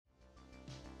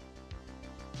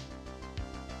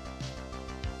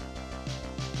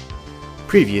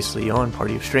Previously on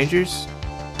Party of Strangers.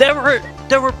 There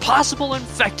were possible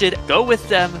infected. Go with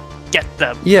them. Get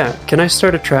them. Yeah, can I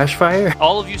start a trash fire?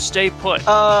 All of you stay put.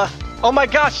 Oh my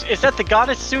gosh, is that the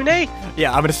goddess Sune?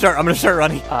 Yeah, I'm gonna start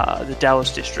running. The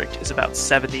Dallas district is about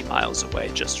 70 miles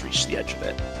away. Just reached the edge of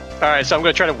it. Alright, so I'm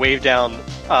gonna try to wave down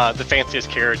the fanciest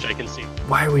carriage I can see.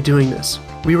 Why are we doing this?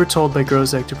 We were told by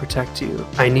Grozek to protect you.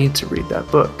 I need to read that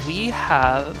book. We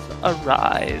have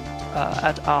arrived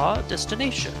at our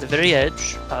destination, the very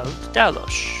edge of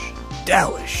Dalos.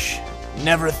 Dallas.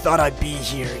 Never thought I'd be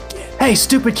here again. Hey,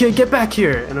 stupid kid, get back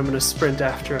here! And I'm gonna sprint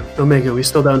after him. Omega, we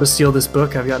still down to steal this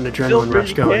book? I've got an adrenaline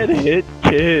rush going. Can't hit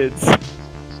kids.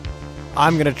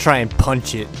 I'm gonna try and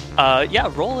punch it. Yeah,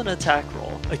 roll an attack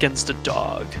roll against a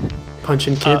dog.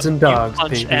 Punching kids and dogs, you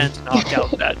punch baby. and knock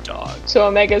out that dog. So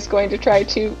Omega's going to try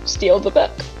to steal the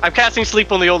book. I'm casting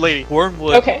sleep on the old lady.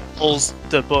 Wormwood Okay. pulls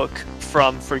the book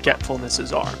from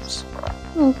Forgetfulness's arms.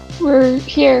 Oh, we're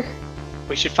here.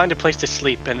 We should find a place to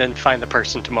sleep and then find the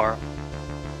person tomorrow.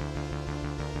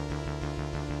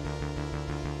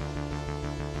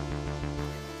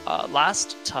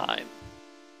 Last time,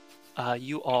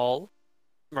 you all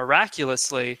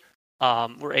miraculously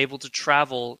were able to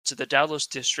travel to the Dalos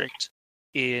district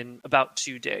in about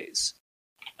 2 days.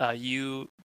 You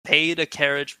paid a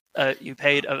carriage. You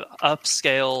paid an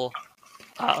upscale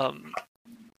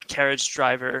carriage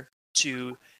driver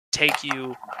to take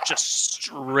you just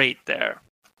straight there.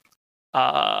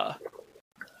 What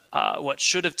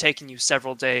should have taken you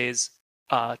several days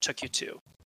took you 2.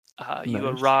 You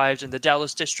Nice. arrived in the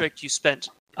Dallas district. You spent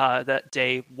that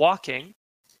day walking.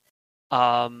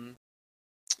 When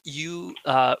you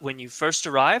first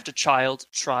arrived, a child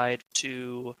tried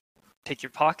to pick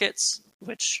your pockets,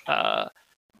 which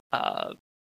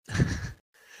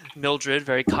Mildred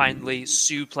very kindly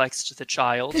suplexed the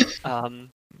child,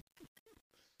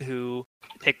 who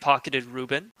pickpocketed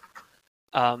Reuben.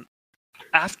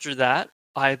 After that,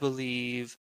 I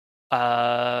believe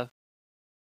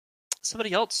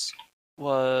somebody else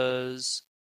was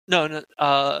no.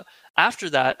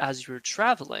 After that, as you were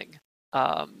traveling,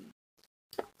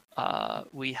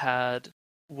 we had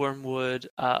Wormwood.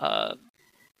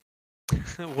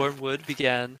 Wormwood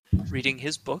began reading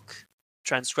his book,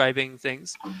 transcribing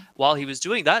things. While he was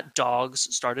doing that,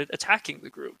 dogs started attacking the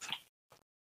group.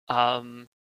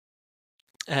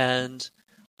 And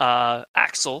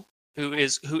Axel, who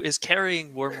is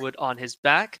carrying Wormwood on his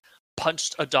back,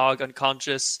 punched a dog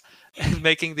unconscious, and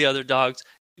making the other dogs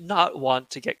not want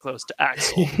to get close to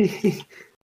Axel.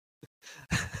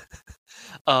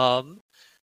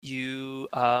 You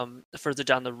further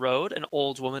down the road, an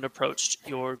old woman approached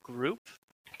your group.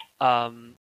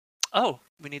 We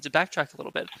need to backtrack a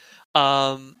little bit.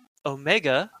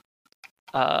 Omega,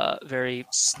 very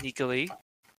sneakily,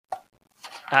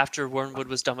 after Wormwood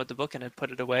was done with the book and had put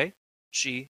it away,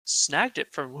 she snagged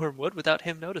it from Wormwood without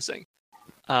him noticing.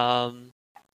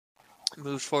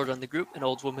 Moved forward on the group. An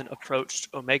old woman approached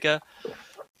Omega,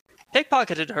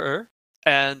 pickpocketed her,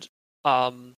 and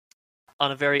on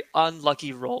a very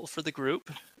unlucky roll for the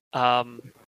group,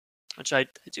 which I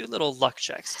do little luck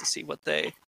checks to see what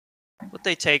they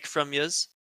take from yous.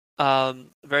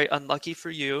 Very unlucky for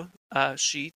you,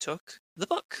 she took the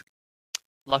book.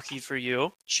 Lucky for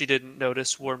you, she didn't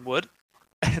notice Wormwood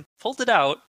and pulled it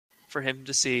out for him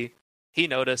to see. He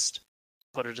noticed,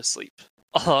 put her to sleep,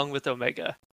 along with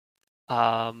Omega.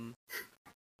 You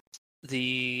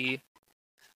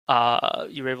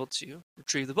were able to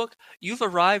retrieve the book. You've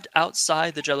arrived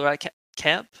outside the Jellerat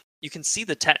camp. You can see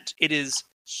the tent. It is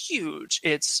huge.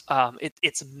 It's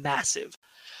massive.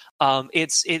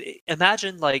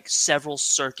 Imagine like several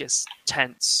circus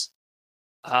tents,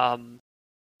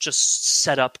 just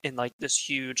set up in like this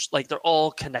huge, like they're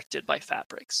all connected by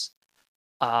fabrics.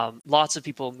 Lots of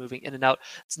people moving in and out.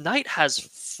 Night has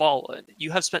fallen.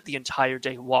 You have spent the entire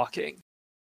day walking.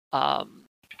 You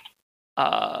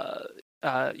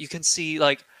can see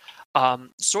like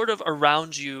sort of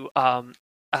around you,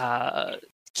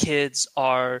 kids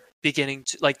are beginning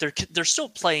to like they're still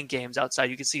playing games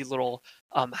outside. You can see little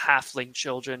halfling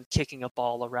children kicking a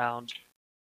ball around.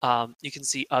 You can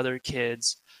see other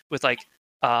kids with like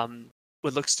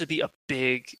what looks to be a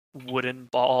big wooden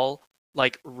ball,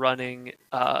 like running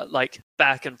like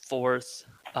back and forth,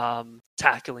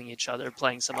 tackling each other,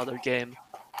 playing some other game.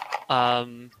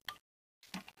 One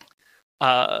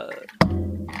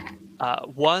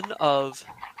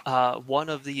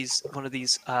of these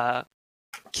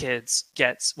kids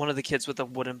gets one of the kids with a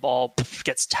wooden ball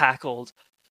gets tackled.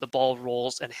 The ball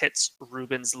rolls and hits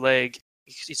Reuben's leg.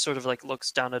 He sort of like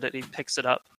looks down at it. He picks it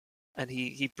up and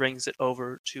he brings it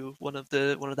over to one of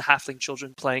the halfling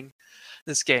children playing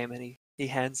this game, and he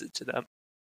hands it to them.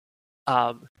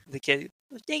 The kid,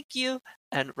 thank you,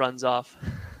 and runs off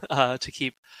to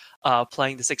keep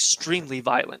playing this extremely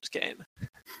violent game.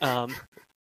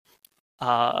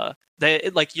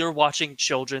 You're watching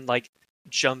children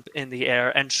jump in the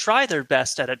air and try their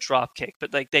best at a drop kick,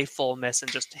 but they full miss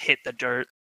and just hit the dirt,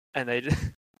 and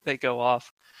they go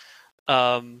off.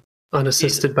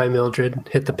 Unassisted by Mildred,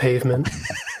 hit the pavement.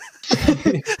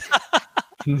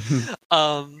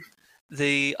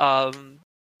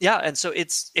 And so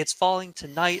it's falling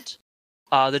tonight.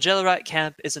 The Jellerat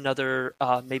camp is another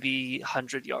maybe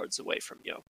 100 yards away from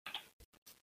you.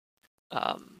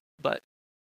 But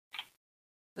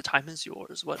the time is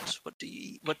yours. What do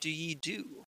ye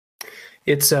do?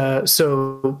 It's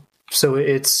so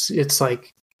it's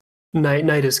like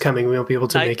night is coming. We won't be able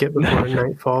to make it before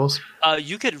night falls.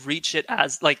 You could reach it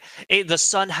as the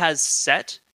sun has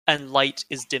set and light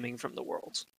is dimming from the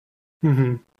world.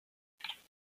 Mm-hmm.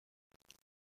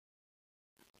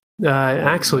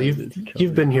 Axel,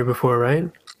 you've been here before, right?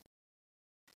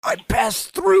 I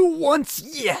passed through once,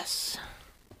 yes.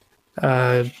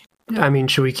 I mean,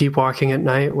 should we keep walking at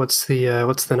night? What's the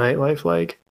nightlife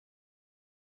like?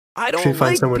 I don't Should we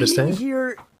find like somewhere to being stay?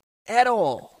 here at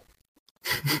all.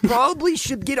 We probably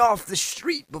should get off the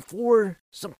street before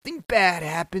something bad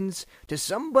happens to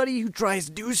somebody who tries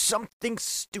to do something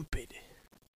stupid.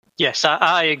 Yes,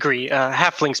 I agree.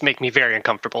 Halflings make me very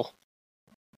uncomfortable.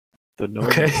 The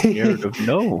gnomes are scared of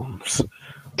gnomes.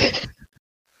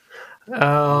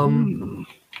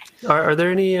 Are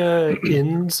there any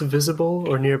inns visible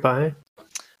or nearby?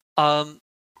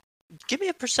 Give me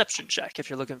a perception check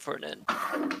if you're looking for an inn.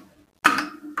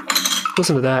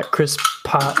 Listen to that crisp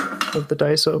pop of the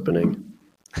dice opening.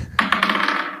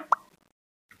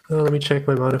 Let me check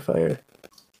my modifier.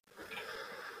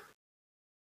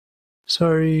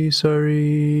 Sorry.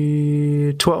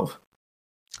 12.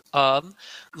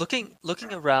 Looking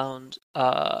around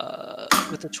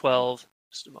with the 12,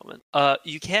 just a moment.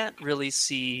 You can't really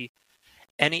see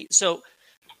any. So,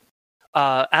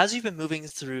 as you've been moving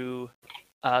through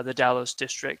the Dalos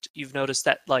district, you've noticed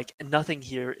that nothing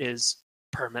here is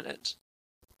permanent.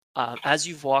 As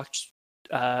you've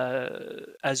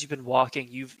been walking,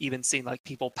 you've even seen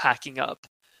people packing up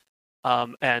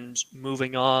and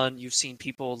moving on. You've seen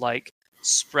people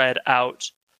spread out,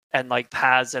 and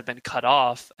paths have been cut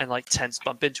off, and tents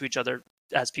bump into each other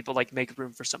as people make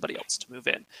room for somebody else to move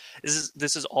in.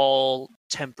 This is all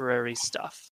temporary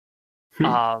stuff.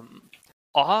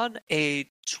 On a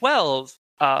 12,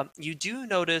 you do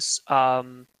notice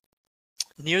near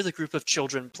the group of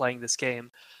children playing this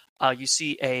game, you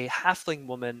see a halfling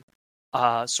woman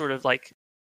sort of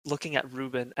looking at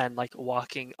Reuben and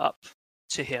walking up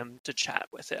to him to chat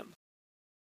with him.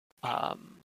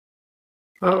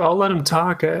 I'll let him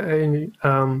talk.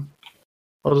 I'll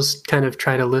just kind of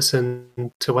try to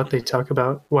listen to what they talk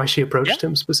about, why she approached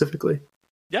him specifically.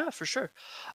 Yeah, for sure.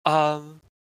 But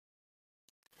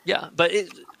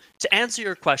to answer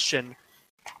your question,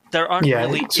 there aren't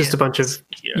really it's just a bunch of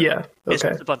here. Yeah, okay. It's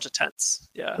just a bunch of tents.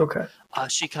 Yeah. Okay.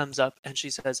 She comes up and she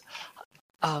says,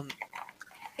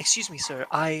 "Excuse me, sir.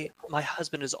 My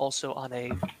husband is also on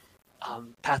a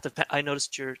path of. I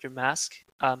noticed your mask.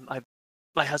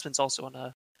 My husband's also on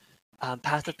a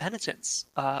path of penitence.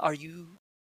 Are you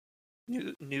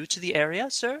new to the area,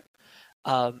 sir?"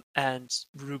 And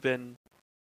Reuben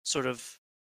sort of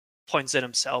points at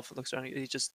himself and looks around. He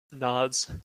just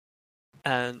nods,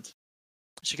 and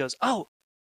she goes, "Oh,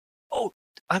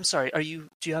 I'm sorry. Do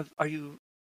you have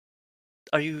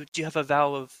a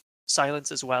vow of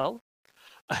silence as well?"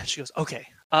 She goes, "Okay.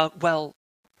 Well,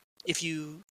 if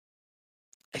you're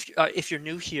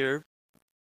new here,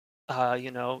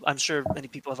 I'm sure many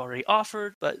people have already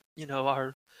offered, but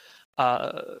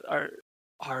our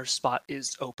spot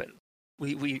is open.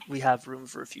 We have room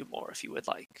for a few more if you would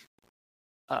like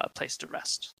a place to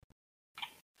rest."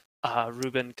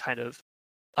 Reuben kind of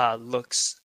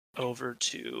looks over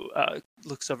to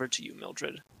you,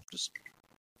 Mildred. Just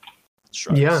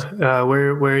shrugs. Yeah.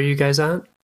 Where are you guys at?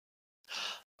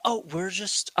 Oh, we're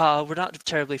not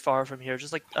terribly far from here.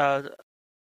 Just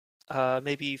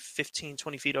maybe 15,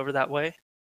 20 feet over that way.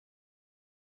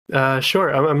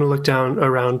 Sure. I'm gonna look down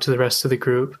around to the rest of the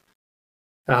group.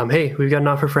 Hey, we've got an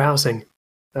offer for housing.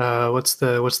 What's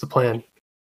the plan?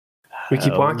 We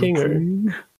keep walking, or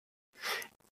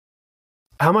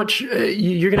how much?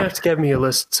 You're gonna have to give me a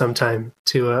list sometime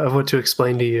of what to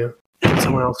explain to you.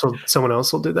 Someone else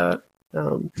will do that.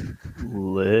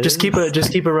 Just keep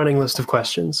a running list of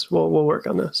questions. We'll work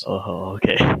on this. Oh,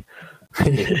 okay.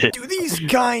 Do these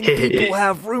kind people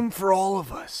have room for all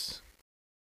of us?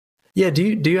 Yeah. Do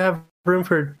you have room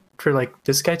for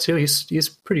this guy too? He's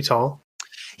pretty tall.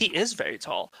 He is very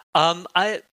tall.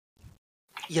 It's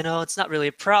not really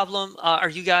a problem. Are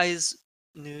you guys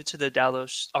new to the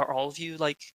Dalos? Are all of you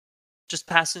just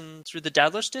passing through the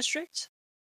Dalos district?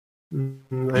 I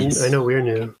know we're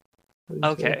new.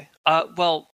 Okay.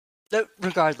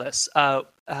 Regardless,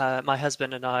 my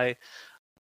husband and I,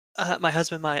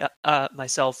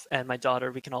 myself and my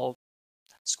daughter, we can all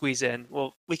squeeze in.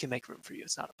 Well, we can make room for you.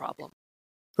 It's not a problem.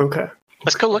 Okay.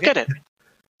 Let's go look at it.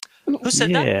 Who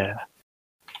said that? Yeah.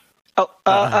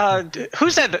 Oh, who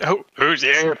said that? Who's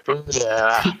here?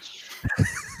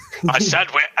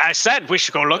 I said we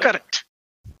should go look at it.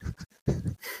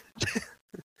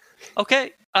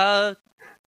 Okay.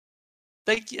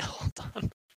 Thank you. Hold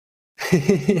on.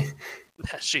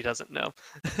 She doesn't know.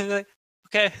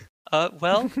 Okay.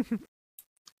 Well.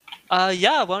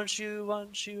 Yeah. Why don't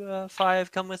you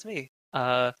five come with me?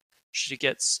 She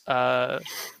gets. Yep,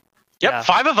 Yeah.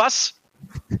 5 of us.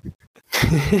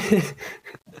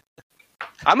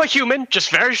 I'm a human, just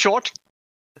very short.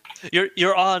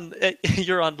 You're on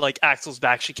Axel's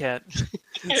back. She can't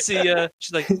see.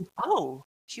 She's like, oh,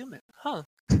 human, huh?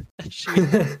 And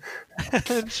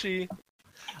she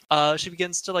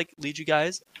begins to lead you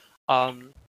guys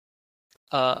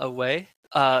away.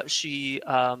 She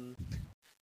goes,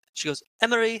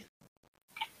 Emery,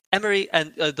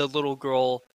 and the little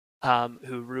girl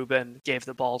who Ruben gave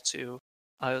the ball to.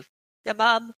 Yeah,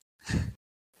 Mom.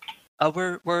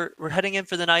 We're heading in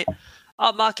for the night.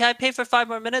 Ma, can I pay for 5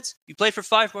 more minutes? You play for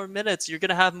 5 more minutes, you're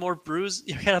gonna have more bruise.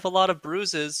 You're gonna have a lot of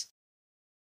bruises.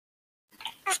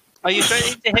 Are you trying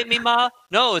to hit me, Ma?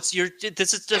 No, this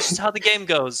is just how the game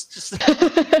goes. Just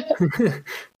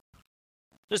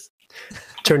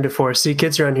Turn to 4. See,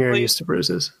 kids around here are used to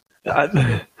bruises.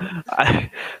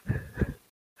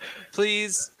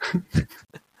 please.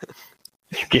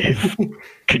 You gave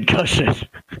concussion.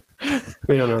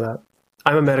 We don't know that.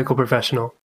 I'm a medical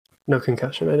professional. No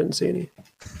concussion. I didn't see any.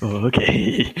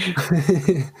 Okay.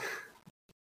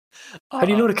 How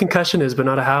do you know what a concussion is, but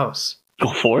not a house?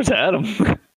 Go forth at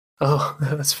him. Oh,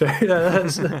 that's fair.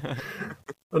 That's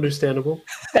understandable.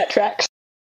 That tracks.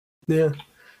 Yeah.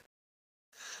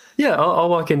 Yeah, I'll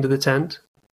walk into the tent.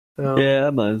 Yeah,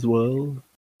 might as well.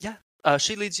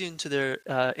 She leads you into their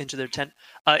tent.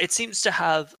 It seems to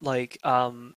have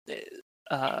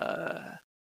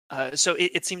so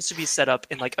it seems to be set up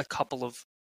in a couple of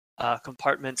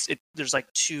compartments. There's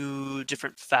 2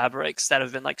 different fabrics that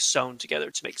have been sewn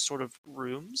together to make sort of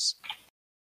rooms.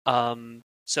 So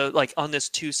on this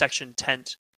 2-section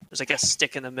tent, there's a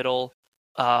stick in the middle,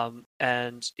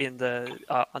 and in the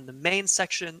on the main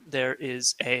section there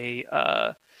is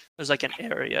there's an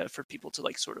area for people to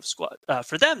sort of squat.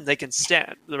 For them, they can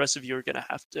stand. The rest of you are gonna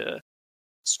have to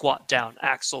squat down.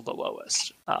 Axel the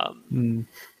lowest.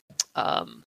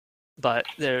 But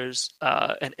there's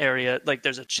an area,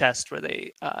 there's a chest where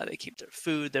they keep their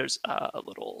food. There's a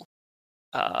little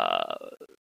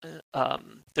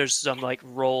there's some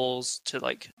rolls to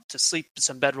sleep,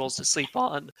 some bedrolls to sleep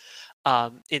on.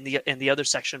 In the other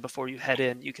section before you head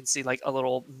in, you can see a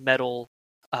little metal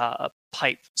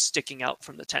pipe sticking out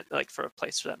from the tent, for a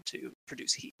place for them to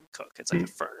produce heat and cook. It's a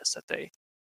furnace that they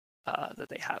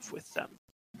have with them.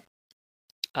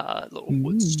 A little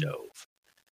wood stove.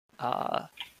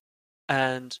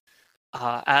 And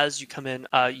as you come in,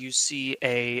 you see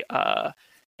a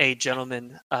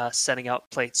gentleman setting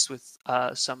out plates with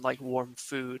some warm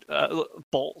food,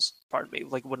 bowls. Pardon me,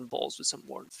 wooden bowls with some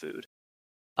warm food.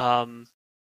 And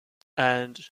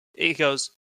he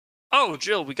goes, "Oh,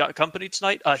 Jill, we got company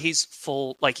tonight." He's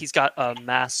full, he's got a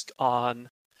mask on,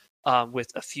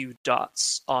 with a few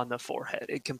dots on the forehead.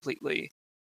 It completely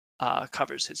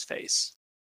covers his face.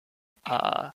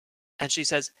 And she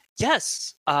says,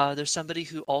 yes, there's somebody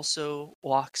who also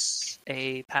walks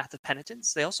a path of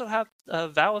penitence. They also have a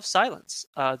vow of silence.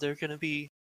 They're going to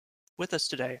be with us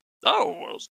today. Oh,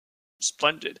 well,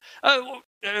 splendid.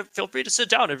 Feel free to sit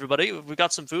down, everybody. We've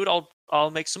got some food. I'll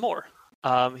make some more.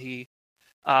 He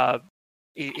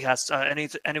has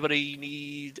anybody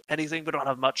need anything? We don't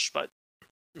have much, but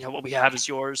what we have is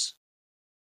yours.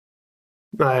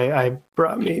 I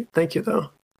brought meat. Thank you, though.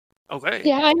 Okay.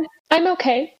 Yeah, I'm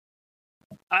okay.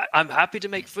 I'm happy to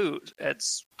make food.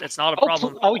 It's not a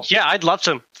problem. Oh yeah, I'd love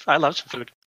some. I love some food.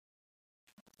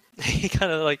 He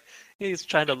kind of he's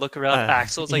trying to look around.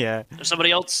 Axel's yeah. There's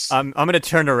somebody else. I'm gonna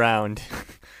turn around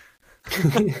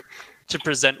to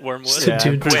present Wormwood. Just a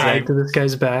dude tied to this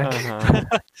guy's back.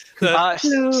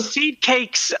 Seed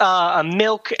cakes,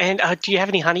 milk, and do you have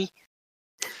any honey?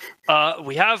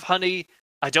 We have honey.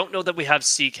 I don't know that we have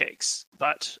sea cakes,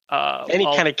 but any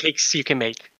kind of cakes you can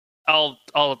make. I'll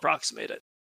approximate it.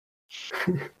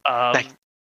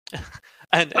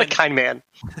 And What a kind man.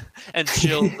 and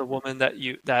Jill, the woman that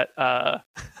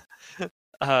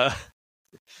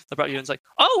brought you in, is like,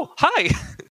 oh, hi.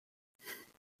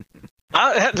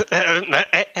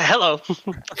 Hello.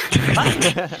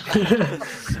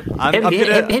 I'm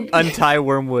gonna untie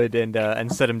Wormwood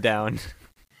and set him down.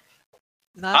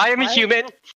 Mom, I am a human.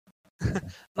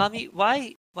 Mommy,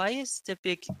 why is the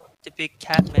big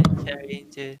cat man carrying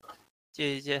the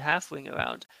halfling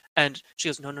around? And she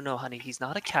goes, no, honey, he's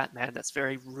not a cat man. That's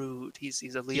very rude. He's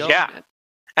a Leonin. Yeah.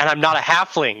 And I'm not a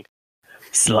halfling.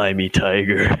 Slimy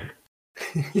tiger.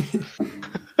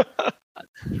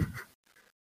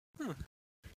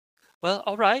 Well,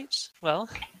 all right. Well,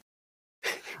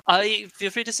 feel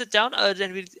free to sit down.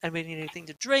 Anybody need anything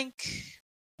to drink?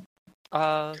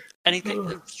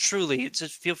 Anything? Truly,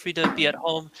 just feel free to be at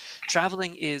home.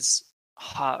 Traveling is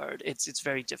hard. It's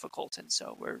very difficult, and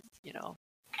so we're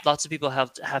lots of people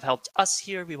have helped us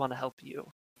here. We want to help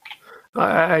you.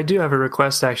 I do have a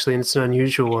request, actually, and it's an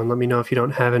unusual one. Let me know if you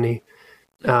don't have any.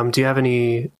 Do you have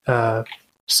any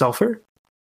sulfur?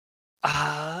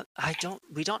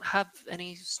 We don't have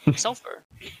any sulfur.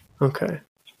 Okay.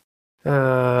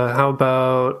 How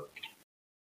about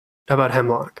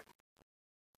hemlock?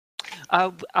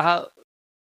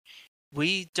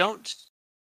 We don't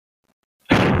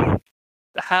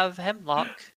have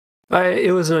hemlock.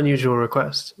 It was an unusual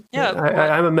request. Yeah,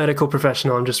 I'm a medical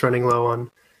professional. I'm just running low on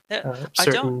Yeah,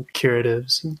 certain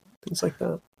curatives and things like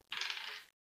that.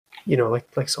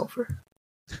 Like sulfur.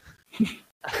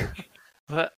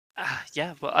 But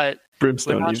yeah, well,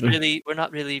 Brimstone. we're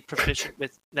not really proficient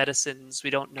with medicines. We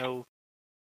don't know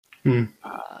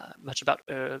much about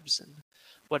herbs and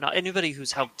whatnot. Anybody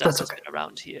who's helped us has been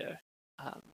around here.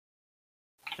 A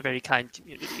very kind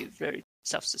community, a very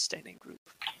self-sustaining group.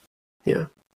 Yeah.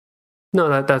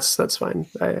 No, that's fine.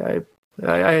 I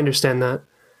understand that.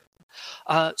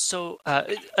 So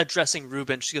addressing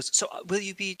Ruben, she goes, so will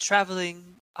you be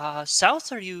traveling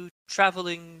south or are you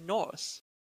traveling north?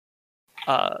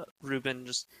 Ruben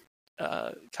just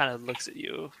kind of looks at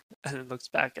you and then looks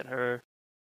back at her.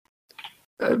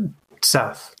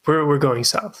 South. We're going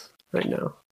south right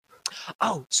now.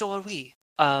 Oh, so are we.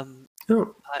 Oh.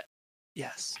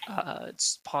 Yes,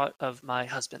 it's part of my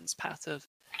husband's path of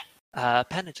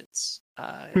penitence.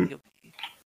 He'll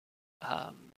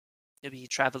be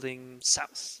traveling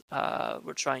south.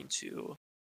 We're trying to,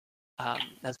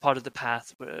 as part of the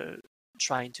path, we're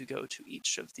trying to go to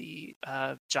each of the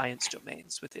giant's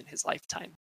domains within his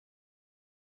lifetime.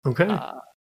 Okay.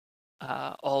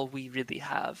 All we really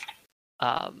have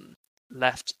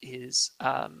left is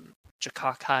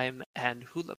Jakakheim and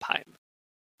Hulapheim.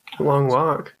 Long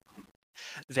walk.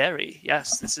 Very,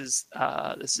 yes. This is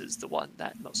the one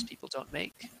that most people don't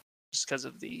make, just because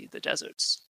of the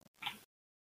deserts.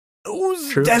 Those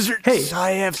True. deserts. Hey.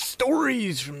 I have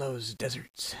stories from those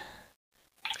deserts.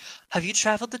 Have you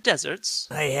traveled the deserts?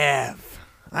 I have.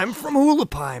 I'm from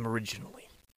Hulapheim originally.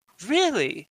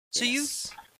 Really? So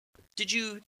Yes.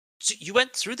 you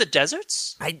went through the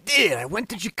deserts? I did. I went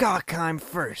to Jakakheim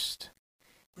first.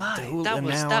 My, Hula that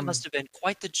now. must have been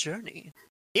quite the journey.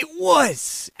 It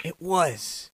was. Wow,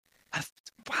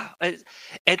 it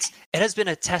has been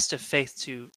a test of faith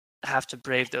to have to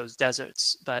brave those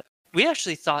deserts. But we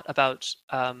actually thought about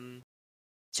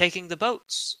taking the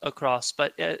boats across,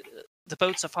 but the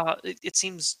boats are far. It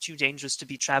seems too dangerous to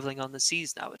be traveling on the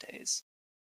seas nowadays.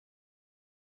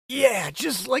 Yeah,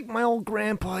 just like my old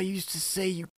grandpa used to say,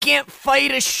 you can't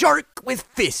fight a shark with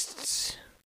fists.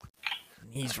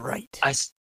 And he's right. I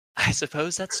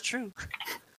suppose that's true.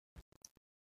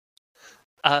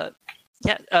 The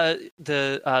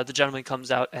gentleman comes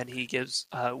out and he gives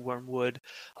Wormwood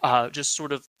just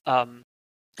sort of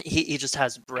he just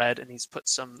has bread and he's put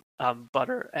some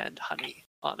butter and honey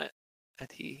on it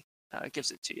and he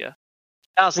gives it to you.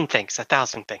 1,000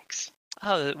 thanks.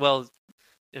 Oh well,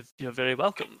 you're very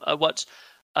welcome. What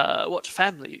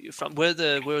family are you from? Where are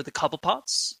the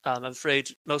Cobblepots? I'm afraid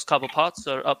most Cobblepots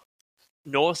are up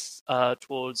north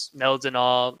towards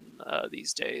Meldenar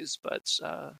these days, but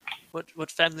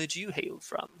what family do you hail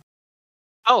from?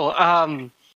 Oh,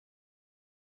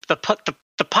 the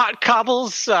pot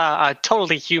cobbles, a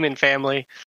totally human family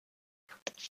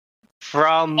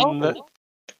from the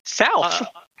south.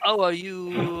 Are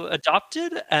you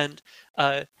adopted? And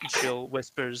Jill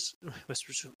whispers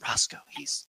to Roscoe.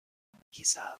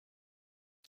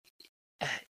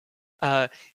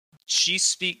 She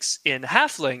speaks in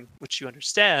Halfling, which you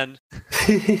understand,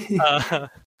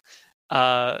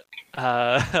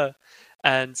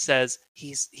 and says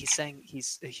he's saying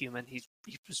he's a human. He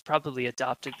was probably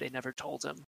adopted. They never told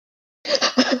him.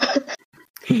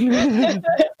 And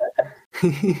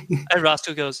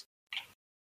Roscoe goes,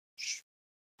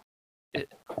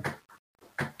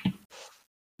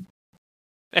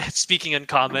 speaking in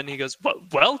common, he goes,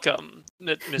 "Welcome,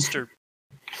 Mr.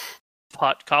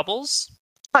 Pot Cobbles."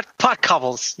 Pot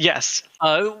cobbles, yes.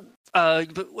 But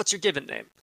what's your given name?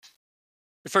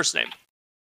 Your first name?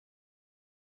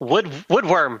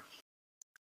 Woodworm.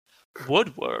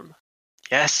 Woodworm.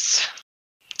 Yes.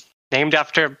 Named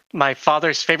after my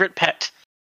father's favorite pet.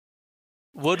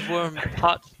 Woodworm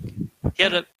Pot. He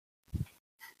had a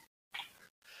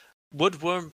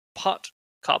Woodworm Pot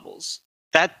Cobbles.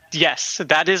 Yes,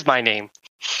 that is my name.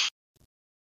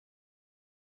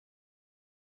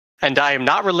 And I am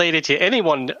not related to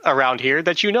anyone around here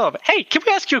that you know of. Hey, can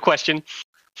we ask you a question?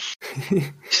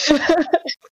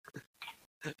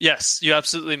 Yes, you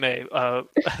absolutely may,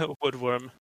 Woodworm.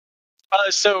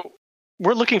 So,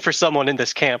 we're looking for someone in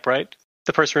this camp, right?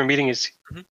 The person we're meeting is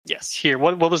Yes. here.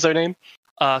 What was their name?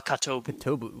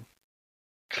 Katobu.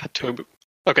 Katobu.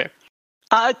 Okay.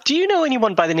 Do you know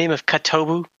anyone by the name of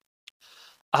Katobu?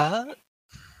 I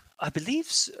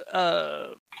believe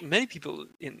many people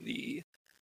in the,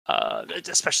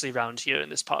 especially around here in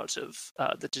this part of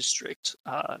the district,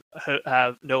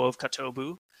 know of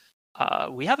Katobu.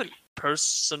 We haven't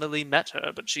personally met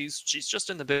her, but she's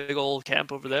just in the big old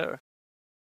camp over there.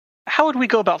 How would we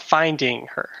go about finding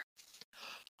her?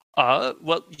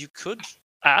 Well, you could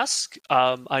ask.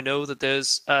 I know that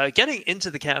there's getting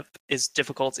into the camp is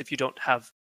difficult if you don't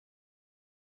have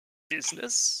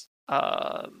business.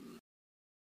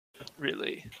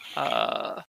 Really.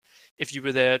 If you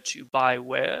were there to buy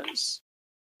wares,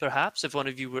 perhaps if one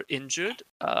of you were injured,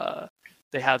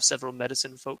 they have several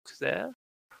medicine folk there.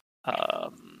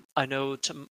 I know.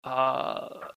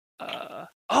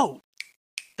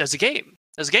 There's a game.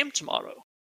 There's a game tomorrow.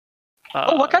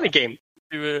 What kind of game?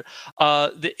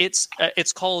 It's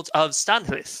called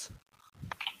Stanlith.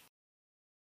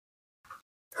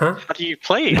 Huh? How do you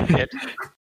play it?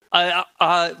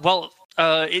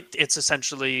 It's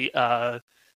essentially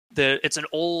it's an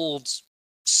old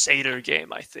satyr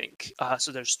game, I think.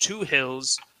 So there's two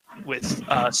hills with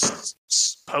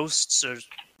posts, or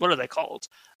what are they called?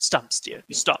 Stumps, dear.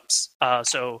 Stumps.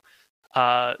 So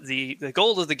the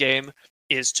goal of the game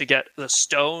is to get the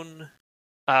stone,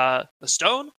 and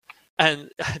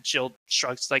Jill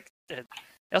shrugs, like, they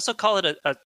also call it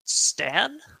a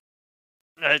stan?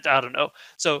 I don't know.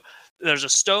 So there's a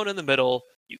stone in the middle,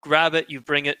 you grab it, you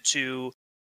bring it to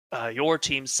your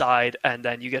team's side, and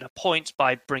then you get a point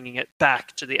by bringing it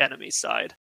back to the enemy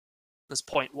side. That's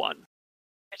point 1.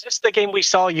 Is this the game we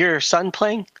saw your son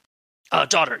playing?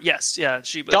 Daughter, yes. Yeah,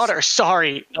 she was... Daughter,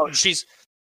 sorry. No, she's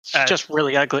just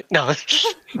really ugly. No.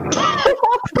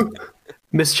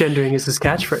 Misgendering is his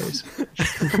catchphrase.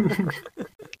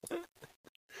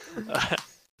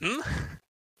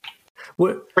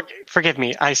 What? Forgive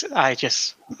me. I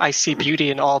see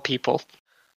beauty in all people.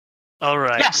 All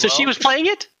right. Yeah, so she was playing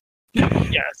it?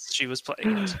 Yes, she was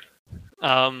playing it.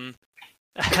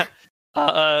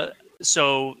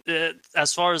 So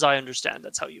as far as I understand,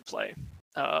 that's how you play.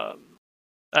 How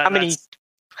many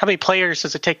players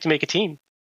does it take to make a team?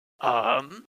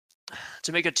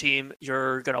 To make a team,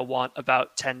 you're gonna want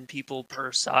about 10 people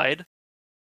per side.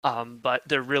 But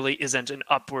there really isn't an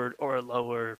upward or a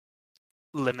lower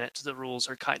limit. The rules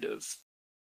are kind of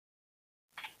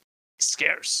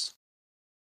scarce.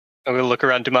 I'm gonna look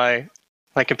around to my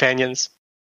companions.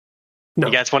 No,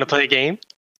 You guys want to play a game?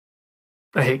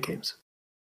 I hate games.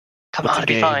 Come What's on, a it'll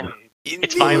be game? fine. In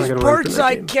It's these violent. I'm gonna parts, run through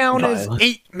I that game. count as Violent.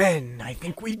 8 men. I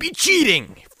think we'd be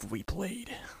cheating if we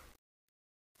played.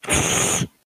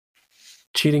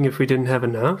 Cheating if we didn't have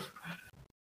enough?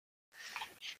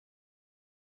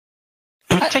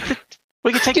 We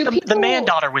could take Do the people- man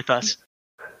daughter with us.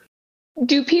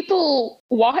 Do people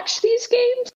watch these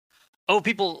games? Oh,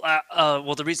 people.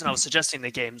 Well, the reason I was suggesting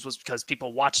the games was because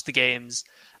people watch the games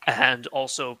and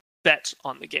also bet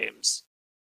on the games.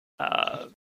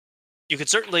 You could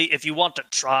certainly, if you want to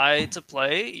try to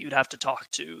play, you'd have to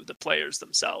talk to the players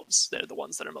themselves. They're the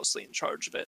ones that are mostly in charge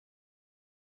of it.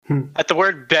 At the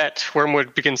word bet,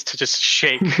 Wormwood begins to just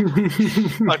shake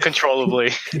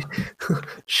uncontrollably.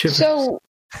 Shivers.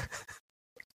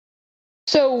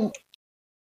 So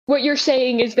what you're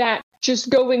saying is that just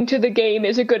going to the game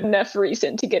is a good enough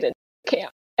reason to get into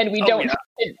camp, and we don't have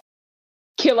to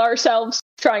kill ourselves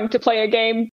trying to play a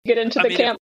game to get into the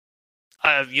camp.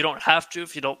 You don't have to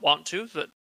if you don't want to, but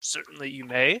certainly you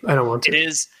may. I don't want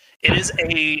to. It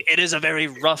is a very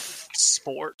rough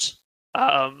sport.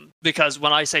 Because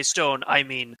when I say stone, I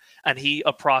mean, and he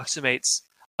approximates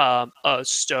a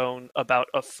stone about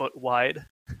a foot wide,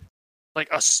 like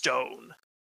a stone.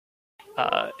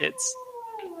 It's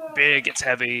big, it's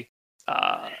heavy,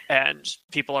 and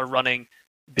people are running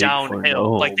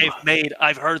downhill. Like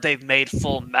I've heard they've made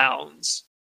full mounds.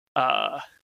 The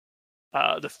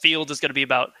field is going to be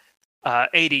about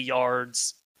 80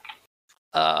 yards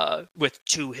with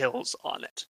 2 hills on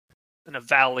it and a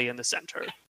valley in the center.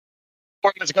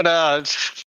 Morgan's going to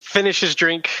finish his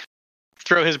drink,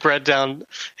 throw his bread down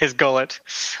his gullet.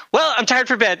 Well, I'm tired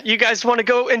for bed. You guys want to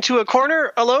go into a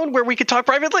corner alone where we could talk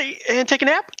privately and take a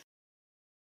nap?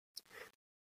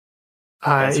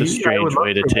 That's a strange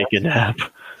way to take a nap.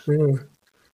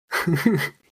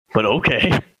 But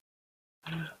okay.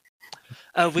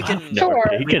 We can. I've never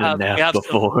taken a nap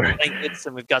before. Some blankets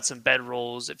and we've got some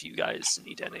bedrolls if you guys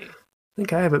need any. I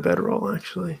think I have a bedroll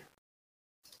actually.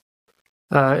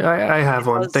 I have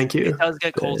one. Thank you. It does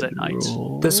get cold at night.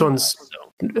 This one's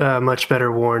much better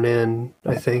worn in.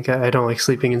 I think I don't like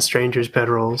sleeping in strangers'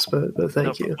 bedrolls, but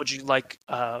thank you. Would you like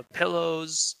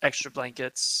pillows, extra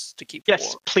blankets to keep Yes,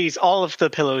 warm? please. All of the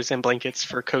pillows and blankets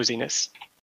for coziness.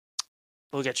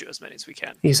 We'll get you as many as we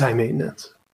can. He's high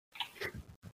maintenance.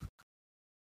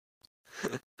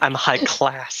 I'm high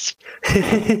class.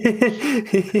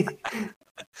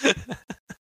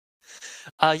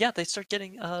 Yeah, they start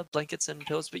getting blankets and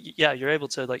pillows, but yeah, you're able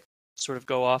to like sort of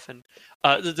go off and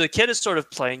the kid is sort of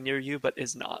playing near you, but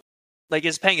is not like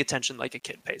is paying attention like a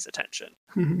kid pays attention.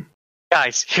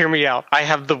 Guys, hear me out. I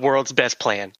have the world's best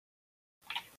plan,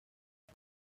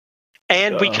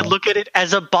 and we could look at it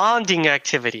as a bonding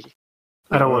activity.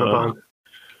 I don't want to bond.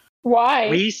 Why?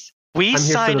 We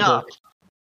sign up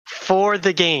for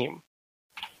the game.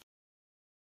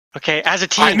 Okay, as a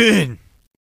team. I'm in.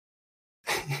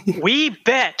 We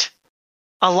bet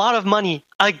a lot of money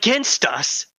against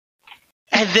us,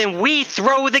 and then we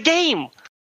throw the game.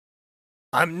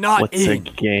 I'm not What's a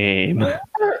game?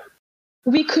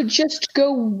 We could just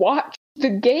go watch the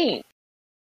game.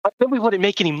 But then we wouldn't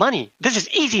make any money. This is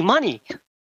easy money.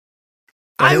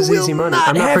 That is will easy money. not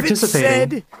I'm not have participating. It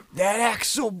said that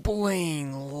Axel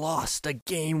Blaine lost a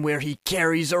game where he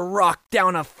carries a rock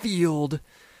down a field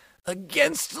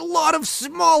against a lot of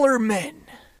smaller men.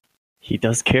 He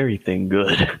does carry thing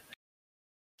good.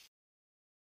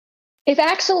 If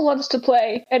Axel wants to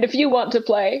play, and if you want to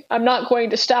play, I'm not going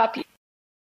to stop you.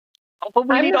 But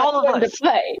we need all of us to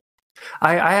play.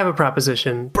 I have a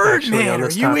proposition. Birdman, on are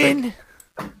this you topic. in?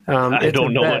 I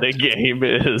don't know what a bet. game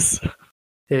is.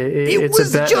 It It's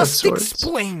was a bet just of sorts.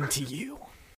 explained to you.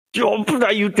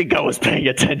 You think I was paying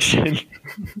attention?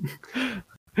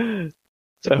 I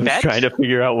was bet? trying to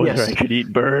figure out whether Yes. I could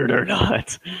eat bird or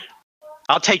not.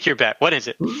 I'll take your bet. What is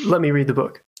it? Let me read the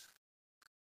book.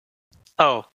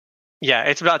 Oh, yeah,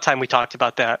 it's about time we talked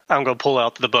about that. I'm going to pull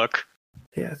out the book.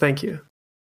 Yeah, thank you.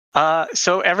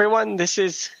 So everyone, this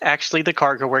is actually the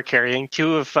cargo we're carrying.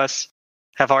 2 of us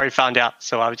have already found out,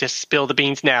 so I'll just spill the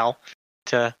beans now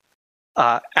to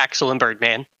Axel and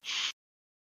Birdman.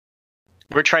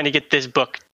 We're trying to get this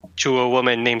book to a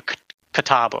woman named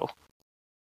Katabo.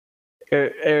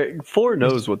 Four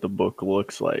knows what the book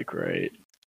looks like, right?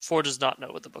 4 does not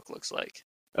know what the book looks like.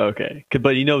 Okay,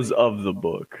 but he knows of the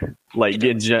book, like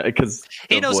because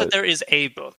He knows that there is a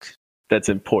book. That's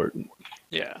important.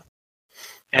 Yeah.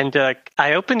 And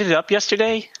I opened it up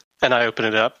yesterday, and I opened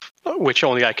it up, which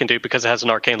only I can do because it has an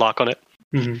arcane lock on it.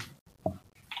 Mm-hmm.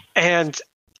 And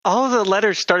all the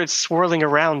letters started swirling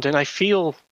around, and I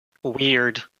feel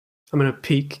weird. I'm gonna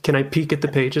peek. Can I peek at the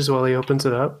pages while he opens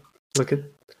it up? Look at.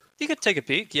 You could take a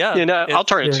peek, yeah. I'll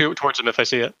turn it towards him if I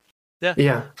see it.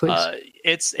 Yeah, please.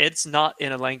 It's not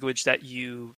in a language that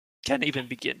you can even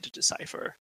begin to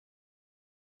decipher.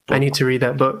 I need to read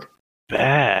that book.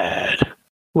 Bad.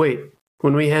 Wait,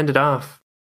 when we hand it off,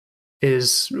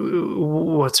 is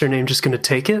what's her name just going to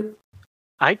take it?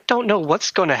 I don't know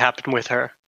what's going to happen with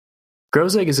her.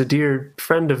 Grozeg is a dear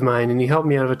friend of mine, and he helped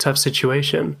me out of a tough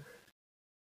situation.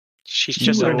 She's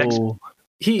just our next.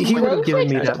 He would have given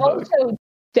me Grozeg is that book. also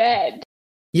dead.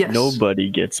 Yes. Nobody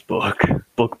gets book.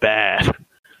 Book bad.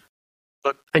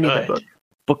 Book I need good.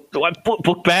 that book.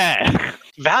 Book bad.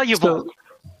 Valuable.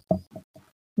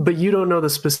 But you don't know the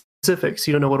specifics.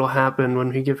 You don't know what will happen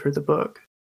when we give her the book.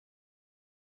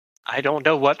 I don't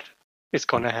know what is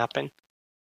going to happen.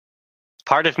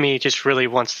 Part of me just really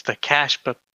wants the cash,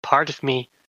 but part of me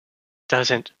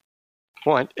doesn't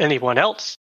want anyone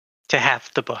else to have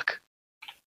the book.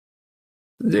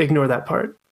 Ignore that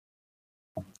part.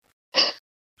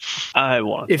 I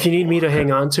want. If you need me to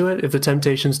hang on to it, if the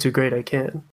temptation's too great, I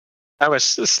can. I was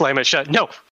slam it shut. No,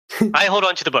 I hold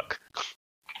on to the book.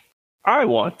 I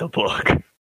want the book.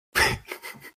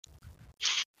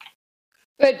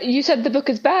 But you said the book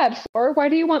is bad, for. Why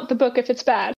do you want the book if it's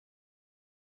bad?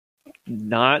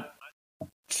 Not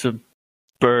to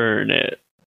burn it.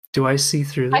 Do I see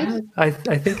through that? I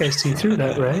think I see through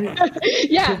that, right?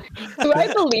 Yeah. Do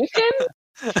I believe him?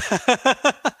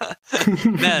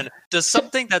 Man, does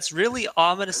something that's really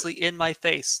ominously in my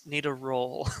face need a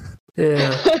roll?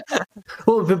 Yeah.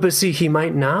 Well, but see, he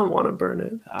might not want to burn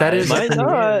it. That is might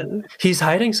not. He's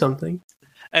hiding something.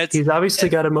 He's obviously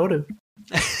got a motive.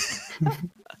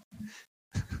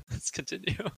 Let's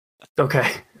continue. Okay.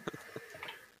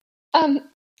 I'm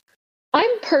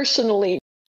personally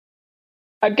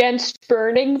against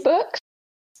burning books,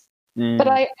 but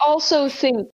I also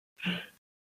think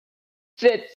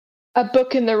that a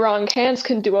book in the wrong hands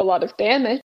can do a lot of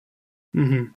damage.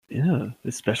 Mm-hmm. Yeah,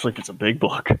 especially if it's a big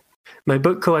book. My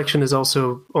book collection is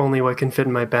also only what can fit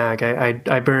in my bag.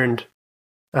 I burned,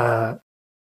 a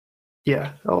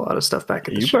lot of stuff back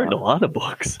at the shop. You burned a lot of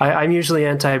books. I'm usually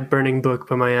anti-burning book,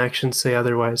 but my actions say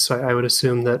otherwise. So I would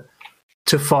assume that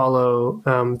to follow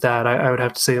that, I would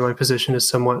have to say that my position is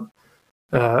somewhat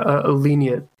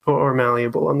lenient or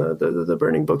malleable on the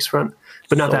burning books front,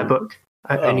 but not that book.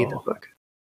 I need that book.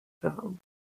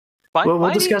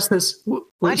 We'll discuss this.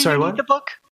 Why do you need the book?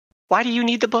 Why do you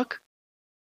need the book?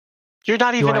 You're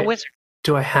not even a wizard.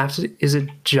 Do I have to? Is it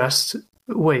just?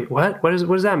 Wait, what? What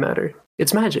does that matter?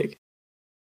 It's magic.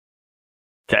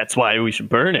 That's why we should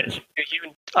burn it. Do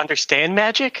you understand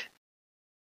magic?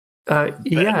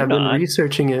 Yeah, I've been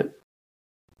researching it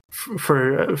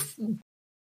for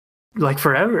like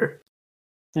forever.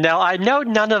 Now, I know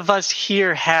none of us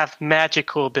here have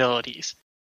magical abilities,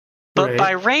 but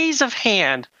by raise of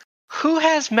hand, who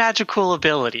has magical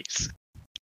abilities?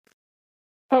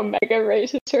 Omega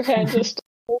raises her hand just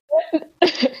a little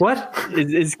bit. What?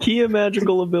 Is Key a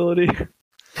magical ability?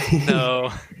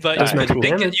 No, but you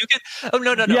can. Oh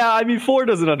no! Yeah, I mean, 4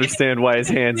 doesn't understand why his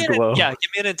hands glow. Yeah, give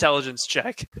me an intelligence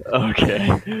check. Okay.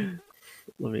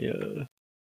 Let me.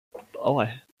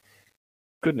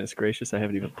 Goodness gracious! I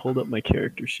haven't even pulled up my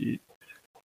character sheet.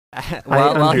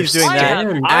 While he's doing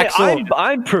that, Axel,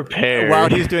 I'm prepared. While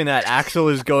he's doing that, Axel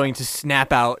is going to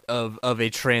snap out of a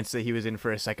trance that he was in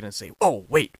for a second and say, "Oh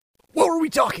wait, what were we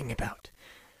talking about?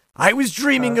 I was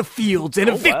dreaming of fields and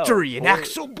a victory in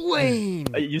Axel Blaine.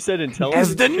 You said intelligence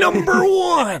as the number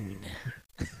 1.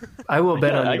 I will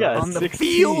bet on you. On the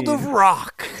field of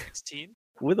rock. 16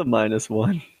 with a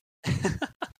 -1.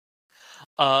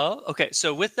 Okay,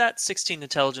 so with that 16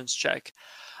 intelligence check,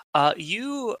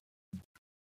 you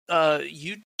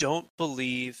don't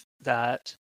believe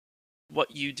that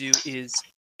what you do is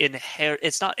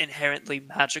it's not inherently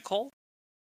magical.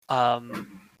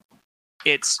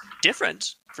 It's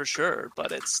different for sure,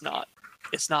 but it's not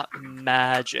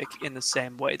magic in the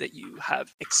same way that you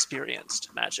have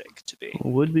experienced magic to be. It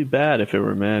would be bad if it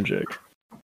were magic.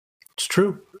 It's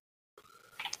true.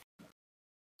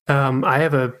 I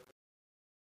have a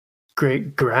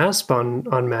great grasp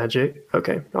on magic.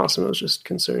 Okay, awesome. I was just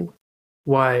concerned.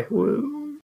 Why?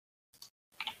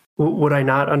 Would I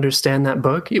not understand that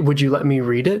book? Would you let me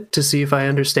read it to see if I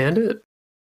understand it?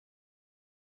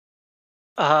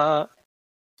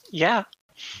 Yeah.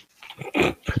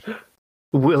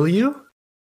 Will you?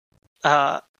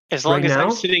 As long as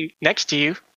I'm sitting next to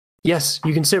you. Yes,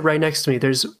 you can sit right next to me.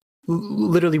 There's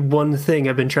literally one thing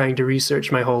I've been trying to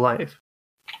research my whole life.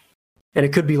 And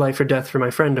it could be life or death for my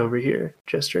friend over here,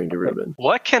 gesturing to Ruben.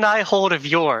 What can I hold of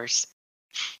yours?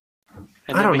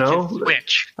 And I don't know.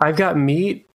 Switch. I've got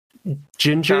meat,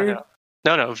 ginger.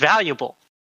 No, valuable.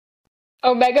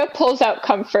 Omega pulls out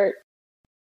comfort.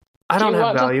 I don't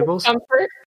have valuables. Comfort?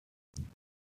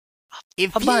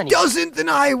 If he doesn't, then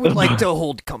I would like to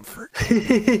hold comfort.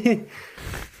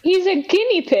 He's a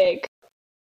guinea pig.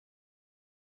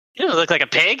 You don't look like a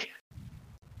pig.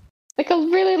 Like a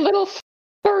really little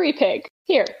furry pig.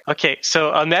 Here. Okay,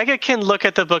 so Omega can look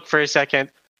at the book for a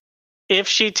second if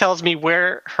she tells me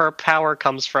where her power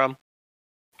comes from.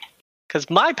 Because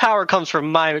my power comes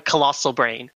from my colossal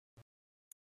brain.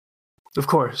 Of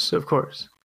course.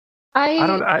 I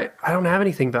don't have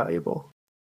anything valuable.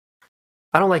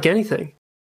 I don't like anything.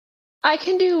 I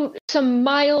can do some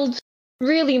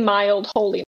really mild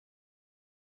holy.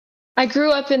 I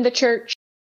grew up in the church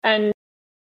and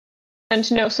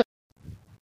know some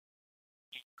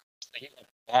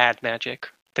bad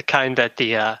magic, the kind that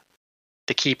the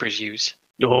keepers use.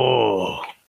 Oh,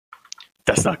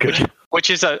 that's not good. Which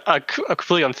is a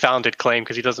completely unfounded claim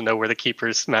because he doesn't know where the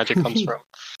keeper's magic comes from.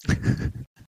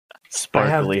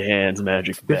 Sparkly hands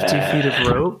magic. 50 feet of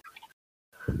rope.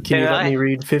 Can you let me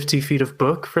read 50 feet of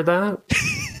book for that?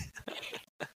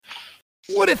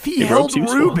 What if he held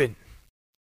Ruben?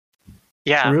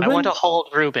 Yeah, Ruben? I want to hold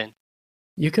Ruben.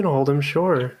 You can hold him,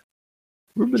 sure.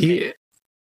 Ruben,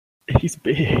 he's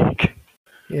big.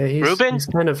 Yeah, Ruben? he's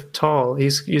kind of tall.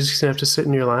 He's just gonna have to sit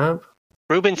in your lap.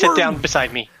 Ruben, sit down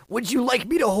beside me. Would you like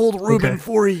me to hold Ruben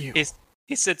for you?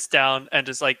 He sits down and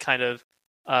just like kind of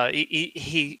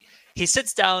he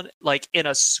sits down like in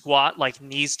a squat, like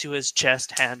knees to his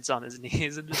chest, hands on his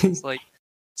knees, and just like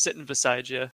sitting beside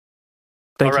you.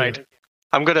 Thank All you. right.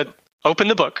 I'm going to open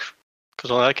the book,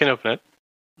 because only I can open it.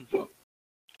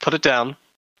 Put it down.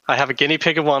 I have a guinea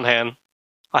pig in one hand.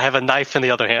 I have a knife in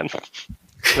the other hand.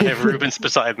 And I have Ruben's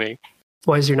beside me.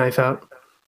 Why is your knife out?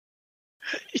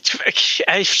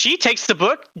 If she takes the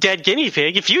book, dead guinea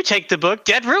pig. If you take the book,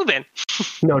 dead Ruben.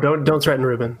 No, don't threaten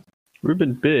Ruben.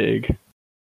 Ruben big.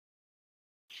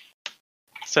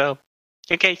 So,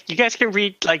 okay, you guys can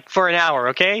read like for an hour,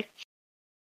 okay?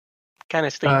 Kind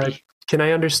of sleepy. Can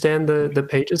I understand the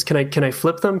pages? Can I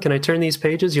flip them? Can I turn these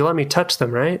pages? You let me touch them,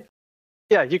 right?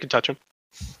 Yeah, you can touch them.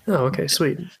 Oh, okay,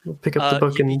 sweet. We'll pick up the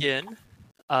book you and begin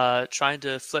trying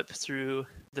to flip through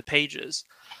the pages.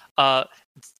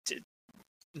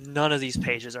 None of these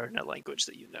pages are in a language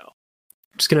that you know.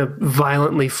 I'm just gonna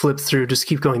violently flip through. Just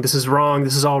keep going. This is wrong.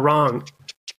 This is all wrong.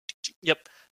 Yep.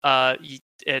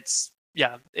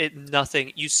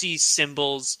 Nothing. You see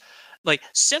symbols, like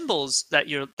symbols that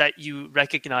you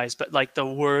recognize, but like the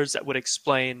words that would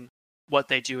explain what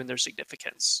they do and their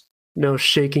significance. No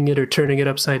shaking it or turning it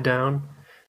upside down.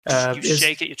 You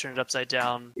shake it, you turn it upside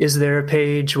down. Is there a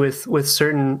page with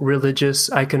certain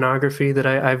religious iconography that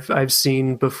I've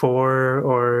seen before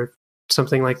or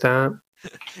something like that?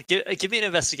 Give me an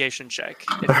investigation check.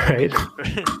 All right.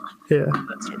 Yeah.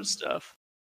 That sort of stuff.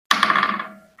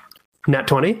 Nat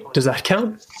 20? Does that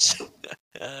count?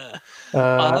 I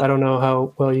don't know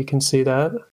how well you can see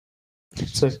that.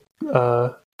 It's a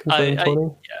confirmed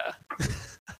 20. Yeah.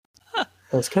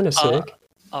 That's kind of sick.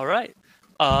 All right.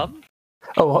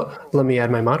 Let me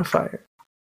add my modifier.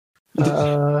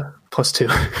 Plus 2.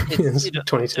 It's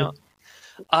 22.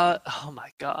 Oh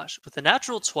my gosh. With a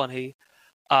natural 20,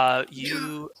 as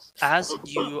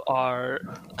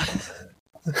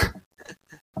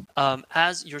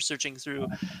you're searching through,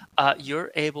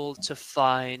 you're able to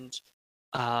find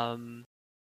a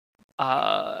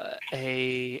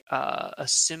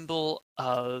symbol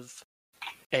of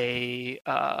a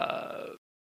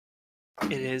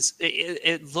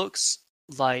it looks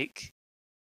like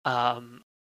a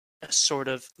sort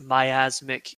of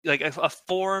miasmic, like a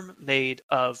form made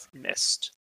of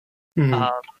mist,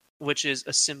 which is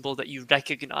a symbol that you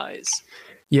recognize.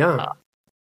 Yeah.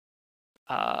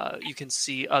 You can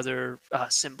see other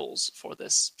symbols for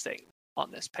this thing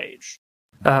on this page.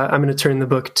 I'm going to turn the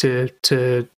book to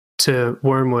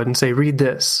Wormwood and say, read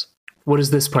this. What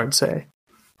does this part say?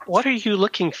 What are you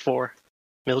looking for,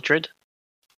 Mildred?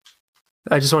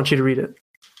 I just want you to read it.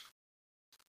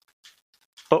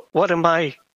 But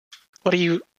what's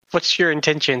your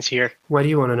intentions here? Why do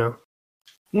you want to know?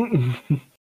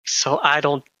 So I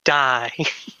don't die.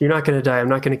 You're not going to die. I'm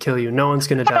not going to kill you. No one's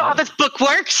going to die. I know how this book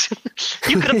works.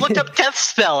 You could have looked up death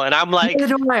spell, and I'm like,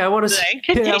 don't worry. I want you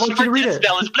to read it.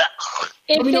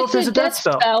 If it's a death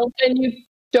spell, then you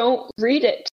don't read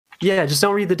it. Yeah, just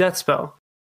don't read the death spell.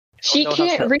 She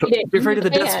can't read it. You're afraid of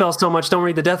the death spell so much, don't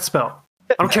read the death spell.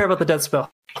 I don't care about the death spell.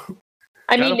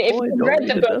 I mean, if you read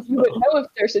the book, you would know if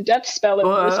there's a death spell in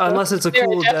this book. Unless it's a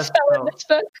cool death spell. In this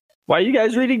book? Why are you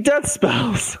guys reading death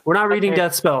spells? We're not reading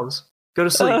death spells. Go to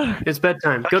sleep. It's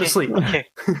bedtime. Go to sleep. Okay.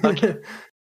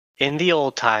 In the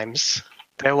old times,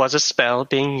 there was a spell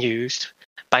being used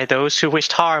by those who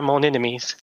wished harm on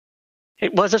enemies.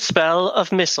 It was a spell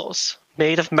of missiles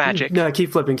made of magic. No,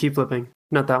 keep flipping.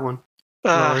 Not that one.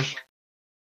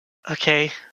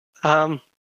 Okay.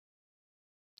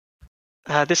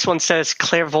 This one says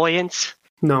clairvoyance.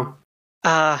 No.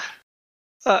 How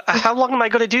long am I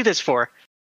going to do this for?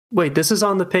 Wait, this is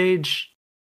on the page.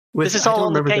 This is all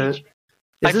on the page.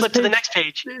 I flipped to the next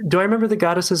page. Do I remember the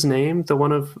goddess's name? The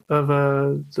one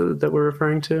that we're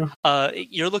referring to?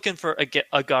 You're looking for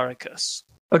Agaricus.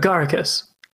 Agaricus.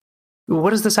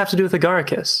 What does this have to do with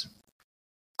Agaricus?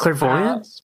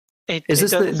 Clairvoyance? This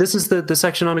is the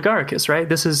section on Agaricus, right?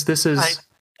 This is.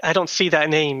 I don't see that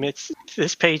name.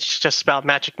 This page is just about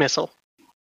magic missile.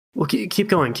 Well, keep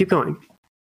going.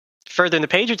 Further in the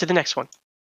page or to the next one?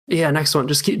 Yeah, next one.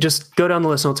 Just go down the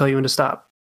list and I'll tell you when to stop.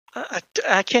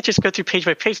 I can't just go through page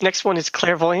by page. Next one is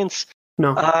clairvoyance.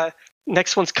 No.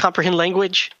 Next one's comprehend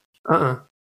language.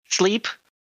 Sleep.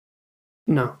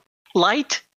 No.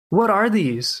 Light. What are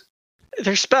these?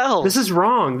 They're spells. This is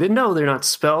wrong. No, they're not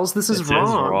spells. This is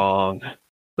wrong.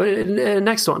 But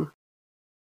next one.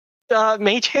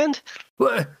 Mage hand.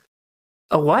 What?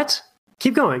 A what?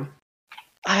 Keep going.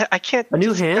 I can't. A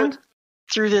new hand?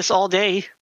 Through this all day.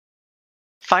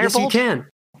 Firebolt? Yes, you can.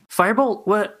 Firebolt?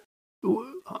 What?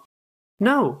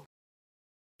 No.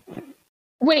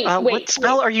 Wait, what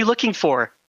spell are you looking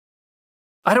for?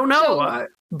 I don't know. So-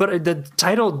 but the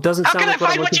title doesn't How sound can I like what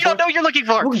I'm find what looking you don't for. know you're looking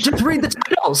for? Well, just read the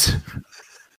titles.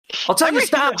 I'll tell you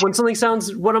stop when something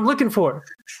sounds what I'm looking for.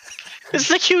 This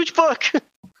is a huge book.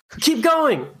 Keep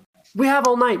going. We have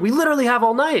all night. We literally have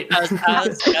all night. As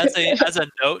a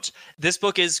note, this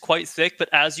book is quite thick, but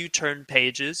as you turn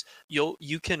pages,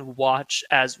 you can watch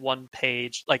as one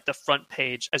page, like the front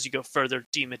page, as you go further,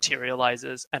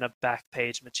 dematerializes and a back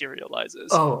page materializes.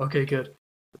 Oh, okay, good.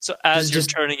 So as Just- you're just-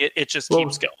 turning it, it just Well,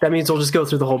 keeps going. that means we'll just go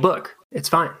through the whole book. It's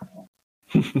fine.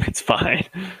 It's fine.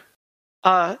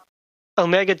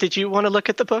 Omega, did you want to look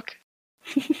at the book?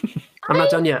 I'm not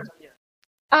done yet.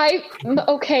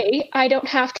 Okay, I don't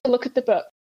have to look at the book.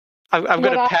 I'm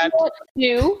going to What pat. I want to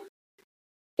do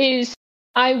is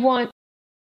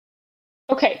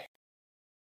Okay.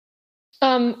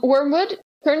 Wormwood,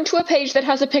 turn to a page that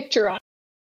has a picture on it.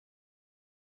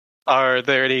 Are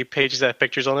there any pages that have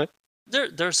pictures on it?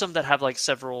 There are some that have like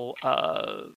several.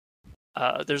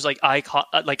 There's like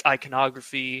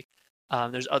iconography.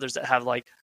 There's others that have like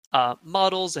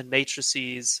models and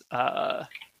matrices,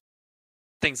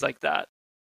 things like that.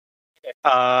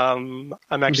 I'm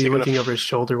I'll actually be going looking to over his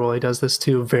shoulder while he does this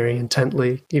too, very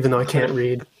intently, even though I can't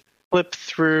read. flip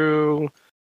through,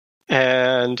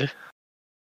 and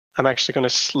I'm actually going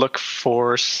to look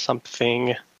for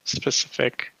something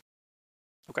specific.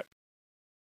 Okay.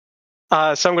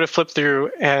 So I'm going to flip through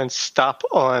and stop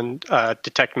on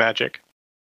detect magic.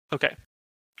 Okay.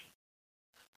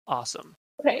 Awesome.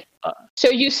 Okay.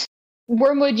 So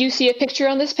Wormwood, you see a picture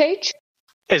on this page?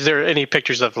 Is there any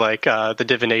pictures of like the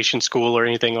divination school or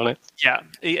anything on it? Yeah,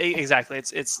 exactly.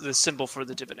 It's the symbol for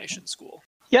the divination school.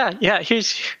 Yeah.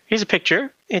 Here's a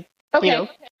picture. It Okay.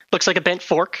 looks like a bent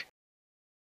fork.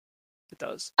 It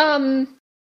does.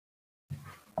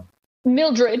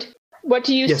 Mildred, what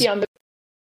do you Yes. see on the?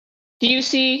 Do you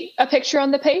see a picture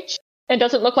on the page? And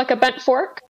does it look like a bent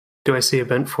fork? Do I see a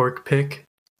bent fork pick?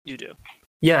 You do.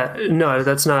 Yeah, no,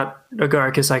 that's not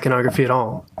Agaricus iconography at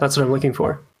all. That's what I'm looking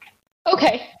for.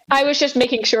 Okay, I was just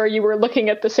making sure you were looking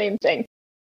at the same thing.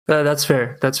 That's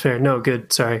fair. That's fair. No,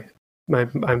 good. Sorry.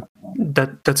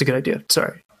 That's a good idea.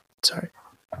 Sorry. Can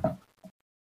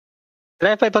I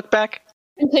have my book back?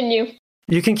 Continue.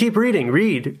 You can keep reading.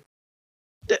 Read.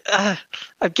 I'm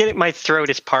getting my throat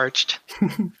is parched.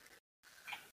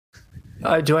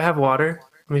 Do I have water?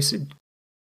 Let me see.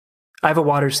 I have a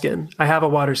water skin.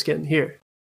 Here.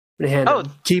 I'm gonna hand it.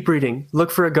 Keep reading.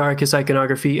 Look for Agaricus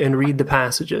iconography and read the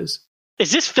passages.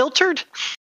 Is this filtered?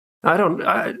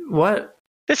 What?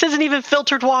 This isn't even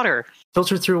filtered water.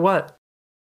 Filter through what?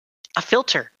 A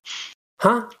filter.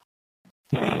 Huh?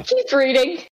 Keep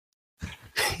reading.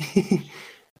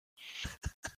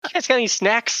 You guys got any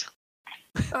snacks?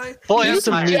 Boy, You I'm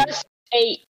tired. just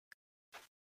ate.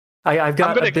 I've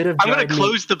got a bit of. I'm gonna dried meat.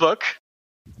 close the book.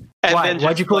 And Why? then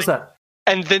Why'd you close that?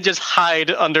 And then just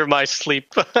hide under my sleep.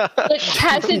 It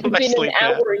hasn't My been an sleep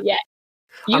bag. hour yet.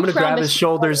 You I'm gonna grab his promised-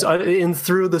 shoulders in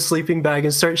through the sleeping bag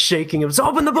and start shaking him. So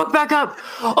open the book back up.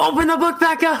 Open the book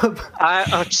back up.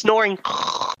 I'm snoring.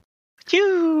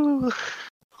 Phew.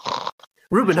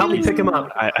 Ruben, help me pick him up.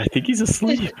 I think he's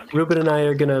asleep. Ruben and I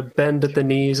are gonna bend at the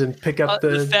knees and pick up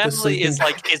The family sleeping is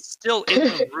bag. like, it's still in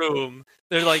the room.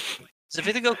 They're like, is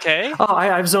everything okay? Oh,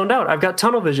 I've zoned out. I've got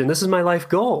tunnel vision. This is my life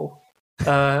goal.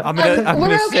 I'm we're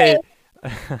gonna say,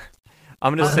 okay.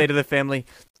 I'm gonna say to the family,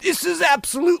 this is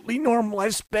absolutely normal.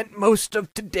 I've spent most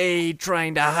of today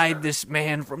trying to hide this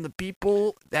man from the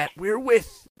people that we're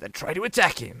with that try to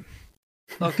attack him.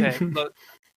 Okay, look.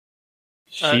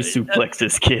 She Uh,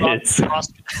 suplexes kids.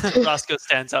 Roscoe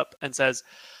stands up and says,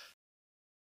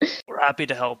 we're happy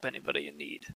to help anybody in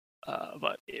need,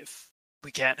 but if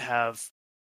we can't have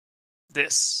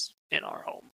this in our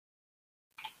home,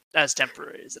 as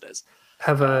temporary as it is.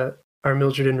 Are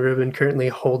Mildred and Ruben currently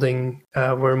holding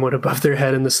Wormwood above their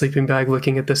head in the sleeping bag,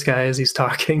 looking at this guy as he's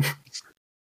talking?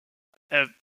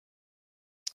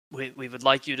 We would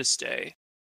like you to stay,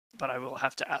 but I will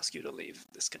have to ask you to leave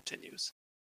if this continues.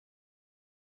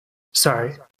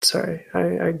 Sorry.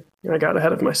 I got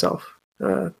ahead of myself.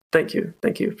 Thank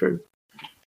you for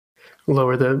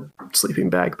lower the sleeping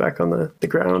bag back on the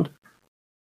ground.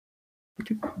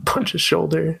 Punch his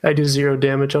shoulder. I do 0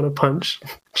 damage on a punch.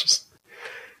 Just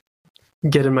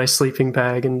get in my sleeping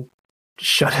bag and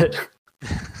shut it.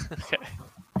 Okay.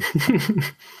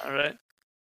 All right.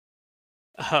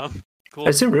 Cool. I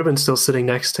assume Ruben's still sitting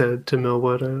next to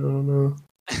Millwood. I don't know.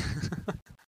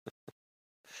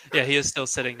 Yeah, he is still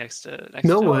sitting next to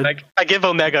Millwood. I give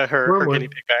Omega her Wormwood. guinea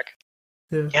pig back.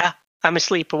 Yeah. Yeah, I'm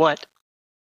asleep. What?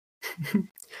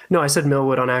 No, I said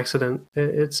Millwood on accident.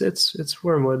 It's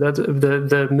Wormwood. That's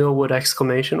the Millwood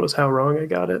exclamation was how wrong I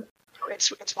got it.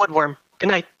 It's Woodworm. Good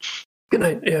night. Good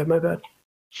night. Yeah, my bad.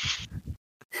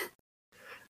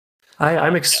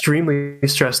 I'm extremely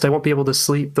stressed. I won't be able to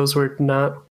sleep. Those were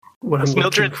not what I'm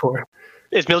looking for.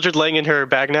 Is Mildred laying in her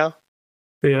bag now?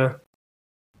 Yeah.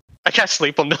 I can't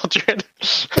sleep on Mildred.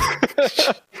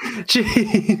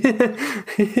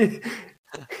 Gee.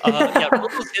 Roll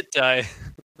those hit die.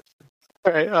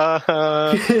 All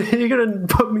right. You're gonna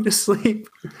put me to sleep.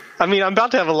 I mean, I'm about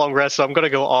to have a long rest, so I'm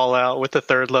gonna go all out with the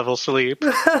 3rd level sleep.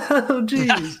 Oh,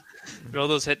 jeez. Roll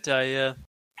those hit die. Yeah.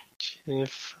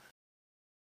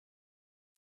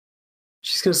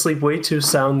 She's gonna sleep way too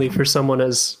soundly for someone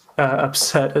as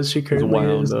upset as she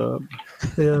currently is. Up.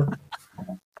 Yeah.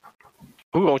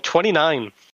 Ooh,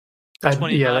 29.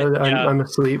 I'm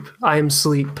asleep. I am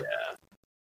asleep. Yeah.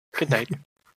 Good night.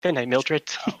 Good night, Mildred.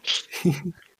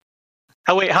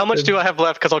 Oh wait, how much do I have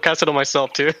left? Because I'll cast it on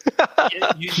myself too.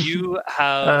 you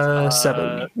have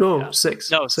 7. No,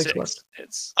 6. No, 6 6. left.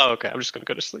 It's Oh, okay. I'm just gonna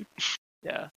go to sleep.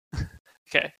 yeah.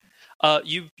 Okay.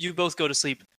 You both go to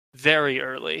sleep very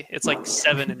early. It's like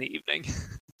 7 in the evening.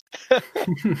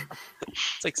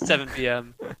 It's like 7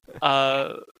 p.m.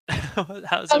 How's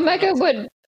Omega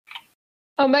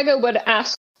would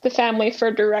ask the family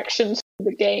for directions for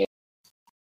the game.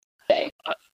 they're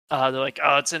like,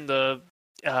 oh, it's in the.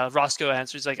 Roscoe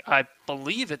answers like, I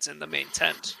believe it's in the main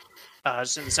tent.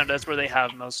 Just in the center. That's where they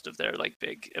have most of their like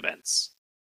big events.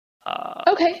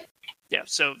 Okay. Yeah,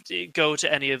 so you go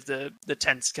to any of the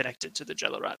tents connected to the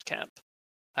Jellerat camp,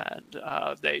 and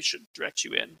they should direct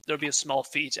you in. There'll be a small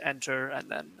fee to enter, and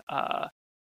then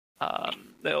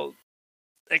they'll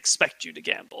expect you to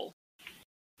gamble.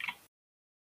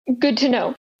 Good to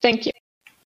know. Thank you.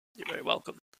 You're very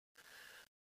welcome.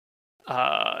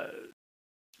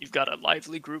 You've got a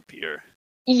lively group here.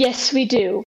 Yes, we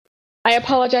do. I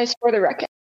apologize for the ruckus.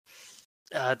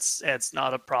 It's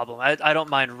not a problem. I don't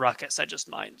mind ruckus. I just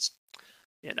mind,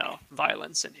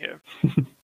 violence in here.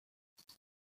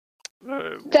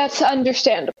 That's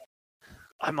understandable.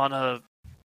 I'm on a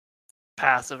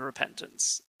path of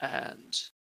repentance, and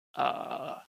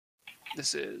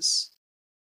this is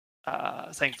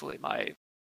thankfully my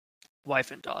wife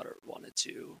and daughter wanted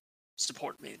to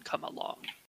support me and come along.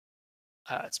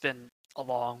 It's been a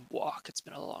long walk. It's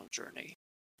been a long journey,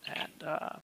 and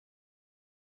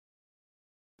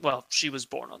she was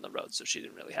born on the road, so she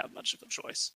didn't really have much of a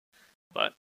choice.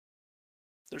 But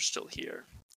they're still here,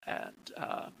 and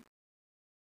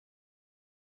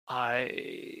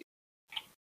I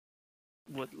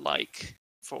would like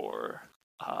for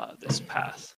this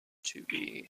path to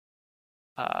be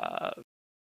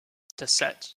to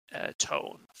set a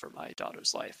tone for my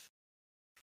daughter's life.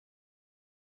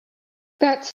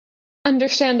 That's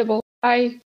understandable.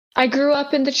 I grew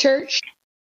up in the church,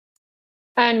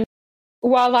 and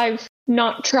while I've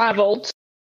not traveled,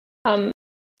 me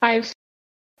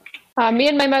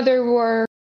and my mother were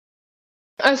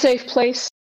a safe place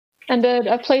and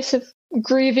a place of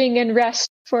grieving and rest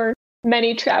for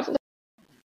many travelers.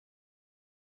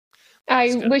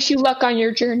 I wish you luck on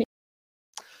your journey.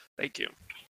 Thank you.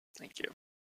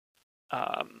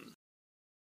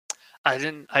 I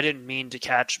didn't mean to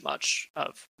catch much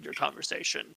of your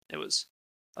conversation. It was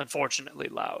unfortunately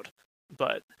loud,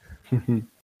 but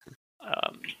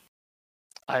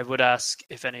I would ask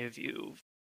if any of you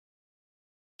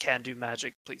can do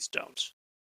magic, please don't.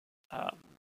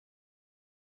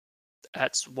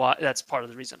 That's part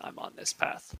of the reason I'm on this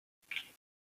path.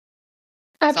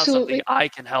 Absolutely. It's not something I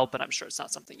can help, and I'm sure it's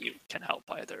not something you can help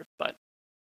either, but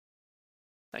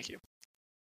thank you.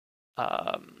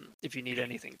 If you need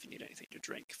anything to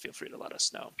drink, feel free to let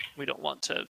us know. We don't want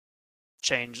to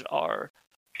change our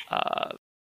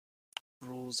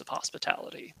rules of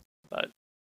hospitality, but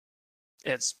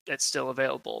it's still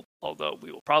available, although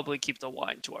we will probably keep the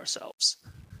wine to ourselves.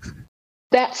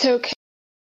 That's okay.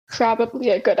 Probably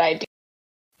a good idea.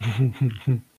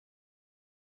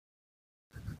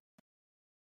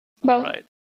 Well, right.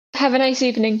 Have a nice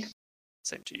evening.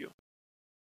 Same to you.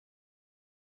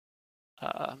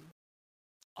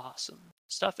 Awesome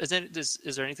stuff. Is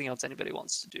there anything else anybody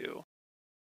wants to do?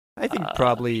 I think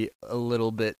probably a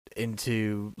little bit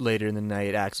into later in the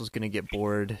night, Axel's going to get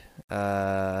bored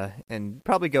and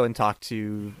probably go and talk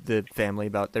to the family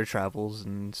about their travels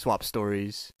and swap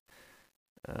stories.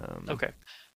 Okay.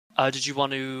 Did you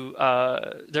want to...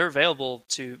 they're available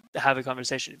to have a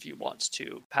conversation if you want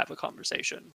to have a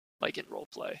conversation, like in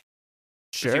roleplay.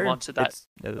 Sure. If you want to that.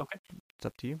 Okay. It's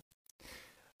up to you.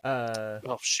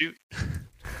 Oh, shoot.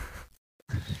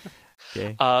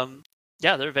 Okay.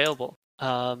 Yeah, they're available.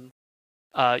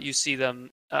 You see them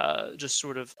just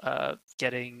sort of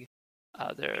getting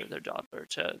their daughter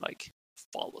to like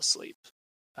fall asleep.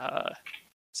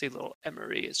 See, little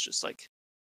Emery is just like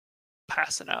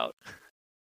passing out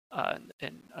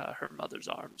in her mother's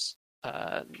arms.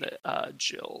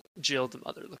 Jill, the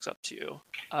mother, looks up to you.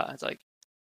 It's like,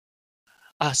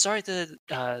 sorry,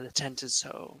 the tent is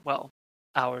so, well,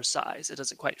 our size. It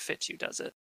doesn't quite fit you, does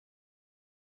it?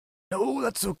 No,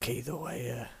 that's okay though.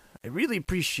 I really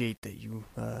appreciate that you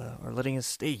are letting us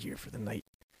stay here for the night.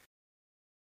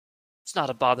 It's not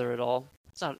a bother at all.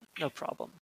 It's no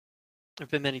problem. There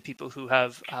have been many people who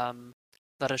have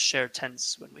let us share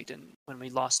tents when we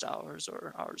lost ours,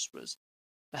 or ours was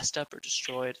messed up or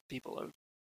destroyed. People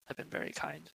have been very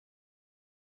kind.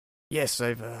 Yes,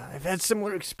 I've had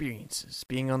similar experiences.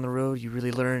 Being on the road, you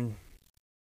really learn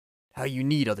how you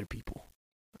need other people.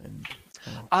 And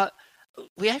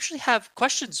we actually have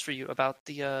questions for you about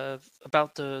the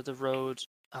road,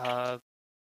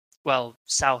 well,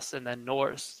 south and then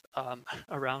north,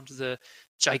 around the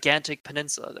gigantic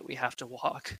peninsula that we have to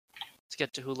walk to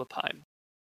get to Hulapime.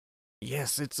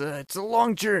 Yes, it's a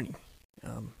long journey.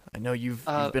 I know you've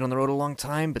been on the road a long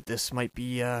time, but this might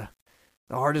be the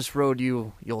hardest road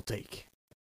you'll take.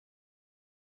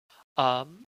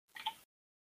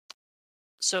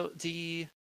 So the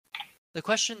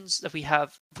questions that we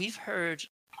have, we've heard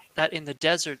that in the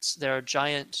deserts there are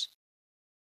giant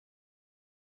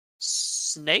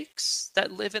snakes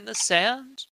that live in the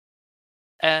sand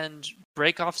and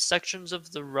break off sections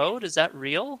of the road. Is that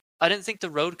real? I didn't think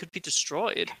the road could be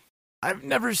destroyed. I've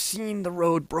never seen the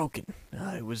road broken.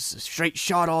 It was a straight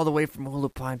shot all the way from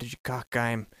Hulapime to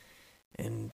Jakakheim,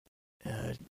 and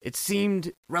it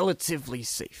seemed relatively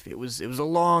safe. It was a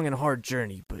long and hard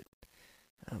journey, but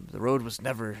the road was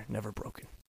never broken.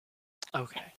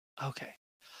 Okay.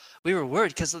 We were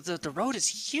worried because the road is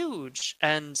huge,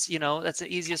 and that's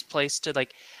the easiest place to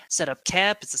like set up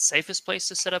camp. It's the safest place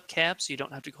to set up camp, so you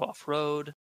don't have to go off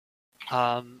road.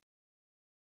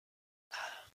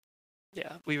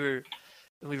 Yeah, we were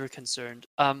concerned.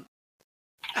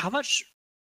 How much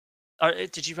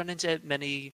did you run into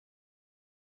many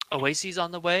oases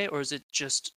on the way, or is it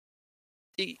just?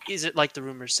 Is it like the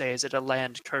rumors say? Is it a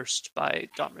land cursed by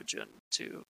Damrajun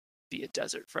to be a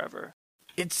desert forever?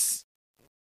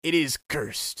 It is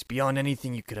cursed beyond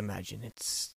anything you could imagine.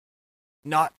 It's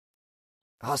not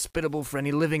hospitable for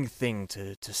any living thing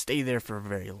to stay there for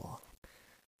very long.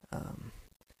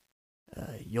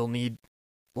 You'll need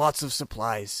lots of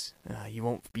supplies. You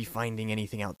won't be finding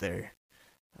anything out there.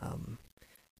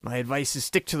 My advice is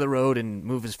stick to the road and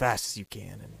move as fast as you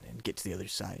can and get to the other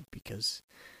side, because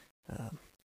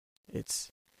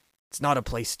it's not a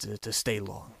place to stay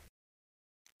long.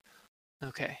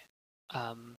 Okay.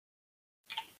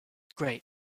 Great.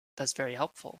 That's very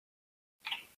helpful.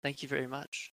 Thank you very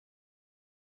much.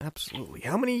 Absolutely.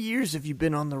 How many years have you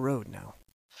been on the road now?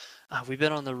 We've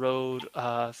been on the road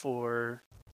for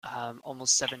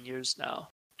almost 7 years now.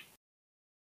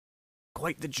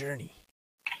 Quite the journey.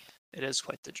 It is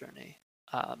quite the journey.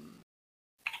 I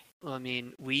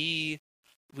mean, we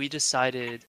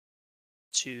decided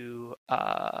to,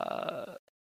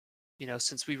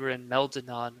 since we were in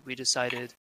Meldanon, we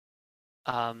decided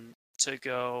to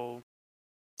go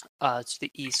to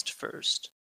the east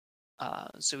first.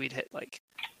 So we'd hit like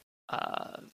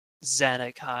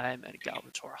Zanekheim and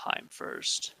Galbatorheim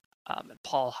first, and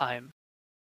Paulheim.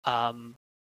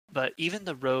 But even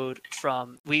the road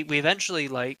from we eventually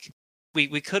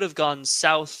we could have gone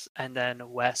south and then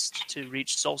west to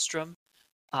reach Solstrom,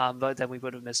 but then we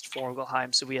would have missed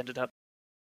Forgelheim. So we ended up,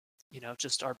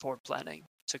 just our poor planning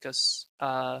took us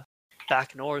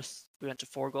back north. We went to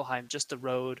Forgelheim. Just the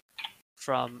road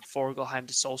from Forgelheim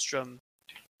to Solstrom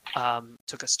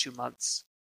took us 2 months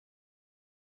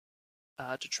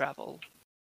to travel.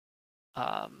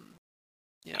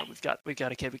 We've got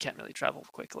a kid. We can't really travel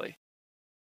quickly.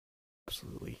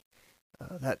 Absolutely.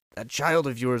 That child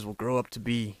of yours will grow up to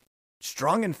be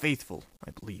strong and faithful, I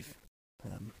believe,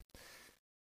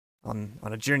 on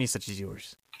a journey such as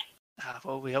yours.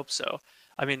 Well, we hope so.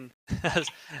 I mean,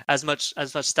 as much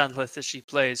Stanlith as she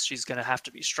plays, she's gonna have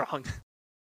to be strong.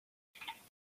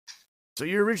 So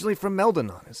you're originally from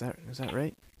Meldanon, is that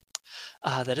right?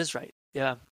 That is right.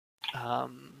 Yeah.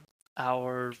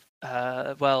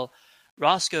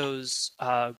 Roscoe's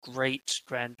great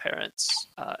grandparents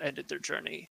ended their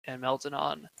journey in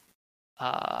Meldanon,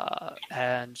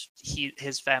 and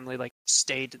his family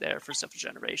stayed there for several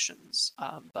generations.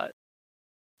 But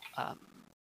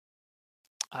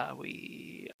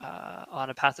we on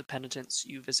a path of penitence,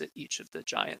 you visit each of the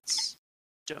giants'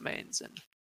 domains and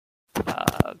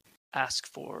ask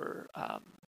for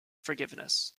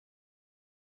forgiveness.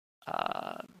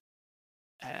 and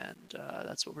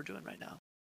that's what we're doing right now.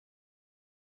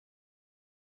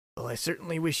 Well, I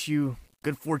certainly wish you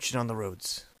good fortune on the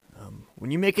roads.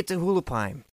 When you make it to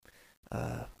Hulapime,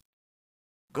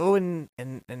 go and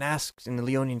ask in the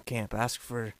Leonian camp. Ask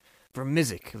for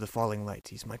Mizik of the Falling Light.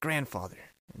 He's my grandfather.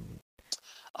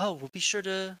 Oh, we'll be sure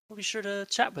to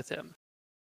chat with him.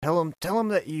 Tell him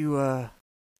that you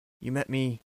met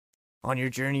me on your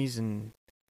journeys and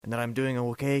that I'm doing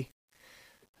okay.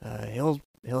 He'll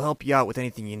help you out with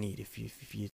anything you need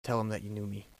if you tell him that you knew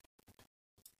me.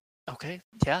 Okay,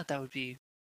 yeah, that would be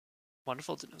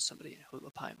wonderful to know somebody in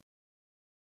Hulapime.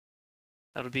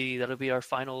 That'll be our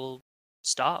final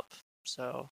stop,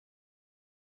 so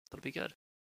that'll be good.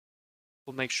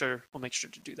 We'll make sure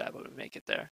to do that when we make it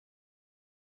there.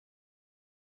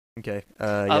 Okay.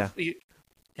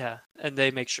 Yeah, and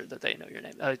they make sure that they know your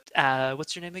name.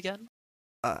 What's your name again?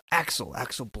 Axel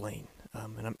Blaine.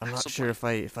 And I'm not sure if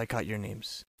I caught your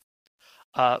names.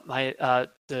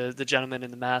 The gentleman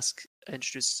in the mask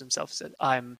introduces himself and said,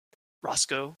 "I'm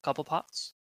Roscoe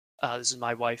Cobblepotts. This is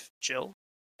my wife Jill,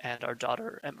 and our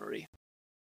daughter Emery."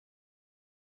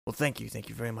 Well, thank you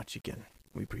very much again.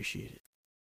 We appreciate it.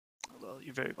 Well,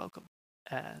 you're very welcome.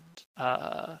 And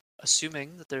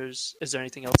assuming that is there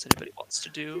anything else anybody wants to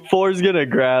do? Four's gonna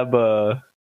grab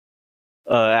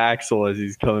Axel as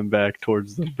he's coming back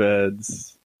towards the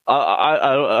beds.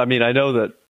 I mean, I know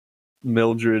that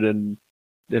Mildred and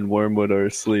Wormwood are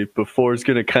asleep, but Four's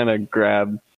gonna kind of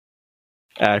grab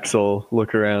Axel,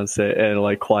 look around, and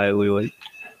like quietly, like,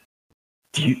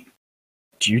 do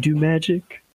you do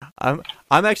magic? I'm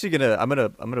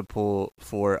gonna pull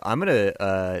Four. I'm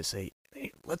gonna say,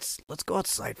 hey, let's go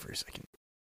outside for a second.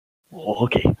 Oh,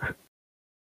 okay.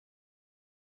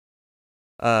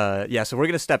 Yeah. So we're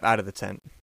gonna step out of the tent.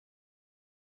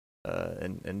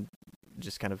 And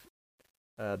just kind of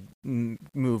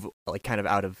move like kind of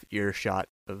out of earshot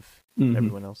of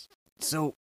everyone else.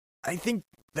 So I think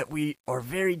that we are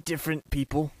very different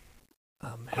people.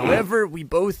 However, we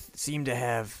both seem to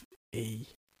have a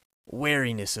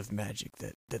wariness of magic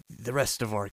that the rest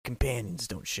of our companions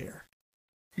don't share.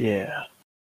 Yeah.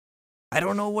 I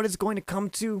don't know what it's going to come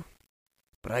to,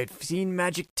 but I've seen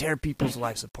magic tear people's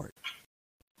lives apart.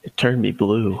 It turned me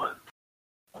blue.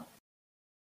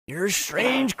 You're a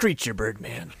strange creature,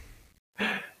 Birdman.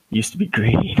 Used to be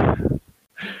green.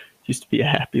 Used to be a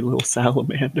happy little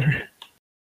salamander.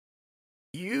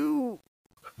 You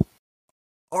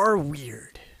are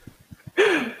weird.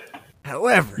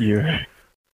 However,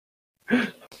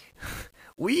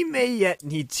 we may yet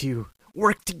need to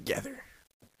work together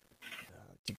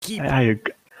to keep. I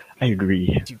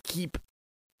agree. To keep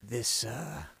this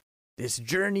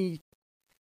journey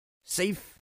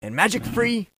safe and magic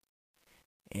free,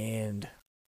 and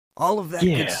all of that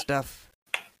good stuff.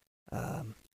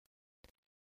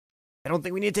 I don't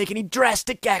think we need to take any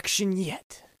drastic action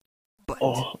yet. But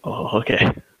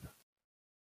okay.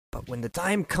 But when the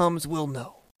time comes, we'll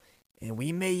know. And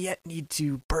we may yet need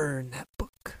to burn that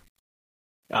book.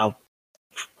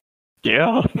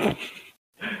 Yeah.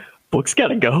 Book's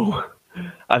gotta go.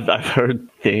 I've heard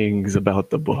things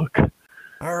about the book.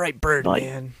 All right,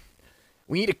 Birdman.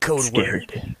 We need a code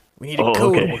word. We need a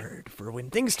word for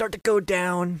when things start to go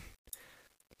down.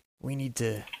 We need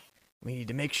to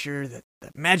make sure that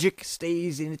magic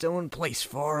stays in its own place,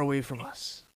 far away from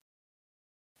us.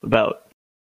 What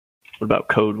about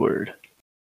code word?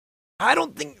 I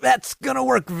don't think that's gonna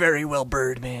work very well,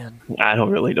 Birdman. I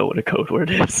don't really know what a code word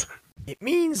is. It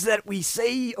means that we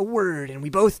say a word and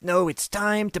we both know it's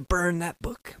time to burn that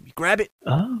book. We grab it,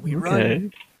 we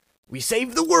run, we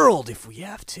save the world if we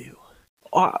have to.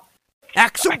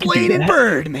 Axel Blade and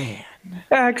Birdman.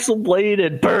 Axel Blade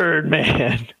and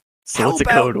Birdman. So what's a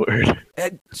code word?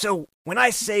 So when I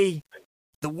say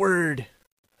the word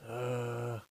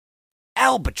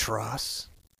albatross,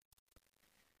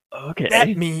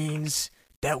 that means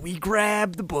that we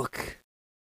grab the book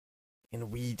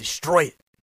and we destroy it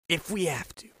if we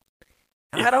have to.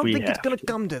 And I don't think it's going to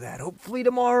come to that. Hopefully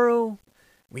tomorrow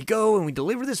we go and we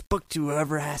deliver this book to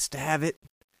whoever has to have it.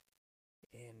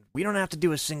 And we don't have to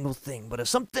do a single thing. But if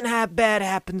something bad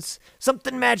happens,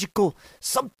 something magical,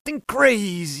 something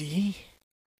crazy,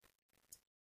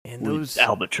 and those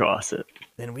albatross it.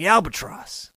 Then we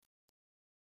albatross.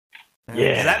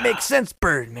 Yeah. Does that make sense,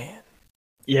 Birdman?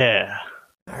 Yeah.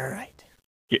 All right.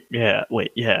 Yeah.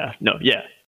 Wait. Yeah. No. Yeah.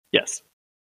 Yes.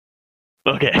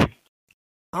 Okay.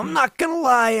 I'm not gonna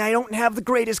lie, I don't have the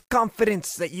greatest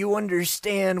confidence that you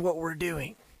understand what we're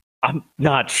doing. I'm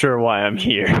not sure why I'm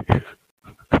here.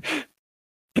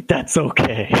 But that's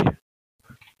okay.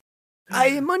 I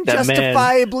am man.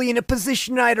 unjustifiably in a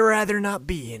position I'd rather not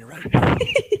be in right now.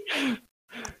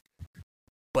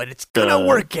 But it's gonna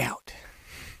work out.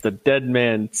 The dead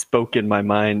man spoke in my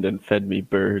mind and fed me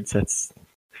birds. I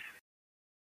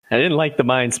didn't like the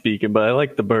mind speaking, but I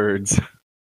like the birds.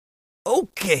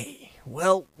 Okay,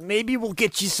 well, maybe we'll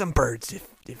get you some birds. If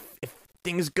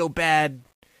things go bad,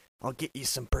 I'll get you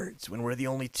some birds when we're the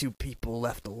only two people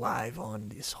left alive on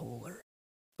this whole earth.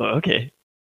 Oh, okay.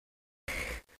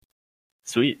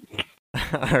 Sweet.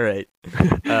 All right.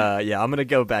 Yeah, I'm gonna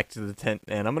go back to the tent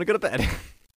and I'm gonna go to bed.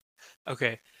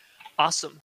 Okay,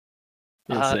 awesome.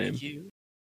 Yeah, same.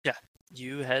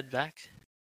 You head back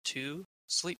to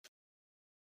sleep.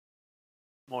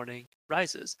 Morning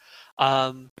rises.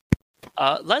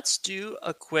 Let's do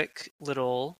a quick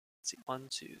little. Let's see, 1,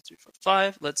 2, 3, 4,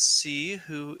 5. Let's see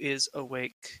who is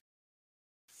awake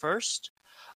first.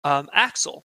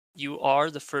 Axel, you are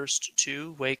the first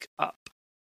to wake up.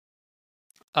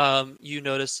 You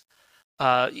notice,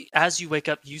 as you wake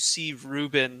up, you see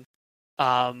Ruben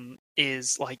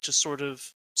is like just sort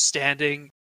of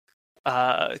standing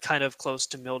kind of close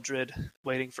to Mildred,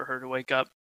 waiting for her to wake up,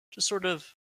 just sort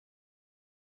of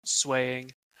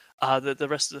swaying. The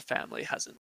rest of the family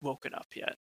hasn't woken up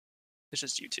yet. It's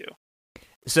just you two.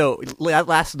 So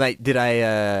last night, did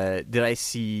I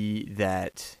see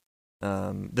that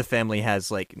the family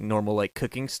has like normal like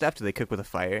cooking stuff? Do they cook with a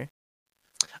fire?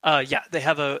 Yeah, they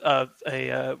have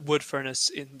a wood furnace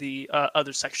in the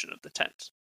other section of the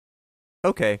tent.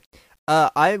 Okay.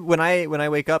 When I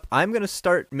wake up, I'm gonna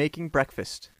start making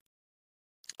breakfast.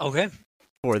 Okay.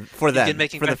 For them, for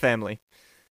the family.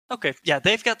 Okay. Yeah,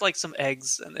 they've got like some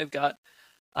eggs and they've got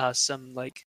some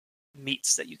like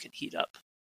meats that you can heat up.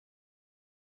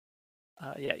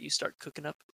 Yeah, you start cooking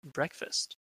up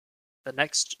breakfast. The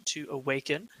next to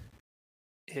awaken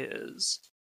is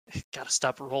gotta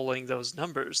stop rolling those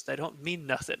numbers. They don't mean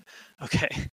nothing. Okay.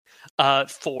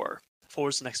 4.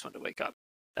 4's the next one to wake up.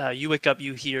 You wake up,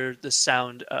 you hear the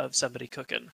sound of somebody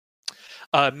cooking.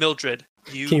 Mildred,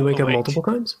 Can you wake up multiple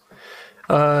times?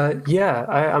 Yeah,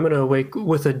 I'm gonna wake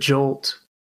with a jolt.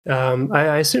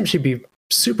 I assume she'd be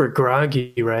super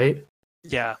groggy, right?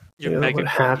 Yeah, you're mega what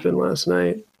groggy. Happened last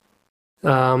night?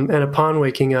 And upon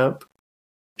waking up,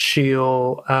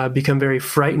 she'll become very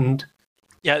frightened.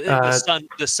 Yeah,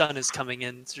 the sun is coming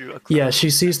in through a cloud. Yeah, she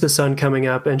sees the sun coming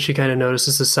up, and she kind of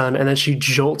notices the sun, and then she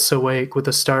jolts awake with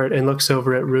a start and looks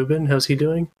over at Ruben. How's he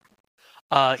doing?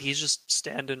 He's just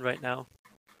standing right now.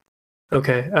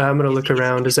 Okay, I'm gonna look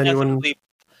around. Is anyone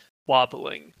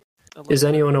wobbling? Is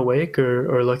anyone awake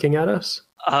or looking at us?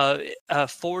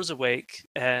 4's awake,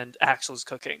 and Axel's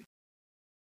cooking.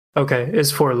 Okay,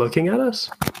 is 4 looking at us?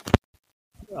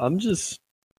 I'm just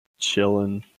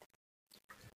chilling.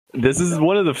 This is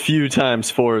one of the few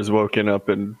times 4 has woken up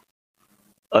in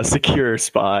a secure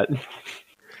spot.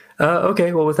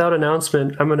 Okay, well, without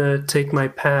announcement, I'm going to take my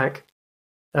pack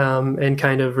and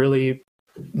kind of really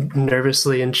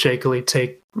nervously and shakily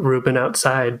take Ruben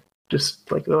outside.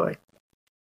 Just like, oh,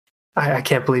 I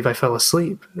can't believe I fell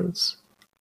asleep.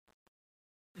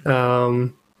 Yeah.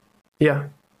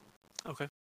 Okay.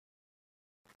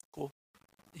 Cool.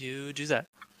 You do that.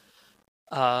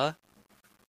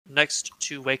 Next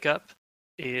to wake up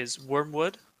is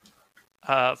Wormwood,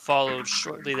 followed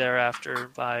shortly thereafter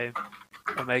by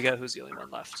Omega, who's the only one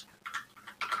left.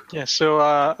 Yeah, so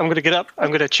I'm going to get up. I'm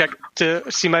going to check to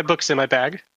see my books in my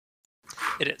bag.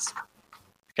 It is.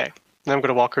 Okay. Then I'm going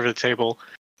to walk over to the table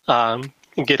and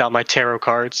get out my tarot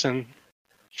cards and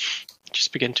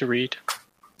just begin to read.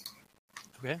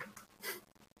 Okay.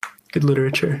 Good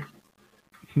literature.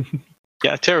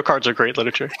 Yeah, tarot cards are great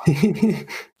literature.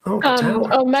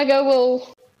 Omega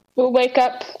will wake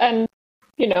up and,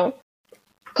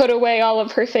 put away all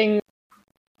of her things.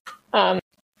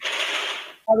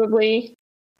 Probably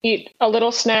eat a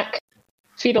little snack,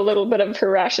 feed a little bit of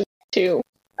her ration to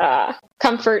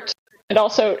comfort, and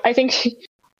also I think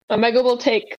Omega will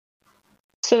take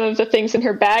some of the things in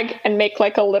her bag and make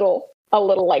like a little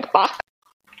like box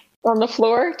on the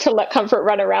floor to let Comfort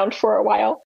run around for a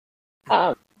while.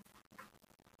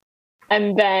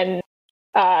 And then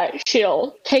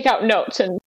she'll take out notes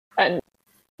and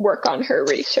work on her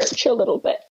research a little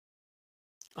bit.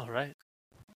 All right.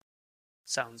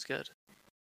 Sounds good.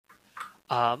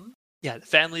 Yeah, the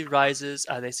family rises.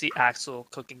 They see Axel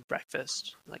cooking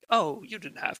breakfast. Like, oh, you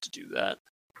didn't have to do that.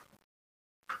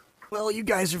 Well, you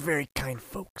guys are very kind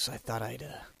folks. I thought I'd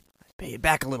pay you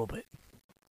back a little bit.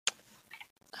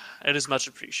 It is much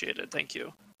appreciated. Thank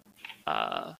you.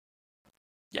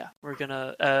 Yeah, we're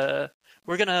gonna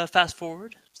fast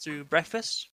forward through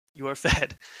breakfast. You are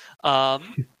fed.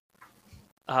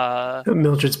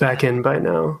 Mildred's back in by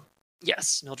now.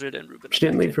 Yes, Mildred and Ruben. She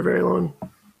didn't leave for very long.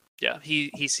 Yeah,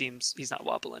 he seems he's not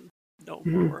wobbling no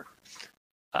Mhm. more.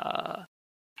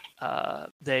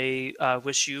 They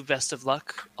wish you best of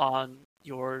luck on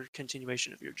your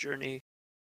continuation of your journey,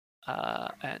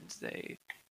 and they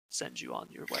send you on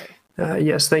your way.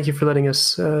 Yes, thank you for letting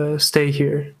us stay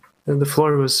here. And the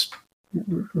floor was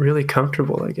really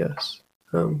comfortable, I guess.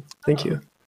 Thank you.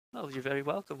 Oh, you're very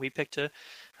welcome. We picked a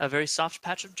very soft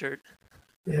patch of dirt.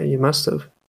 Yeah, you must have.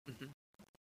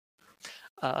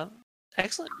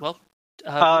 Excellent. Well,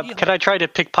 can I try to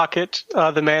pickpocket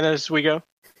the man as we go?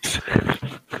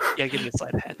 Yeah, give me a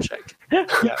sleight of hand check.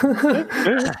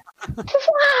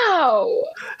 Wow.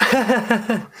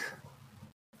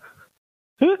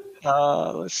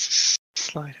 Let's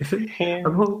slide of hand.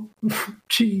 Oh,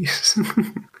 jeez.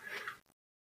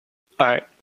 All right,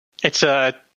 it's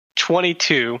a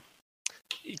 22.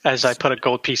 As I put a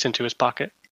gold piece into his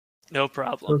pocket. No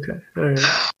problem. Okay, all right.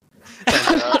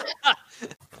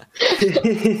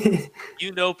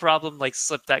 You no problem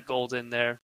slip that gold in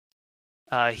there.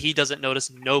 He doesn't notice.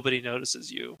 Nobody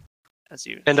notices you as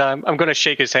you. And I'm going to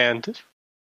shake his hand.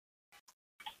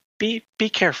 Be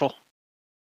careful.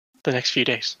 The next few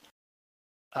days.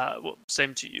 Well,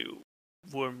 same to you.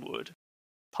 Wormwood,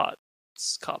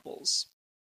 pots, cobbles.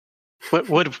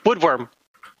 Woodworm,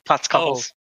 pots,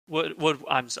 cobbles. Wood.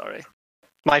 I'm sorry.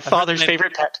 My father's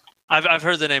favorite pet. I've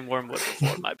heard the name Wormwood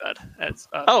before. My bad. It's,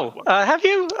 Have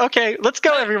you? Okay, let's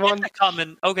go, everyone. It's a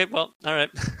common. Okay, well, all right.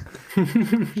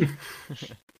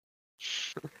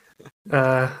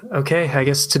 Okay, I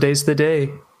guess today's the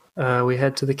day. We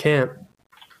head to the camp.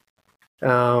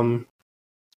 We're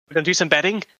gonna do some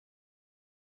betting.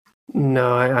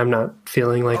 No, I'm not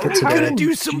feeling like it We're gonna today.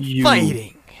 do some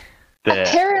fighting.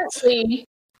 Apparently,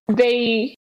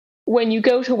 when you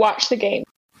go to watch the game,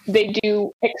 they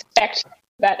do expect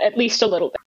that at least a little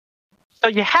bit. So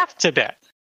you have to bet.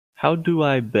 How do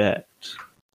I bet?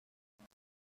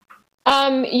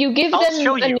 You give I'll them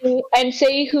show you. and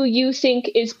say who you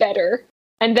think is better,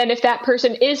 and then if that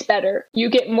person is better, you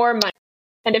get more money,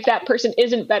 and if that person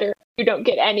isn't better, you don't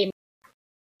get any money.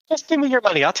 Just give me your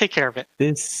money. I'll take care of it.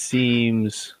 This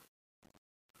seems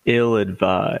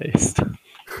ill-advised.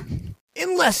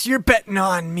 Unless you're betting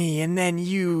on me, and then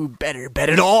you better bet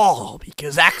it all,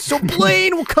 because Axel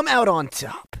Blaine will come out on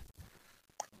top.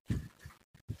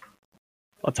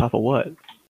 On top of what?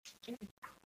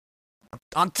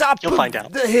 On top You'll of find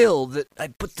out. the hill that I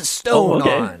put the stone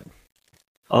okay. on.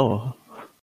 Oh,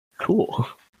 cool.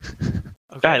 Okay.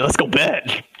 All right, let's go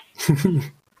bet.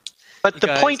 But You the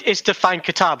guys- point is to find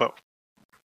Katabo.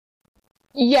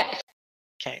 Yes,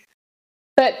 Okay.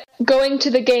 but going to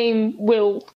the game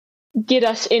will get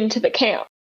us into the camp.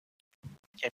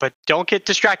 Okay, but don't get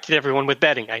distracted, everyone, with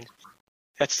betting.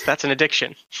 That's an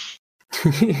addiction.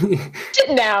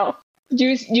 Now,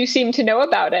 you seem to know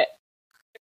about it.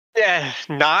 Yeah,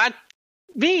 not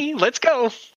me. Let's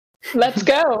go. Let's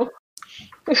go.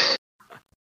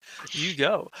 You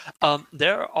go.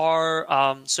 There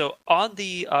are so on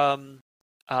the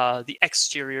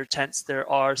exterior tents, there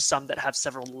are some that have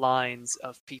several lines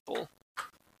of people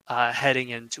heading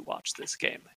in to watch this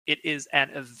game. It is an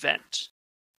event.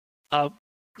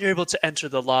 You're able to enter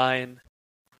the line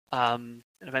and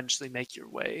eventually make your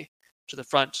way to the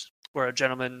front, where a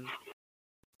gentleman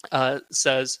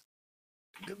says,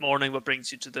 "Good morning. What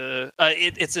brings you to the?"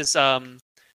 It's this.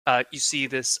 You see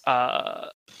this.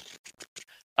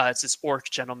 It's this orc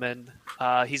gentleman.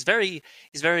 He's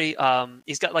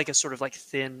got like a sort of like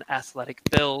thin athletic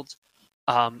build.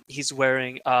 He's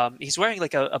wearing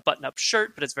like a button-up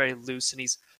shirt, but it's very loose, and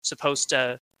he's supposed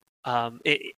to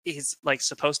he's like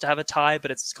supposed to have a tie,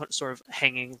 but it's sort of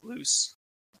hanging loose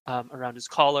around his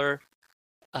collar.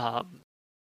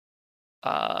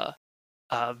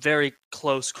 Very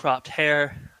close cropped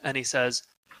hair, and he says,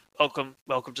 welcome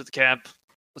to the camp.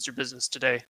 What's your business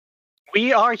today?"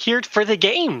 We are here for the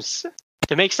games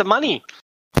to make some money.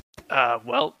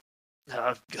 Well,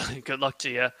 good luck to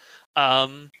you.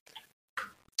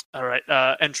 All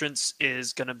right. Entrance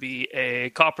is going to be a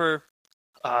copper.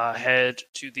 Head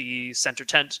to the center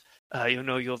tent. You'll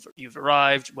know you've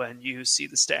arrived when you see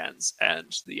the stands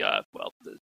and the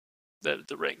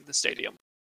ring, the stadium.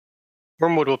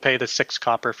 Wormwood will pay the 6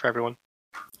 copper for everyone.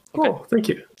 Okay. Oh, thank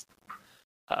you.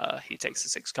 He takes the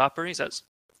 6 copper. He says,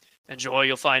 "Enjoy.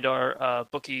 You'll find our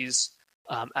bookies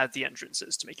at the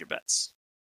entrances to make your bets."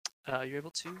 You're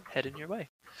able to head in your way.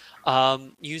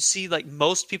 You see, like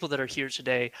most people that are here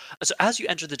today. So as you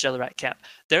enter the Jellyrat camp,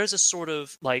 there's a sort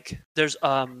of like there's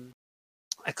a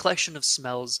collection of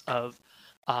smells of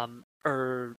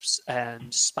herbs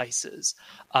and spices.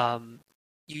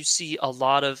 You see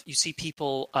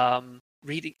people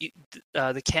reading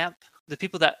the camp. The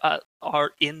people that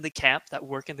are in the camp, that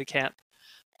work in the camp,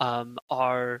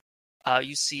 are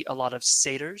you see a lot of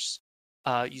satyrs,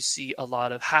 you see a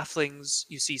lot of halflings,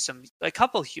 you see a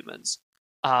couple humans,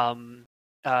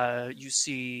 you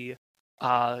see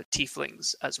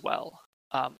tieflings as well,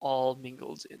 all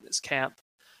mingled in this camp.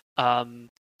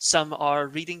 Some are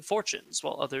reading fortunes,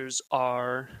 while others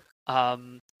are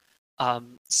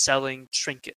selling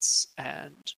trinkets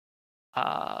and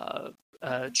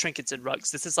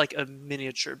rugs. This is like a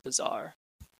miniature bazaar.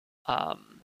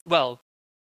 Well,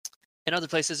 in other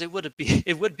places it would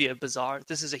be a bazaar.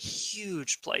 This is a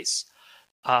huge place,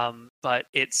 but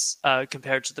it's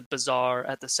compared to the bazaar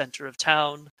at the center of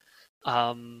town,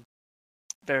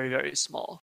 very, very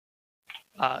small.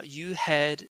 You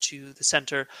head to the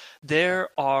center. There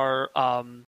are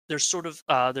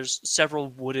there's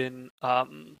several wooden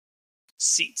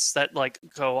seats that like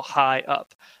go high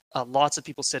up. Lots of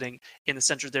people sitting in the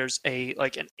center. There's an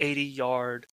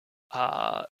 80-yard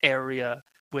area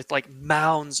with like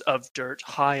mounds of dirt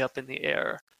high up in the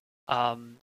air.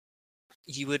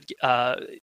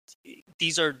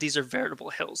 These are veritable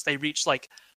hills. They reach like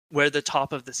where the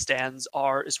top of the stands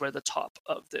are is where the top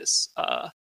of this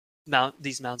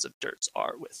these mounds of dirt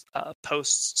are, with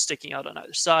posts sticking out on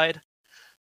either side.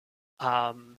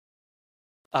 One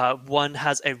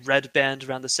has a red band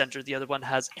around the center. The other one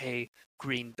has a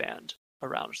green band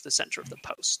around the center of the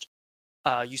post.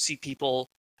 You see people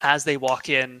as they walk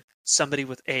in, somebody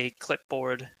with a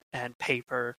clipboard and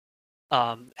paper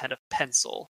and a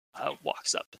pencil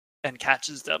walks up and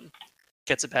catches them,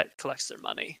 gets a bet, collects their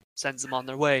money, sends them on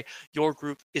their way. Your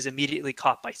group is immediately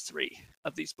caught by 3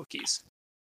 of these bookies.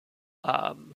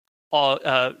 2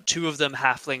 of them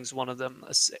halflings, one of them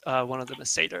a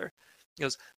satyr. He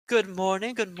goes, good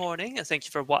morning, and thank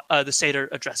you for what the satyr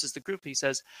addresses the group. He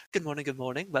says, good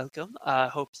morning, welcome. I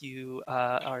hope you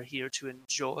are here to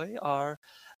enjoy our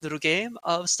little game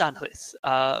of Stanlith.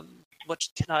 What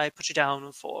can I put you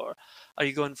down for? Are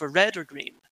you going for red or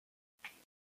green?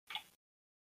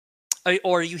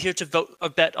 Or are you here to vote or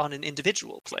bet on an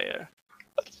individual player?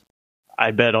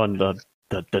 I bet on the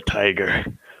tiger.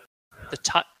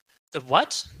 The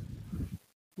what?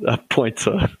 That points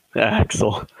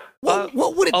Axel. What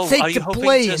would it take to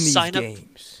play in these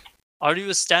games? Are you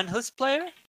a Stanlith player?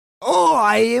 Oh,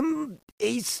 I am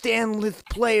a Stanlith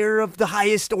player of the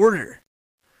highest order.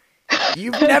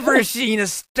 You've never seen a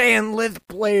Stanlith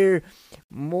player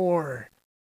more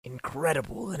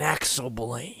incredible than Axel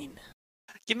Blaine.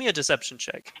 Give me a deception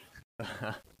check.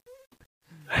 Let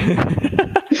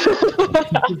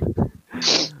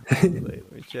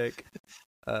me check.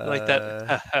 Like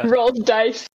that. Rolls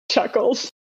dice,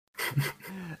 chuckles.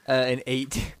 An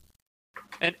 8.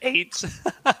 An 8.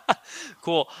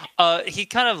 Cool. He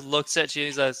kind of looks at you and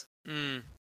he says,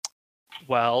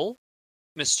 well,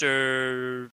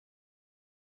 Mr.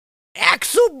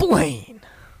 Axel Blaine.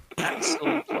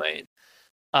 Axel Blaine.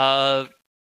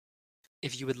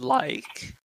 If you would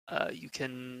like, you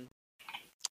can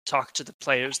talk to the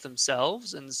players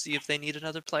themselves and see if they need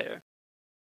another player.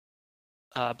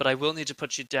 But I will need to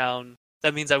put you down.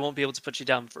 That means I won't be able to put you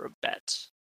down for a bet.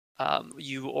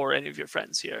 You or any of your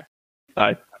friends here.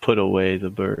 I put away the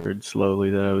bird slowly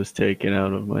that I was taking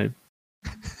out of my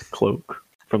cloak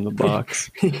from the box.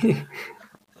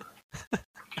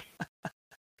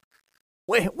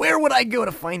 Where would I go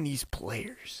to find these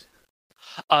players?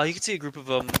 You can see a group of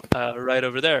them right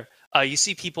over there. You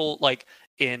see people like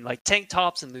in like tank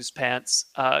tops and loose pants.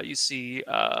 You see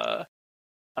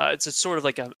it's a sort of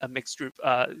like a mixed group.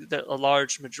 A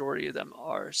large majority of them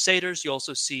are satyrs. You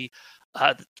also see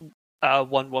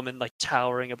one woman like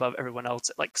towering above everyone else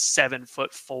at like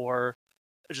 7'4",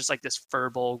 just like this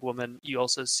furbolg woman. You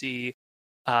also see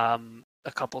a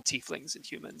couple tieflings and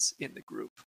humans in the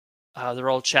group. They're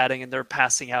all chatting and they're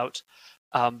passing out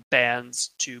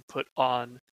bands to put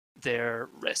on their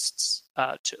wrists,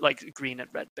 to like green and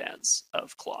red bands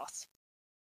of cloth.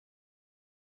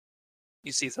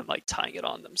 You see them like tying it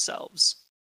on themselves.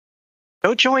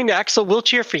 Go join Axel. We'll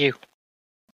cheer for you.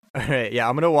 All right, yeah,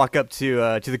 I'm gonna walk up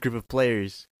to the group of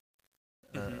players,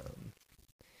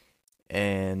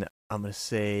 and I'm gonna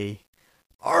say,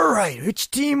 "All right, which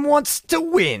team wants to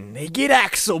win? They get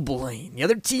Axel Blaine. The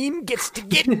other team gets to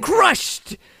get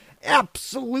crushed,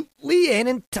 absolutely and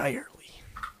entirely."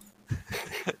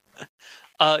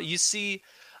 You see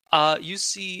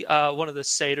one of the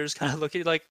satyrs kind of looking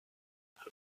like,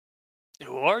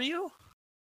 "Who are you?"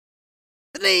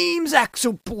 The name's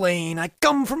Axel Blaine. I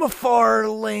come from a far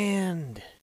land.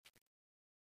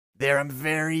 There I'm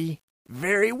very,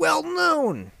 very well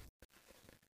known.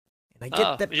 And I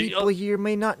get that people here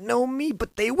may not know me,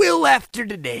 but they will after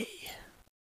today.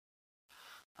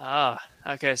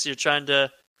 Okay. So you're trying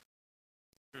to.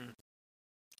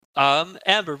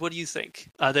 Amber, what do you think?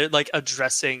 They're like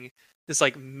addressing this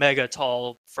like mega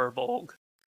tall Furbolg,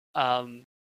 and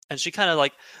she kind of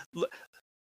like,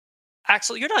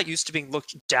 Axel, you're not used to being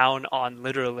looked down on,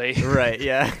 literally. Right,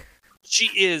 yeah. She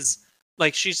is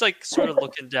like she's like sort of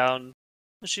looking down,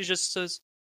 and she just says,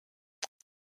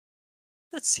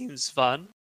 "That seems fun."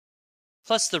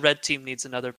 Plus, the red team needs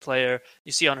another player.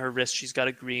 You see on her wrist, she's got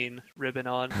a green ribbon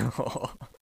on.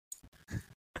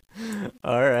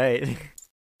 All right.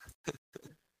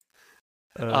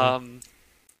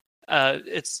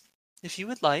 It's if you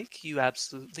would like, you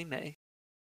absolutely may.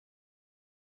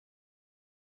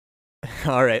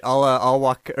 All right, I'll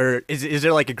walk. Or is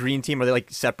there like a green team? Are they like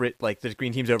separate? Like there's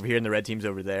green teams over here and the red teams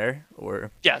over there,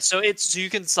 or Yeah, so you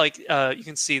can you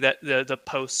can see that the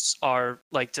posts are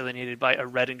like delineated by a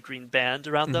red and green band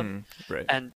around them, right?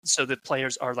 and so the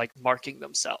players are like marking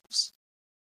themselves.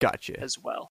 Gotcha. As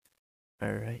well.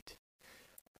 All right.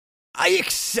 I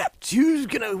accept. Who's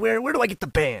gonna where do I get the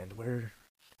band? Where?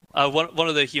 One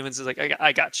of the humans is like,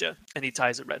 I gotcha, and he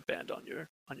ties a red band on your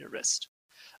wrist,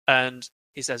 and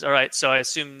he says, "All right, so I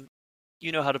assume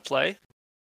you know how to play."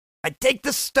 I take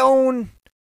the stone,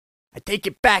 I take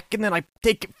it back, and then I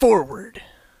take it forward.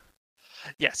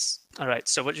 Yes. All right.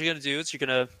 So what you're gonna do is you're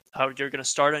gonna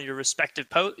start on your respective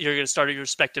You're gonna start at your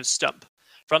respective stump.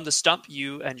 From the stump,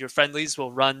 you and your friendlies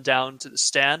will run down to the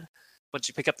stand. Once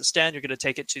you pick up the stand, you're gonna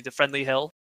take it to the friendly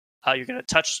hill. You're gonna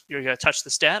touch the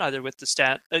stand either with the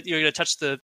stand. You're gonna touch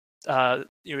the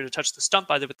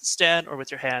stump either with the stand or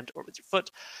with your hand or with your foot.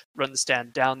 Run the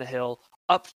stand down the hill,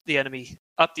 up the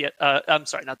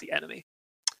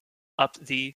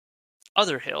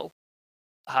other hill,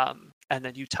 and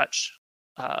then you touch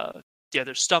the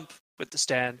other stump with the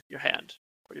stand, your hand,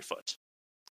 or your foot.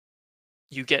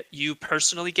 You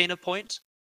personally gain a point.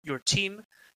 Your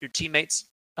teammates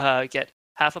get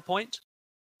half a point.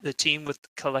 The team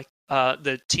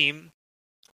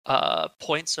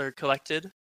points are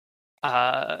collected,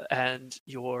 and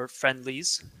your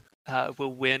friendlies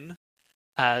will win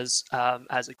as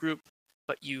a group,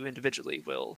 but you individually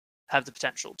will have the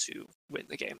potential to win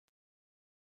the game.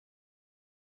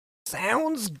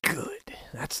 Sounds good.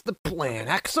 That's the plan.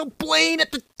 Axel Blaine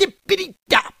at the dippity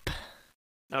dop.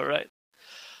 All right.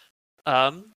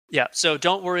 Yeah. So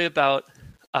don't worry about.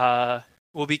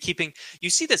 We'll be keeping. You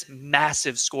see this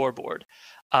massive scoreboard.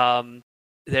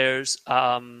 There's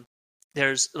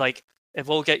like, if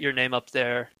we'll get your name up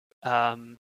there.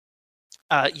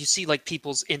 You see like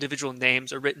people's individual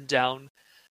names are written down,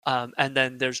 and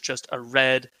then there's just a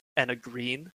red and a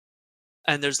green,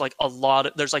 and there's like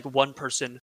there's like one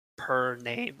person per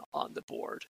name on the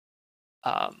board.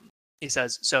 He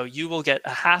says, so you will get a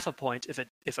half a point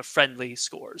if a friendly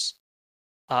scores,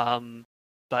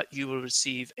 but you will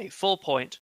receive a full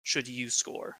point should you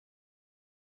score.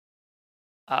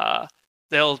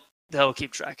 They'll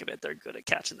keep track of it. They're good at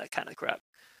catching that kind of crap.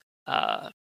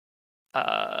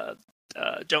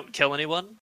 Don't kill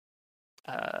anyone.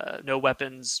 No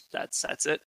weapons. That's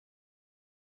it.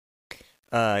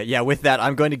 Yeah, with that,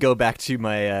 I'm going to go back to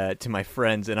my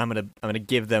friends, and I'm gonna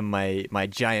give them my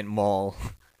giant maul.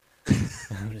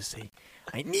 I'm gonna say,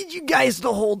 I need you guys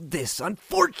to hold this.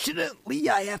 Unfortunately,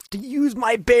 I have to use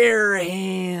my bare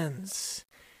hands.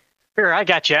 Here, I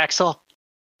got you, Axel.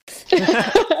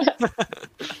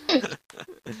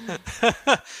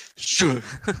 Sure.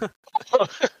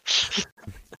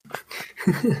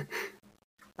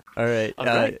 All right.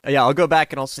 Okay. Yeah, I'll go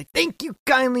back and I'll say, thank you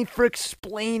kindly for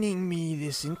explaining me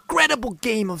this incredible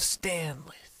game of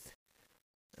Stanlith.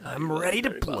 I'm ready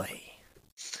to play.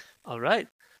 All right.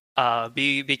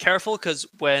 Be careful, because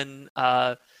when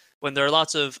there are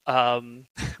lots of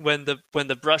when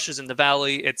the brush is in the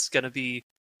valley, it's gonna be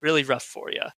really rough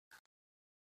for you.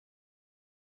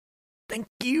 Thank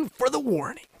you for the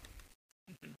warning.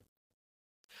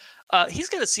 He's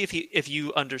gonna see if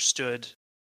you understood.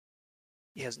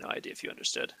 He has no idea if you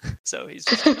understood, so he's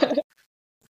just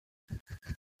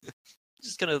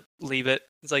gonna leave it.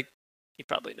 It's like he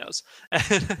probably knows,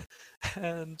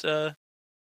 and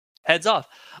heads off.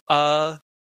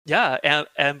 Yeah,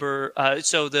 Amber.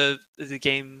 So the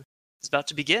game is about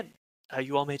to begin.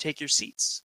 You all may take your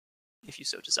seats if you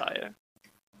so desire.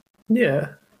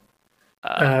 Yeah.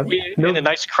 In a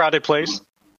nice crowded place.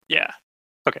 Yeah.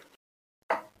 Okay.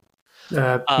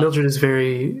 Mildred is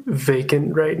very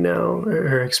vacant right now,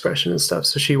 her expression and stuff,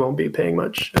 so she won't be paying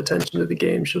much attention to the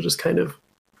game. She'll just kind of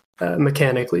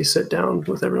mechanically sit down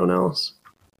with everyone else.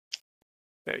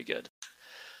 Very good.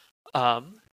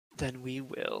 Then we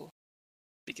will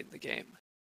begin the game.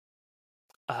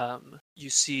 You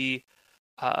see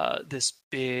this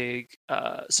big.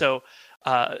 The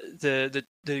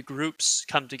groups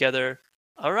come together.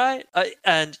 All right,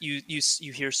 and you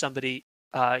hear somebody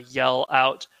yell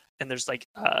out, and there's like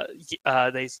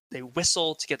they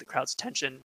whistle to get the crowd's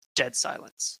attention. Dead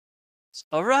silence.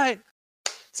 All right,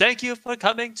 thank you for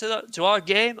coming to our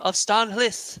game of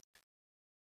Stanlith.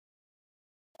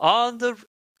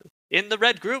 In the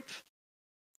red group,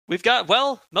 we've got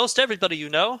most everybody you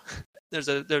know. There's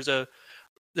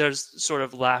sort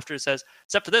of laughter. It says,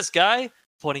 except for this guy,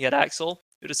 pointing at Axel,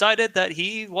 who decided that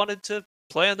he wanted to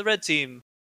play on the red team.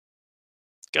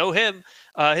 Go him.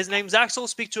 His name's Axel.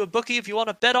 Speak to a bookie if you want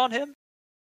to bet on him.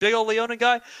 Big old Leona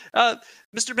guy.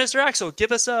 Mr. Axel,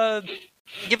 give us a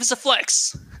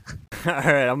flex. All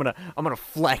right, I'm gonna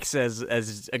flex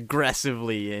as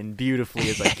aggressively and beautifully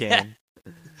as I can.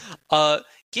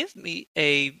 Give me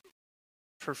a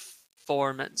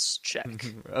performance check.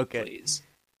 Okay. Please.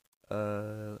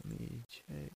 Let me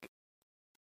check. I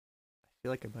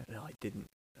feel like I might. No, I didn't.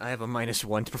 I have a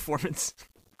 -1 to performance.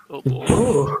 Oh boy.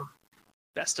 Ooh.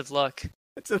 Best of luck.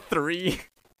 It's a 3.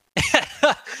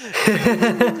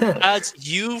 As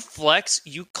you flex,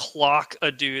 you clock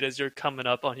a dude as you're coming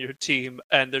up on your team,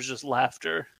 and there's just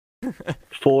laughter.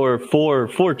 Four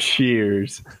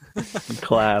cheers, and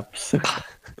claps.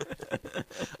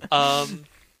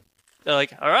 They're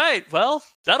like, all right, well,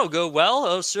 that'll go well.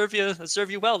 I'll serve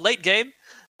you well late game,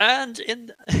 and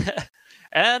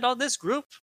and on this group,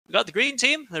 we got the green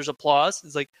team. There's applause.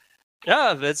 It's like,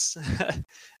 yeah, it's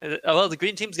well, the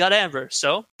green team's got Amber,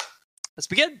 so let's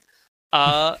begin.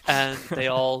 And they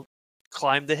all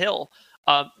climb the hill.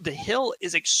 The hill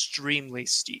is extremely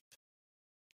steep.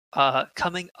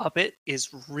 Coming up it is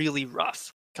really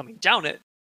rough. Coming down it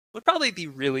would probably be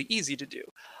really easy to do.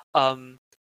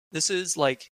 This is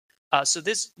like, so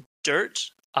this dirt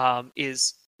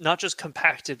is not just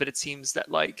compacted, but it seems that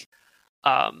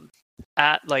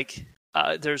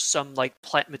there's some like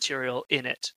plant material in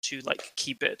it to like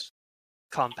keep it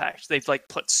compact. They've like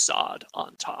put sod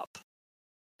on top,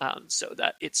 so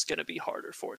that it's going to be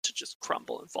harder for it to just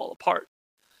crumble and fall apart.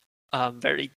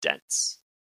 Very dense.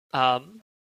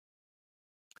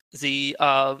 The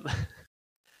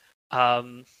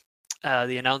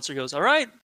announcer goes, all right,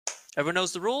 everyone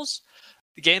knows the rules.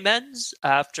 The game ends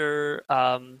after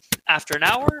an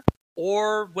hour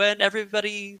or when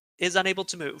everybody is unable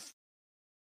to move.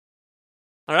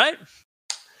 All right,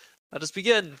 let us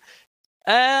begin.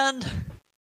 And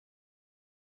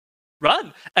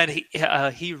run. And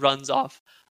he runs off.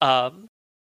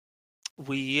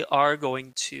 We are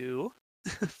going to,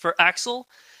 for Axel,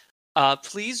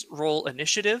 please roll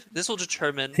initiative. This will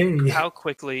determine how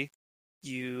quickly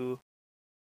you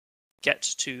get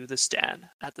to the stand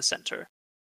at the center.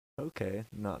 Okay,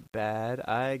 not bad.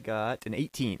 I got an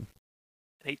 18.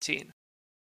 An 18.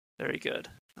 Very good.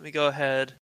 Let me go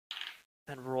ahead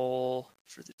and roll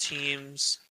for the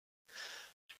teams.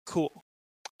 Cool.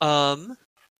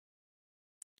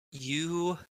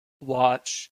 You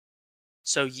watch.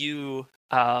 So you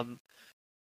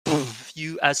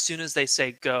as soon as they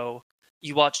say go,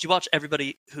 you watch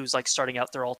everybody who's like starting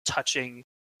out. They're all touching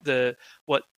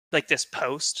this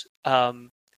post.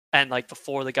 And like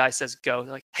before the guy says go,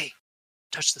 they're like, hey,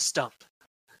 touch the stump.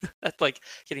 That's like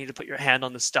getting you to put your hand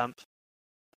on the stump.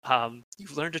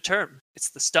 You've learned a term.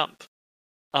 It's the stump.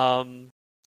 When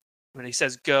he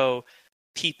says go,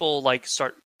 people like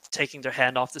start taking their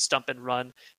hand off the stump and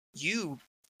run. You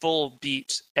full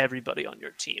beat everybody on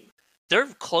your team. They're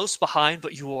close behind,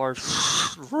 but you are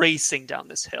racing down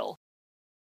this hill.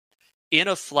 In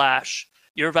a flash,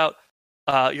 you're about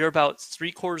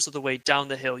 3/4 of the way down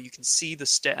the hill. You can see the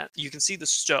stand. You can see the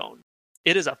stone.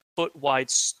 It is a foot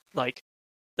wide, like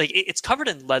it's covered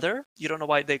in leather. You don't know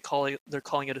why they're calling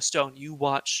it a stone. You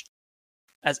watch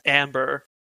as Amber,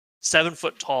 7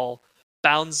 foot tall,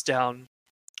 bounds down,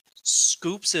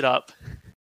 scoops it up,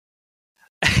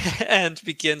 and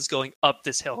begins going up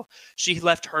this hill. She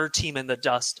left her team in the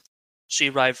dust. She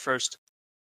arrived first.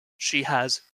 She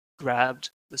has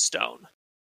grabbed the stone.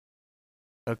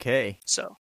 Okay.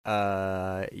 So,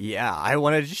 yeah, I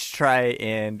want to just try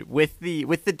and with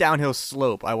the downhill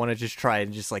slope, I want to just try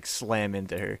and just like slam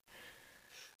into her.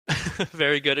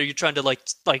 Very good. Are you trying to like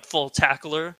full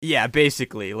tackle her? Yeah,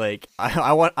 basically. Like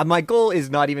I want, my goal is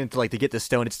not even to get the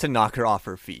stone; it's to knock her off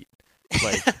her feet.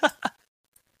 Like,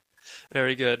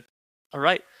 very good. All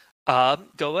right.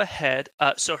 Go ahead.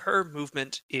 So her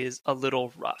movement is a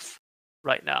little rough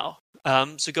right now.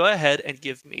 So go ahead and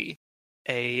give me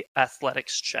a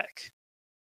athletics check.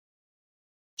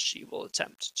 She will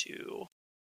attempt to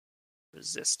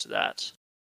resist that.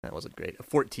 That wasn't great. A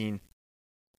 14.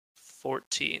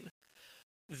 14.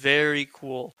 Very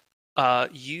cool.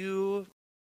 Amber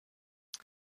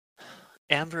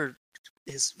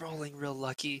is rolling real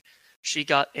lucky. She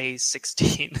got a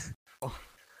 16.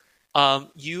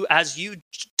 As you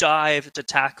dive to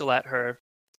tackle at her,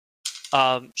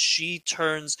 she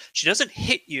turns. She doesn't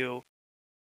hit you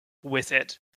with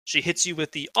it. She hits you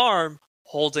with the arm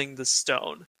holding the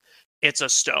stone. It's a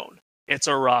stone. It's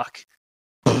a rock.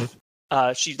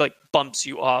 She like bumps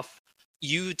you off.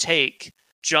 You take,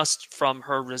 just from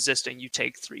her resisting, you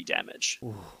take 3 damage.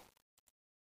 Ooh.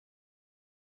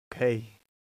 Okay.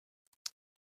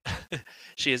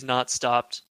 She is not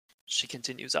stopped. She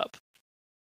continues up.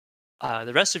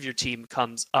 The rest of your team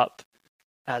comes up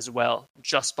as well,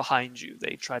 just behind you.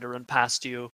 They try to run past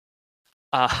you.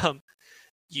 We're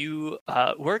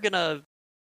gonna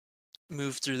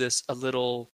move through this a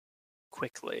little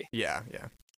quickly. Yeah.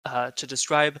 To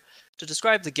describe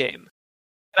the game.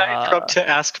 Can I interrupt to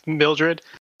ask Mildred,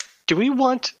 do we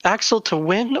want Axel to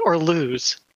win or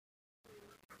lose?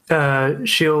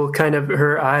 She'll kind of,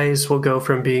 her eyes will go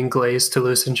from being glazed to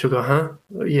loose, and she'll go, huh?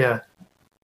 Yeah.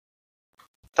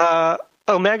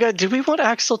 Omega, do we want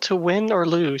Axel to win or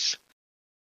lose?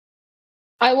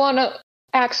 I want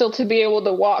Axel to be able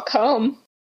to walk home.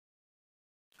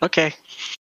 Okay.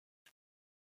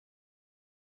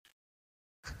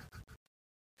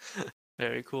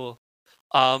 Very cool.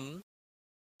 We're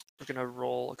gonna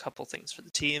roll a couple things for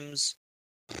the teams.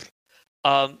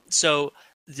 So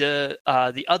the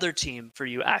other team for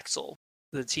you, Axel,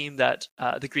 the team that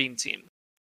the green team,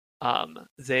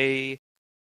 they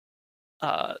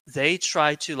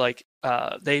try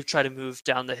to move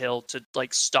down the hill to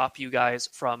like stop you guys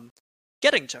from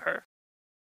getting to her.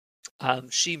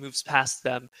 She moves past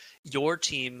them. Your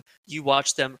team, you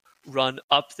watch them run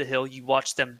up the hill. You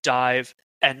watch them dive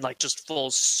and like just full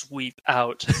sweep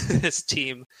out this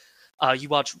team. You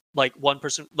watch like one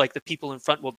person, like the people in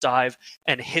front will dive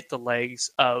and hit the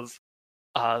legs of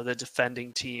the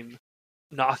defending team,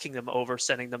 knocking them over,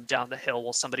 sending them down the hill,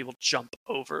 while somebody will jump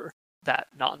over that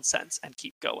nonsense and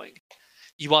keep going.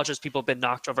 You watch as people have been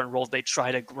knocked over and rolled, they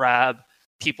try to grab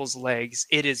people's legs.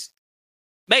 It is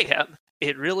mayhem.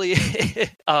 It really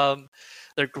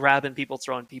they're grabbing people,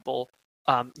 throwing people.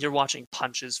 You're watching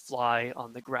punches fly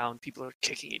on the ground. People are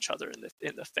kicking each other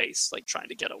in the face, like trying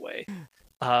to get away.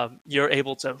 You're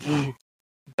able to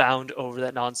bound over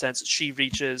that nonsense. She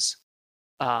reaches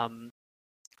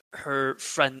her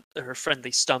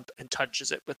friendly stump and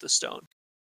touches it with the stone,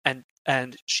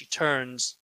 and she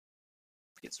turns,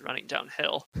 begins running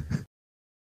downhill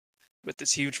with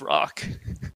this huge rock,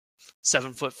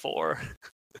 7'4",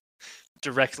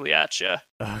 directly at you.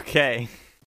 Okay.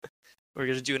 We're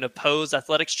going to do an opposed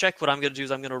athletics check. What I'm going to do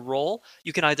is I'm going to roll.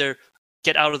 You can either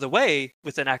get out of the way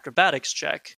with an acrobatics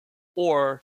check,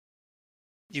 or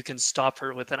you can stop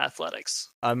her with an athletics.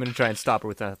 I'm going to try and stop her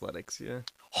with athletics, yeah.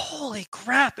 Holy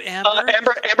crap,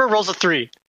 Amber. Amber rolls a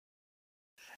 3.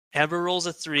 Amber rolls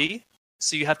a 3,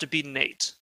 so you have to beat an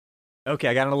 8. Okay,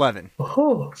 I got an 11.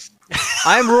 Oh.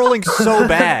 I'm rolling so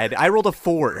bad. I rolled a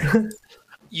 4.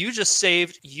 You just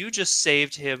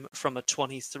saved him from a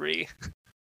 23.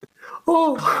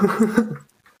 Oh.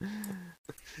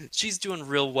 She's doing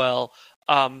real well.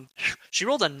 She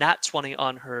rolled a nat 20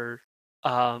 on her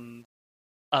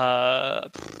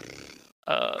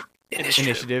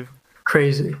initiative.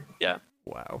 Crazy. Yeah.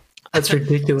 Wow. That's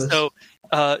ridiculous. So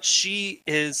she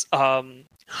is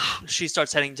she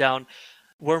starts heading down.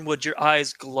 Wormwood, your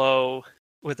eyes glow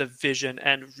with a vision,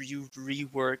 and you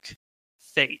rework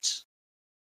fate,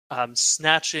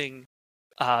 snatching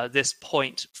this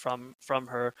point from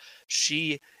her.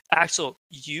 Axel,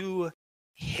 you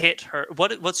hit her.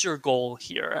 What's your goal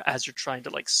here as you're trying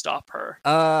to like stop her?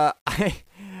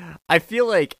 I feel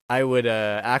like I would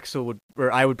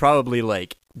I would probably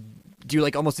like do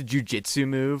like almost a jujitsu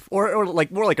move or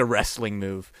like more like a wrestling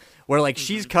move where like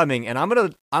she's coming and I'm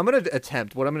gonna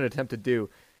attempt to do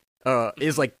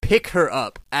is like pick her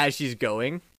up as she's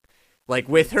going, like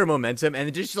with her momentum,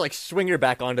 and just like swing her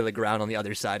back onto the ground on the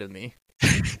other side of me.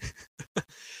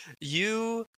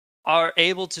 You are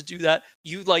able to do that.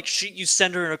 You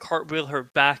send her in a cartwheel. Her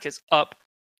back is up.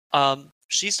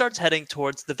 She starts heading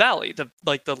towards the valley,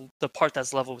 the part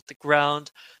that's level with the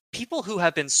ground. People who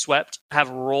have been swept have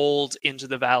rolled into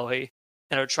the valley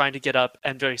and are trying to get up.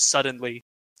 And very suddenly,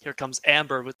 here comes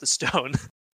Amber with the stone.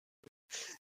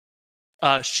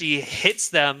 She hits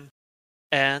them,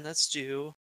 and let's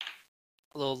do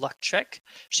a little luck check.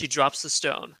 She drops the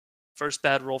stone. First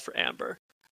bad roll for Amber.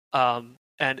 And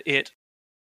it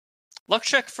luck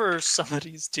check for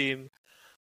somebody's team.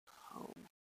 Oh,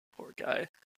 poor guy.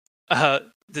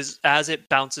 This as it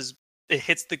bounces, it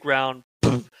hits the ground,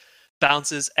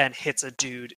 bounces and hits a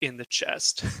dude in the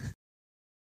chest.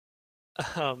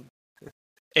 Um,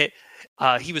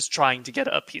 he was trying to get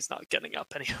up. He's not getting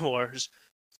up anymore.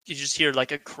 You just hear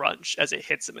like a crunch as it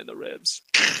hits him in the ribs.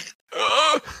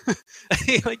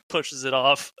 He like pushes it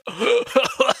off.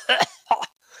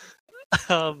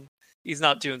 He's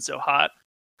not doing so hot.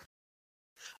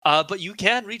 But you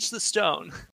can reach the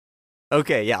stone.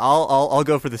 Okay, yeah, I'll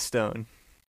go for the stone.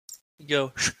 You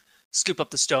go scoop up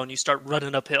the stone. You start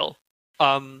running uphill.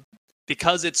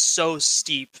 Because it's so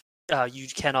steep, you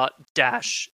cannot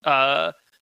dash by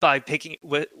picking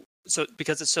so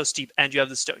because it's so steep and you have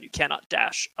the stone, you cannot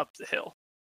dash up the hill.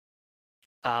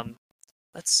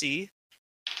 Let's see.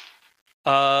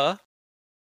 No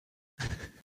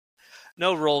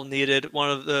roll needed. One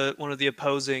of the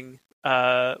opposing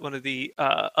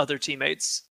other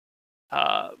teammates,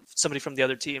 somebody from the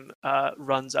other team,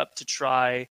 runs up to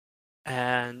try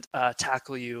and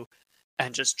tackle you,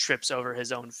 and just trips over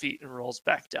his own feet and rolls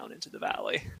back down into the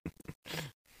valley.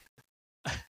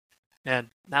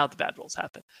 And now the bad rolls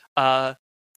happen.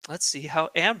 Let's see how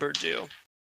Amber do.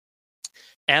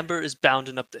 Amber is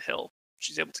bounding up the hill.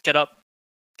 She's able to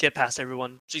get past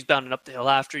everyone. She's bounding up the hill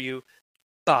after you.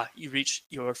 You reach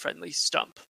your friendly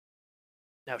stump.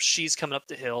 Now she's coming up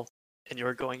the hill, and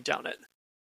you're going down it.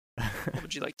 What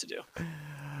would you like to do?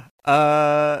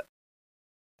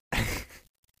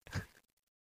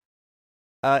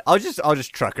 I'll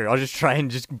just truck her. I'll just try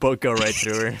and just go right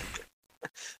through her.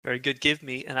 Very good. Give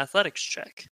me an athletics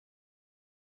check.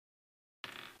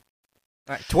 All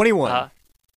right, 21. A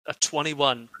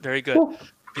 21. Very good.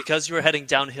 Because you were heading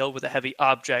downhill with a heavy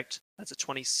object, that's a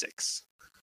 26.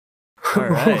 All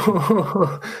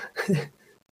right.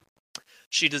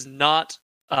 She does not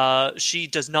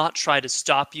try to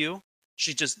stop you.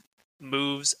 She just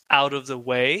moves out of the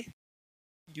way.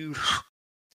 You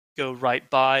go right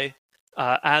by.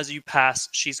 As you pass,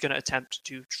 she's going to attempt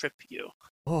to trip you.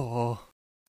 Oh.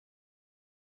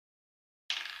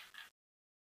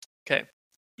 Okay.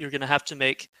 You're going to have to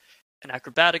make an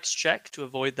acrobatics check to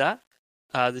avoid that.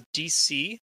 The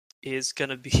DC is going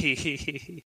to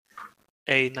be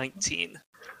a 19.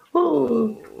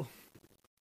 Oh.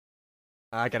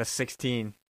 I got a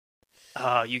 16.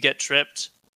 You get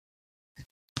tripped.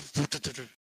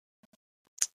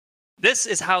 This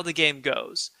is how the game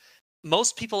goes.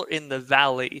 Most people are in the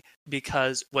valley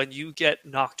because when you get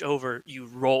knocked over, you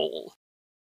roll.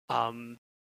 And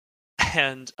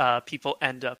people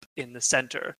end up in the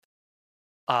center.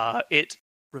 It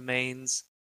remains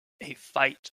a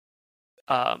fight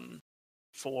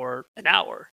for an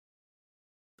hour.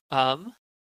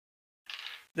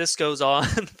 This goes on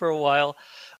for a while.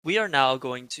 We are now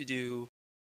going to do...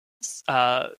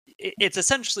 it's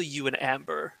essentially you and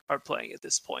Amber are playing at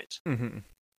this point. Mm-hmm.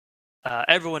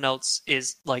 Everyone else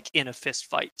is like in a fist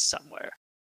fight somewhere.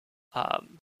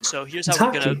 So here's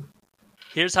how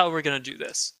we're gonna do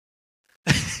this.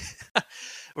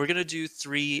 We're gonna do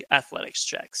 3 athletics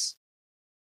checks.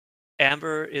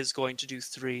 Amber is going to do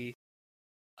 3,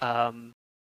 and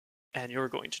you're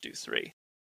going to do 3.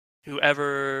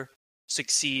 Whoever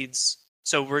succeeds.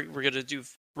 So we're gonna do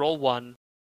roll 1,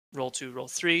 roll 2, roll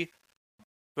 3.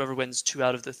 Whoever wins 2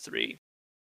 out of the 3,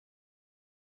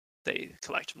 they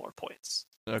collect more points.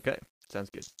 Okay, sounds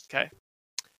good. Okay.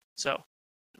 So,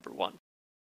 number 1.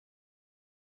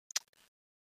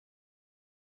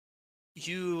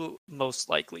 You most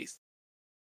likely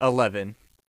 11.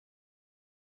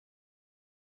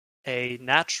 a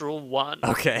natural 1.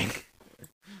 Okay.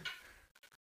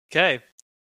 Okay.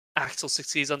 Axel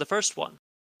succeeds on the first one.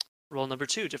 Roll number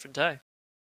 2, different die.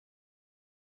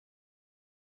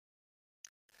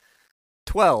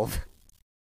 12.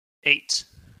 8.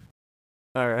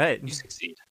 All right. You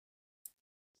succeed.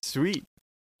 Sweet.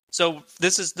 So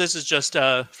this is just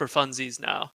for funsies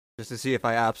now. Just to see if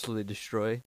I absolutely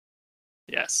destroy.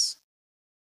 Yes.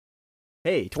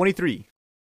 Hey, 23.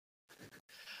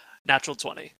 Natural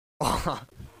 20. Yeah.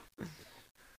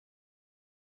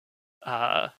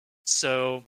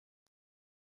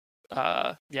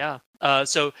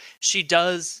 So she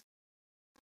does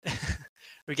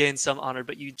regain some honor,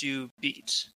 but you do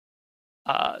beat.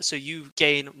 So you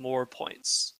gain more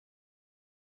points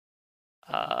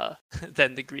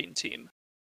than the green team.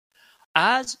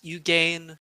 As you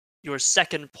gain your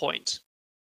second point,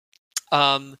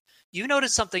 you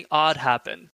notice something odd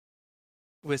happen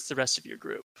with the rest of your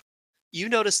group. You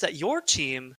notice that your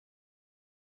team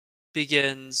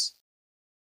begins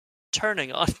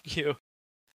turning on you.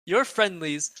 Your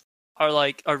friendlies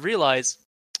realize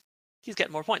he's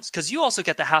getting more points because you also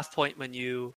get the half point when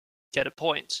you get a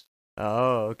point.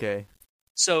 Oh, okay.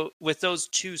 So with those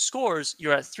 2 scores,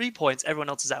 you're at 3 points. Everyone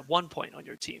else is at 1 point on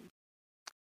your team.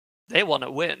 They want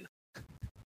to win.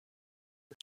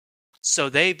 So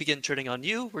they begin turning on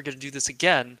you. We're going to do this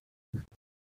again.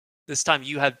 This time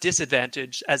you have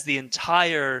disadvantage as the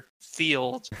entire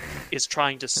field is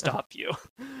trying to stop you.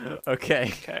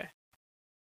 Okay. Okay.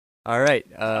 All right.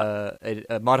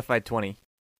 A modified 20.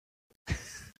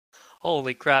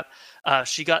 Holy crap.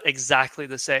 She got exactly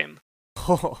the same.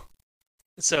 Oh.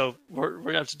 So we're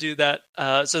going to have to do that.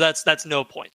 So that's no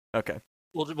point. Okay.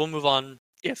 We'll move on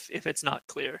if it's not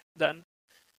clear then.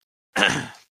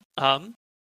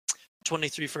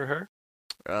 23 for her.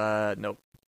 Nope.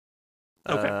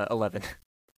 Okay. 11.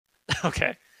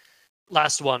 Okay.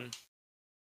 Last one.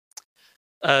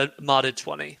 Modded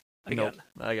 20 again. Nope.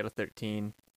 I got a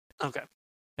 13. Okay.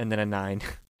 And then a 9.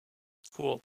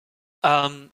 Cool.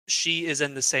 She is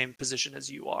in the same position as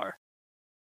you are.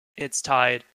 It's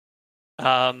tied.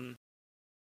 This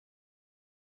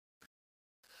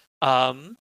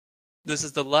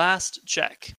is the last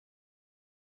check.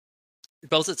 You're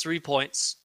both at 3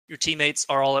 points. Your teammates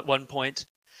are all at 1 point.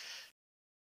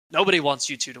 Nobody wants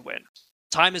you two to win.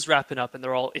 Time is wrapping up and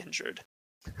they're all injured.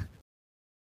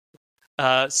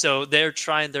 So they're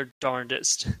trying their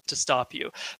darndest to stop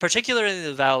you, particularly in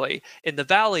the valley. In the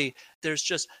valley, there's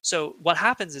just so what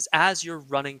happens is as you're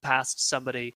running past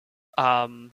somebody,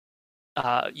 you'll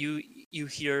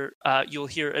hear a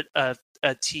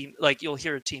team, like you'll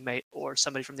hear a teammate or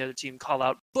somebody from the other team call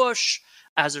out "Bush"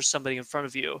 as there's somebody in front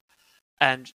of you,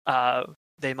 and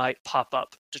they might pop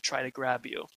up to try to grab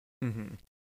you. Mm-hmm.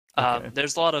 Okay.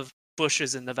 There's a lot of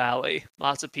bushes in the valley.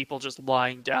 Lots of people just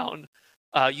lying down.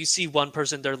 You see one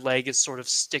person, their leg is sort of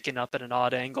sticking up at an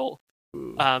odd angle.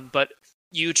 But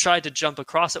you tried to jump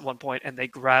across at one point and they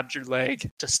grabbed your leg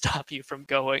to stop you from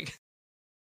going.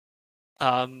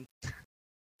 There's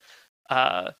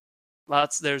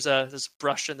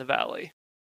brush in the valley.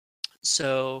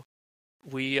 So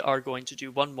we are going to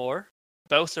do one more.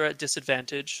 Both are at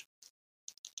disadvantage.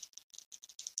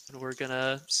 And we're going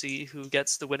to see who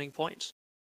gets the winning point.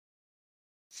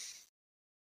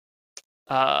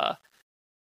 9.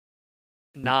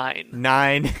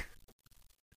 9.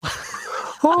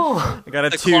 Oh, I got a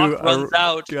The 2. clock runs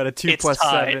out. Got a 2 It's plus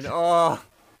tied. 7. Oh.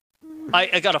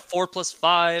 I got a 4 plus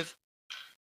 5.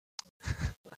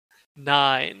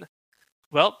 9.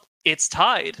 Well, it's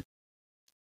tied.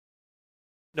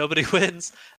 Nobody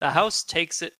wins. The house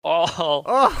takes it all.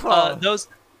 Oh.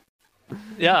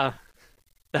 Yeah.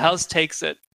 The house takes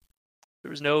it. There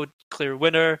was no clear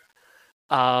winner.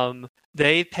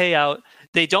 They pay out.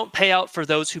 They don't pay out for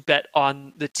those who bet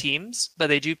on the teams, but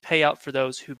they do pay out for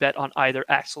those who bet on either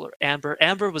Axel or Amber.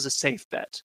 Amber was a safe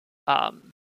bet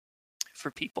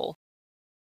for people.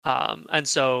 And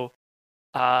so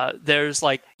there's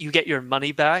like, you get your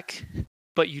money back,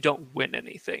 but you don't win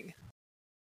anything.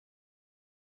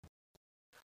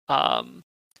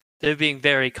 They're being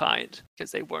very kind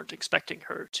because they weren't expecting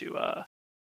her to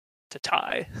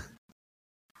tie.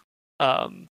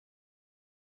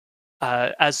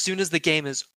 As soon as the game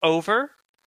is over,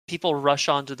 people rush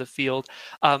onto the field.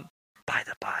 By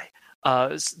the by,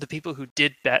 the people who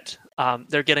did bet,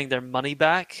 they're getting their money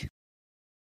back.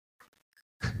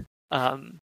 You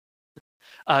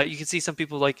can see some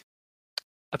people like,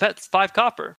 I bet 5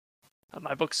 copper.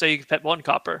 My books say you can bet 1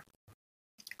 copper.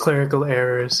 clerical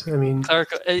errors. I mean,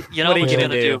 You know what you're gonna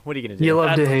do? What are you gonna do? you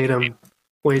love to That's hate what them.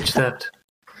 Wage theft.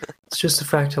 It's just a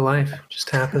fact of life. It just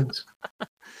happens.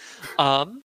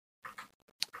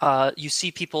 You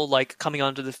see people like coming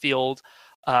onto the field.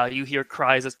 You hear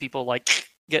cries as people like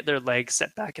get their legs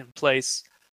set back in place.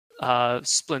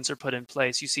 Splints are put in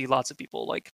place. You see lots of people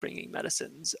like bringing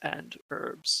medicines and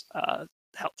herbs,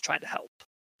 trying to help.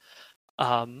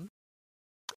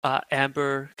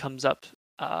 Amber comes up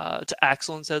to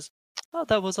Axel and says, "Oh,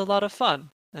 that was a lot of fun.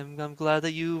 I'm glad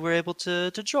that you were able to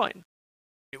join."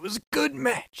 It was a good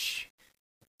match.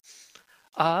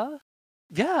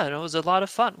 Yeah, it was a lot of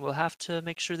fun. We'll have to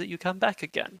make sure that you come back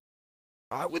again.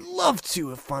 I would love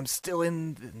to if I'm still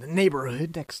in the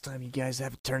neighborhood next time you guys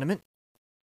have a tournament.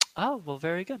 Oh, well,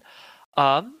 very good.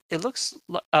 It looks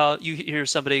you hear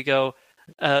somebody go,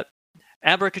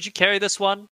 Amber, could you carry this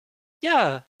one?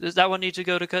 Yeah. Does that one need to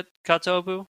go to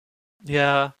Katobu?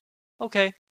 Yeah.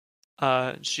 Okay.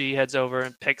 She heads over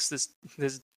and picks this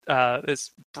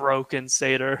broken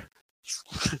satyr.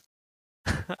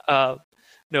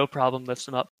 No problem, lifts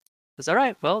him up. Says, all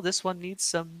right, well, this one needs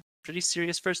some pretty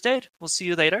serious first aid. We'll see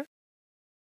you later.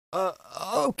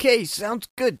 Okay, sounds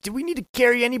good. Do we need to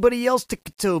carry anybody else to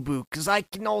Katobu? Because I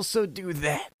can also do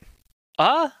that.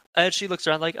 And she looks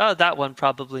around like, oh, that one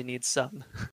probably needs some.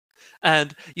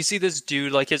 And you see this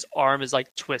dude, like, his arm is,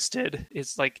 like, twisted.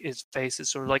 It's, like, his face is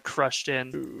sort of, like, crushed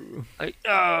in. Like,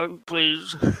 oh,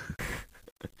 please.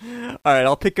 All right,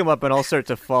 I'll pick him up and I'll start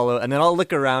to follow, and then I'll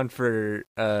look around for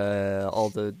all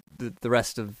the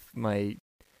rest of my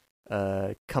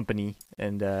company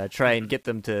and try and get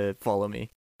them to follow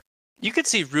me. You could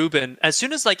see Ruben, as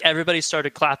soon as like everybody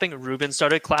started clapping, Ruben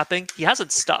started clapping. He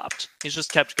hasn't stopped. He's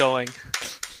just kept going.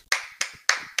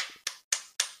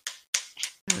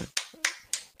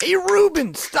 Hey,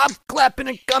 Ruben, stop clapping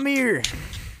and come here.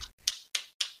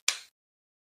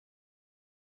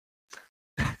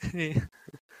 He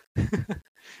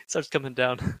starts coming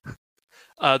down.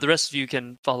 The rest of you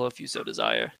can follow if you so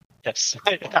desire. Yes,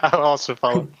 I'll also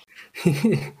follow.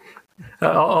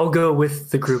 I'll go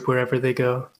with the group wherever they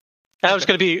go. I was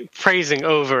going to be praising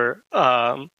over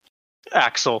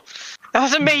Axel. That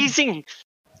was amazing.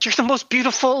 You're the most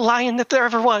beautiful lion that there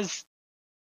ever was.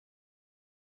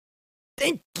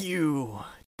 Thank you.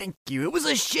 Thank you. It was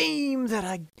a shame that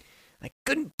I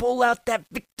couldn't pull out that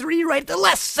victory right at the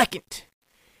last second.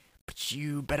 But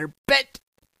you better bet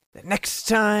that next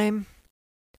time,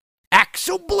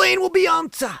 Axel Blaine will be on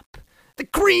top. The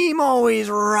cream always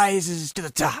rises to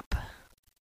the top.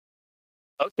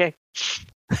 Okay.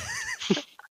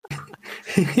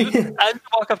 As you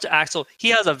walk up to Axel, he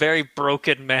has a very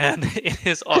broken man in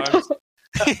his arms.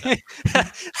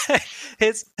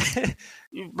 Please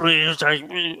take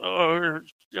me.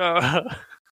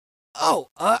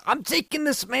 I'm taking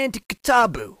this man to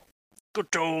Katabu.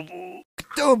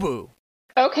 Katabu.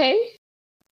 Okay.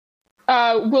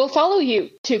 We'll follow you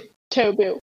to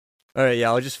Tobu. All right, yeah,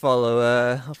 I'll just follow.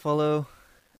 I'll follow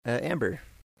Amber.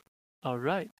 All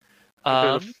right.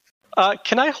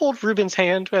 Can I hold Ruben's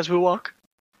hand as we walk?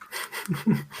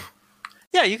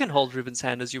 Yeah, you can hold Ruben's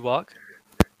hand as you walk.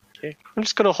 Okay. I'm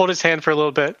just going to hold his hand for a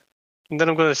little bit, and then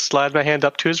I'm going to slide my hand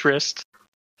up to his wrist.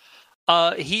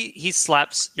 He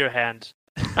slaps your hand.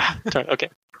 Okay.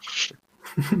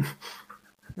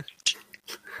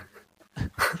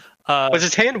 Was Was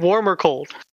his hand warm or cold?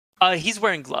 He's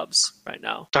wearing gloves right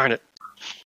now. Darn it.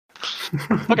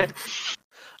 Okay.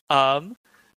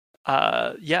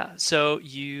 Yeah, so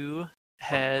you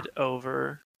head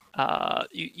over,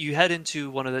 you head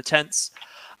into one of the tents.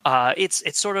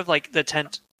 It's sort of like the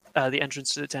tent, the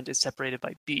entrance to the tent is separated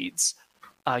by beads.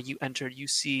 You enter, you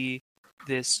see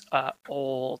this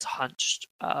old, hunched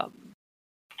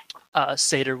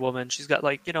satyr woman. She's got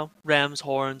like, ram's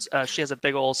horns. She has a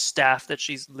big old staff that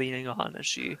she's leaning on as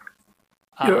she...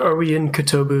 Are we in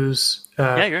Kotobu's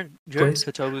yeah, you're in place?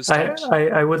 Kotobu's tent.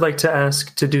 I would like to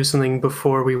ask to do something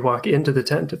before we walk into the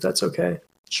tent, if that's okay.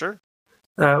 Sure.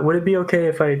 Would it be okay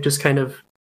if I just kind of,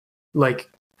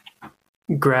 like,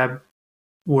 grab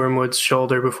Wormwood's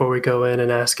shoulder before we go in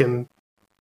and ask him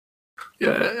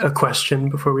a question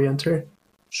before we enter?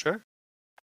 Sure.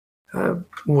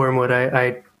 Wormwood,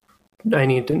 I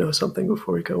need to know something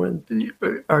before we go in.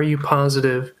 Are you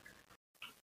positive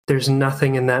there's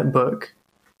nothing in that book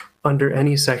under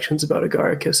any sections about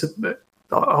Agaricus?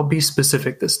 I'll be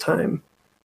specific this time.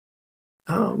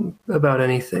 About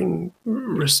anything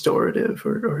restorative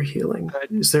or healing.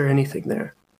 Is there anything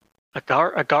there?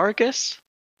 Agaricus?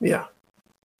 Yeah.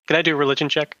 Can I do a religion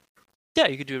check? Yeah,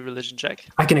 you could do a religion check.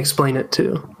 I can explain it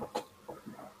too.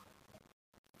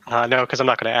 No, because I'm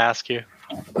not going to ask you.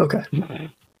 Okay.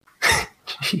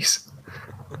 Jeez.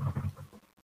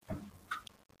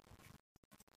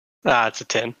 It's a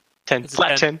 10. 10. It's a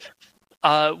Flat 10.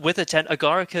 10. With a 10,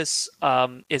 Agaricus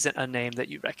isn't a name that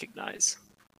you recognize.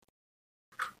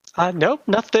 Nope,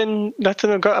 nothing,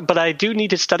 but I do need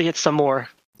to study it some more.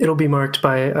 It'll be marked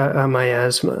by a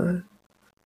miasma.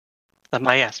 A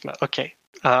miasma, okay.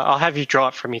 I'll have you draw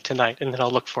it for me tonight, and then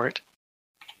I'll look for it.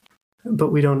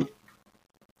 But we don't...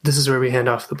 This is where we hand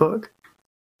off the book.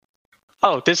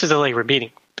 Oh, this is a late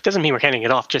meeting. It doesn't mean we're handing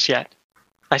it off just yet.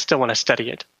 I still want to study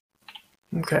it.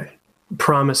 Okay.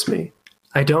 Promise me.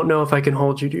 I don't know if I can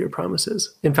hold you to your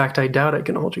promises. In fact, I doubt I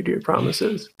can hold you to your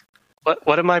promises.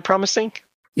 What am I promising?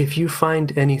 If you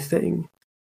find anything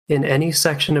in any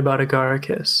section about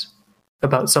Agaricus,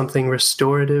 about something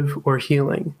restorative or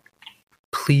healing,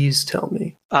 please tell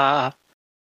me.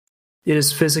 It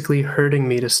is physically hurting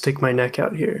me to stick my neck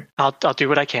out here. I'll do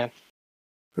what I can.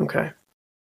 Okay.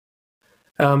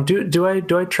 Do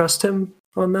I trust him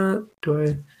on that?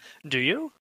 Do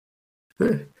you?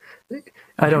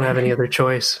 I don't have any other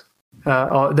choice.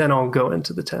 Then I'll go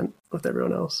into the tent with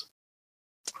everyone else.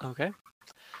 Okay.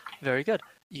 Very good.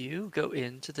 You go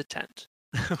into the tent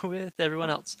with everyone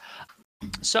else.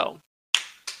 So,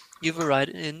 you've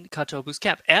arrived in Kotobu's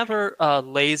camp. Amber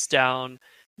lays down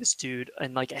this dude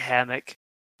in like a hammock.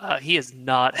 He is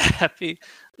not happy.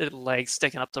 His legs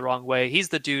sticking up the wrong way. He's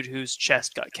the dude whose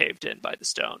chest got caved in by the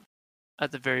stone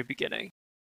at the very beginning.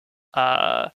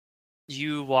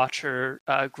 you watch her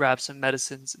grab some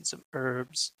medicines and some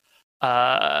herbs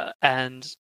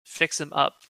and fix him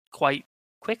up quite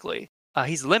quickly.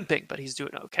 He's limping, but he's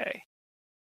doing okay.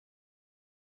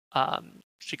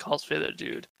 She calls for the other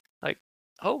dude, like,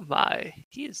 "Oh my,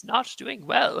 he is not doing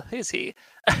well, is he?"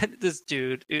 And this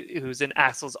dude who's in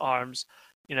Axel's arms,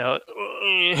 you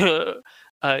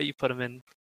put him in,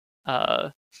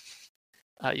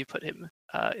 you put him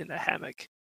in the hammock,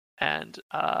 and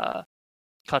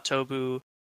Katobu,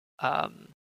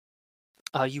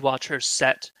 you watch her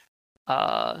set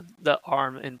the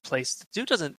arm in place. The dude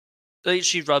doesn't.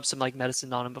 She rubs some like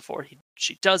medicine on him before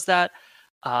she does that,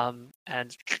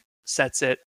 and sets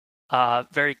it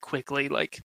very quickly,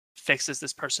 like fixes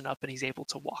this person up, and he's able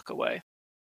to walk away.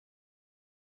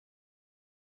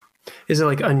 Is it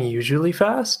like unusually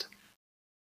fast?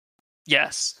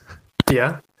 Yes.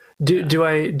 Yeah. Do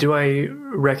I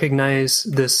recognize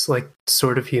this like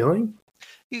sort of healing?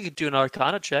 You could do an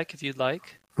Arcana check if you'd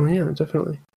like. Oh yeah,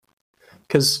 definitely.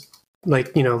 Because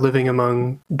like, you know, living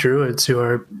among druids who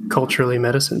are culturally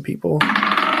medicine people.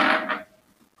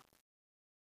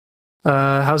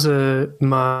 How's a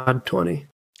mod 20?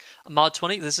 A mod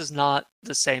 20. This is not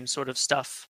the same sort of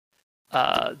stuff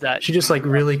that She just like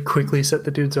really quickly set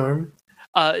the dude's arm.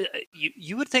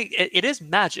 You would think it is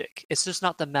magic. It's just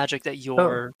not the magic that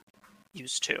you're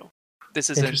used to. This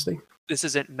isn't Interesting. This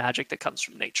isn't magic that comes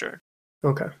from nature.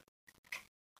 Okay.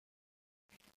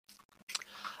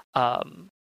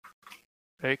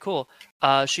 Very cool.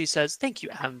 She says, "Thank you,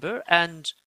 Amber,"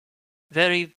 and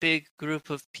very big group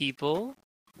of people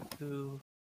who.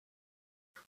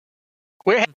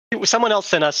 Someone else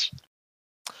sent us.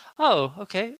 Oh,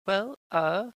 okay. Well,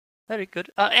 very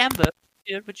good. Amber,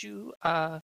 would you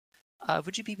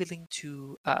be willing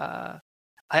to? I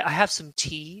have some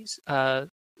teas. Well,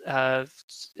 I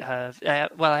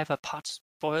have a pot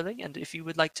boiling, and if you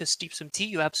would like to steep some tea,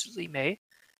 you absolutely may.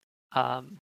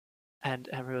 And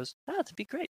Amber goes, that'd be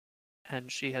great.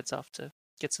 And she heads off to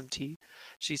get some tea.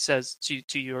 She says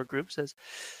to your group, says,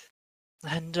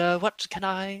 "And what can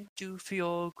I do for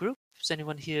your group? Does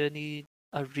anyone here need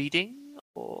a reading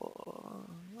or?"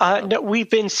 No, we've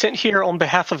been sent here on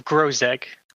behalf of Grozeg.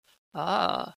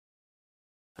 Ah,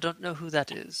 I don't know who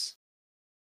that is.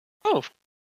 Oh.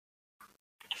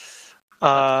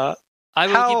 I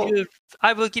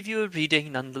will give you a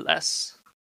reading nonetheless.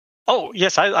 Oh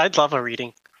yes, I'd love a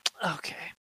reading.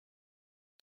 Okay.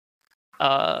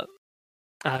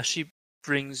 She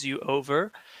brings you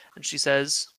over, and she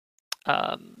says,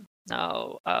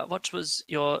 "Now, what was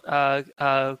your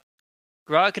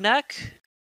Grognak?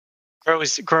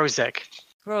 Grozeg.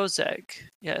 Grozeg,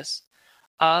 yes.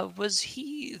 Was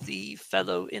he the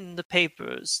fellow in the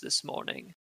papers this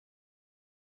morning?"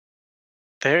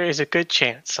 There is a good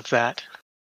chance of that.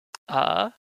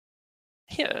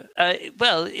 Here.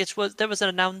 Well, there was an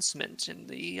announcement in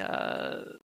the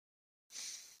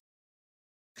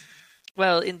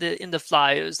in the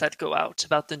flyers that go out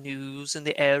about the news in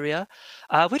the area.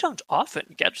 We don't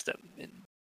often get them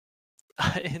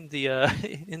in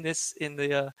this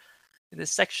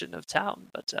section of town,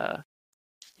 but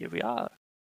here we are.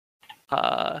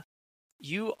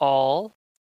 You all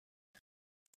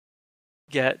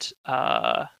get.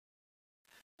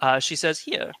 She says,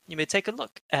 "Here, you may take a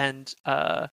look," and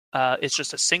it's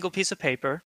just a single piece of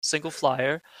paper, single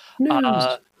flyer.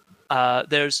 News.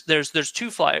 There's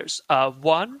two flyers.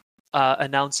 One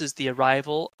announces the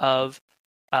arrival of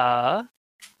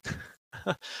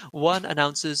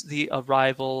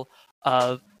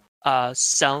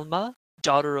Selma,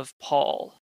 daughter of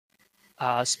Paul,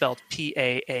 spelled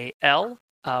Paal,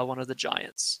 one of the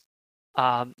giants,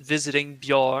 visiting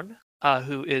Bjorn,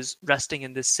 who is resting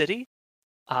in this city.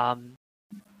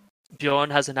 Bjorn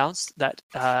has announced that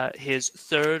his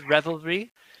third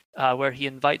revelry, where he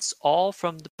invites all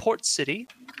from the port city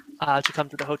to come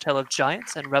to the Hotel of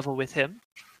Giants and revel with him,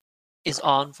 is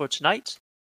on for tonight,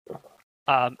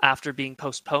 after being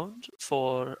postponed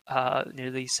for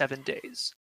nearly 7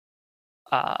 days.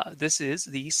 This is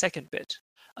the second bit.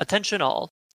 Attention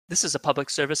all, this is a public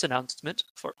service announcement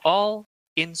for all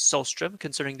in Solstrom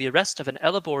concerning the arrest of an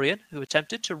Eleborian who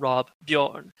attempted to rob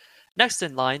Bjorn, next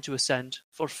in line to ascend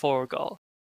for Forgal.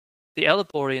 The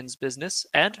Eleborian's businesses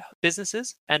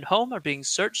and home are being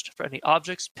searched for any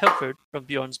objects pilfered from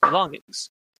Bjorn's belongings.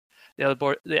 The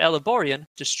Eleborian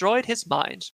destroyed his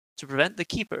mind to prevent the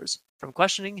keepers from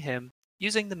questioning him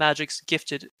using the magics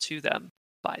gifted to them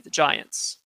by the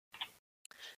giants.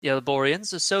 The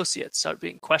Eleborian's associates are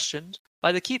being questioned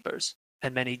by the keepers,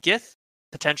 and many Gith,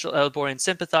 potential Eleborian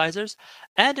sympathizers,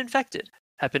 and infected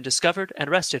have been discovered and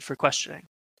arrested for questioning.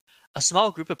 A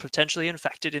small group of potentially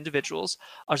infected individuals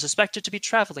are suspected to be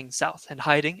traveling south and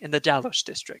hiding in the Dalos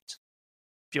district.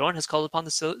 Bjorn has called upon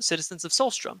the citizens of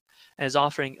Solstrom and is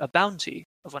offering a bounty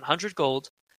of 100 gold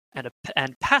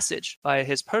and passage via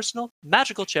his personal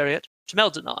magical chariot to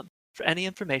Meldanon for any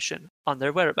information on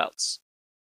their whereabouts.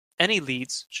 Any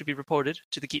leads should be reported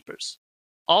to the keepers.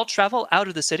 All travel out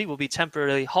of the city will be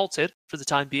temporarily halted for the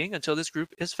time being until this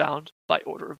group is found by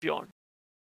order of Bjorn.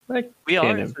 We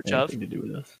are in search of. To do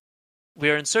with us. We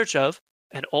are in search of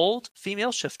an old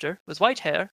female shifter with white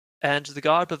hair and the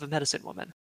garb of a medicine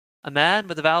woman, a man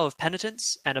with a vow of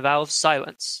penitence and a vow of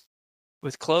silence,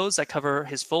 with clothes that cover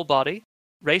his full body,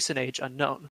 race and age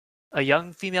unknown, a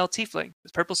young female tiefling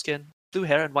with purple skin, blue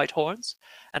hair and white horns,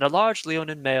 and a large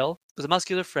Leonin male with a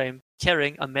muscular frame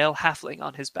carrying a male halfling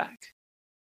on his back.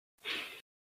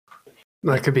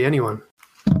 That could be anyone.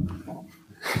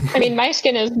 I mean, my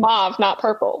skin is mauve, not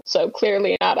purple, so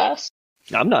clearly not us.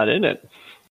 I'm not in it.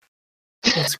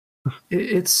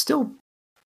 It's still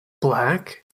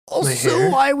black. Also,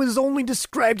 I was only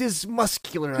described as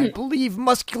muscular. I believe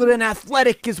muscular and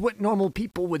athletic is what normal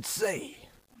people would say.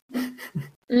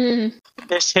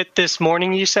 This hit this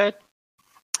morning, you said?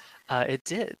 It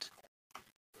did.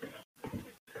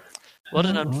 What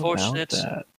an unfortunate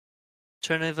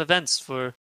turn of events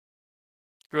for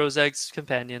Grozegg's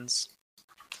companions.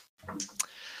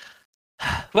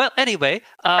 Well, anyway.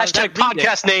 Hashtag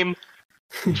podcast name.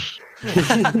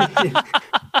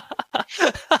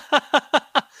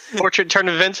 Fortunate turn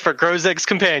of events for Grozegg's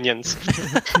companions.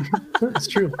 That's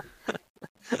true.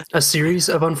 A series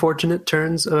of unfortunate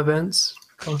turns of events,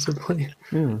 possibly.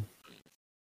 Yeah.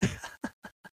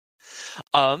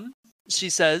 She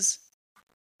says,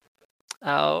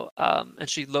 and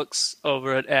she looks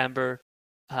over at Amber,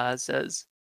 says,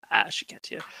 she can't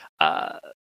hear.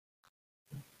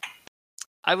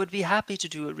 I would be happy to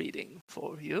do a reading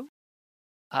for you,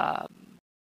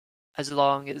 as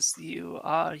long as you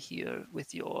are here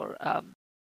with your,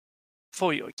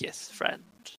 for your Gith friend.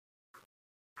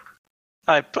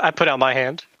 I put out my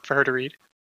hand for her to read.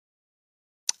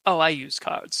 Oh, I use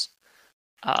cards.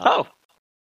 Oh.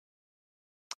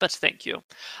 But thank you.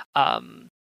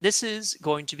 This is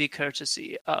going to be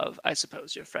courtesy of, I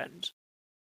suppose, your friend.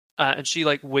 And she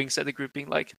winks at the group, being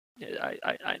like, yeah,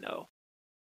 I know.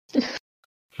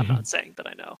 I'm not saying that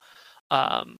I know.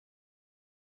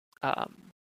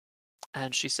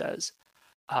 And she says,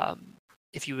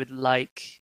 if you would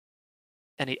like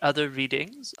any other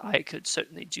readings, I could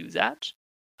certainly do that.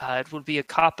 It will be a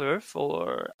copper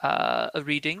for a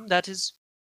reading that is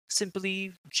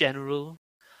simply general.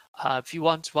 If you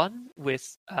want one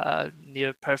with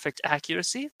near perfect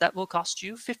accuracy, that will cost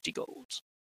you 50 gold.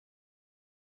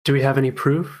 Do we have any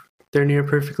proof they're near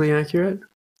perfectly accurate?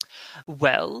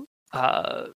 Well,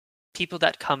 people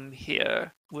that come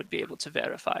here would be able to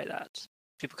verify that.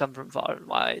 People come from far and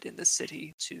wide in the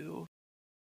city to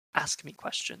ask me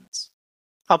questions.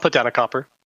 I'll put down a copper.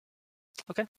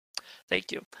 Okay.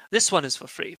 Thank you. This one is for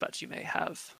free, but you may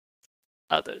have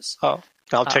others. Oh,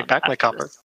 I'll take back my copper.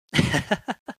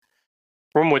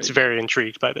 Wormwood's very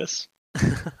intrigued by this,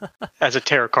 as a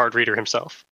tarot card reader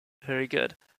himself. Very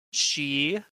good.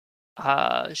 She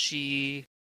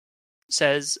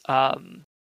says,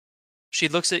 she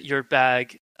looks at your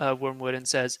bag, Wormwood, and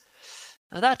says,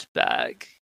 now that bag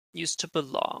used to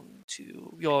belong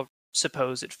to your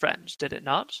supposed friend, did it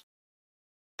not?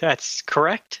 That's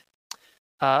correct.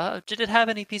 Did it have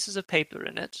any pieces of paper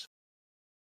in it?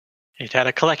 It had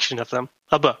a collection of them.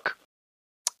 A book.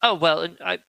 Oh, well,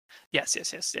 yes,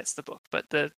 the book. But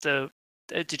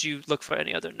did you look for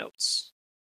any other notes?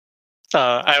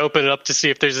 I open it up to see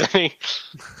if there's any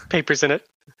papers in it.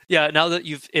 Yeah, now that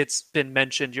it's been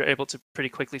mentioned, you're able to pretty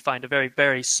quickly find a very,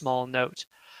 very small note.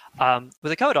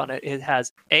 With a code on it. It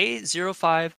has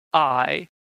A05I0015I.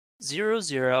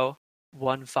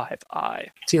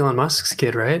 It's Elon Musk's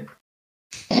kid, right?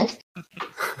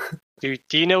 Do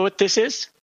you know what this is?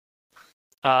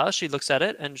 She looks at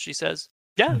it and she says,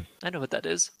 yeah, I know what that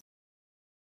is.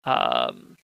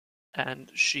 And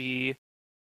she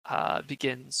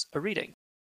begins a reading.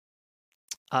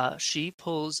 She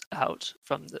pulls out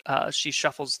from she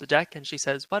shuffles the deck and she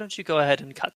says, why don't you go ahead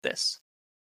and cut this?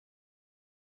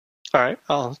 All right,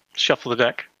 I'll shuffle the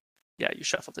deck. Yeah, you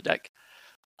shuffle the deck.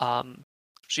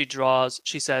 She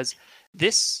says,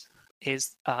 this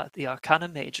is the Arcana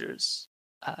Majors.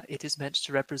 It is meant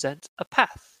to represent a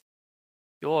path.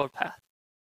 Your path.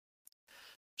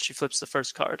 She flips the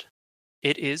first card.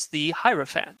 It is the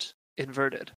Hierophant,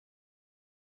 inverted.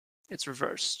 It's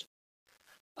reversed.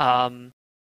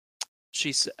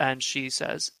 She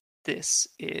says, this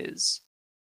is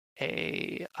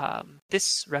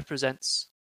this represents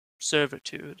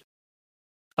servitude,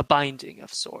 a binding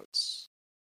of sorts.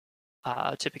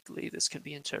 Typically, this can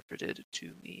be interpreted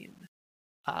to mean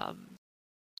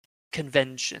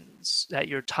conventions, that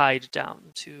you're tied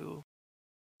down to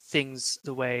things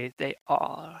the way they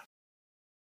are.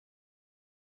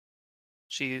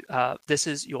 This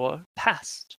is your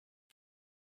past.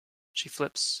 She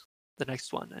flips the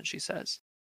next one and she says,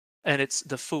 and it's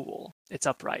the fool. It's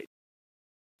upright.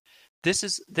 This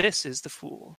is the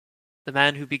fool, the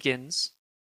man who begins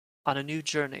on a new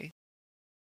journey.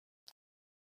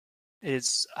 It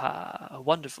is a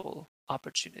wonderful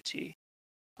opportunity.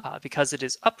 Because it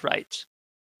is upright,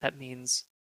 that means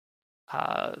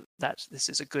that this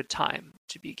is a good time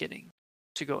to beginning,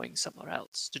 to going somewhere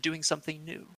else, to doing something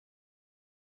new.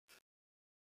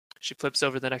 She flips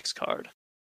over the next card.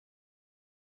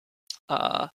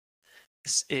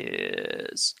 This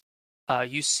is,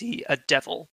 you see a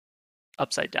devil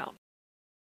upside down.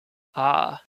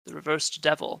 The reversed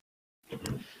devil.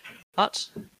 Not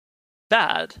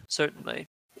bad, certainly.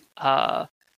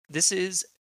 This is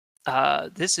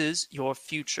your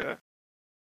future.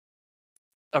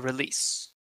 A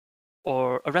release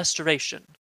or a restoration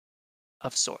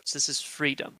of sorts. This is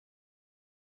freedom.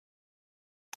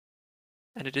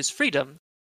 And it is freedom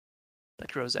that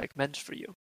Grozek meant for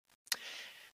you.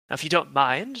 Now, if you don't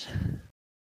mind,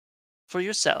 for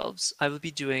yourselves, I will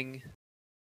be doing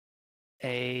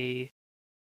a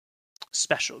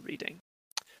special reading.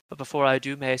 But before I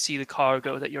do, may I see the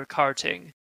cargo that you're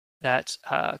carting that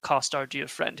cost our dear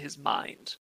friend his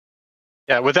mind?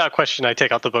 Yeah, without question, I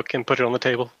take out the book and put it on the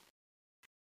table.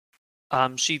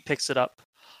 She picks it up.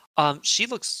 She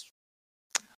looks...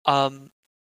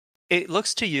 it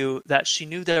looks to you that she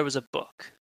knew there was a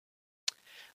book.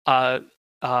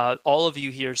 All of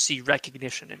you here see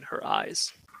recognition in her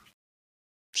eyes.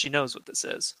 She knows what this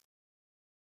is.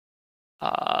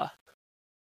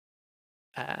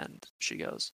 And she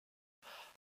goes,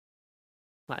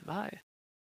 My.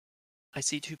 I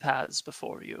see two paths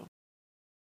before you.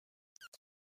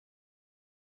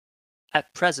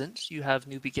 At present, you have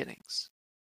new beginnings.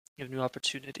 You have new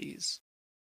opportunities.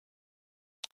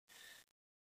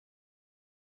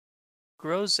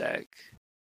 Grozek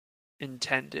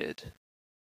intended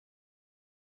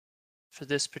for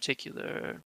this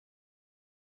particular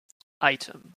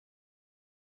item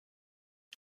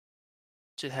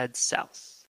to head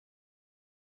south.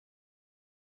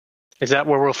 Is that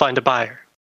where we'll find a buyer?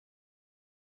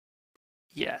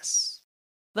 Yes.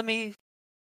 Let me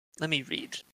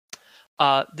read.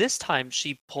 This time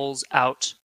she pulls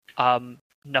out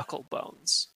knuckle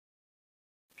bones.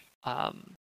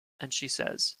 And she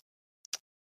says,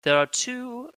 there are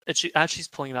two, as she's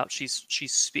pulling them out,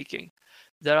 she's speaking.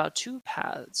 There are two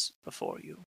paths before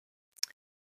you.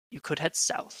 You could head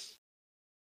south.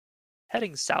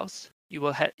 Heading south, you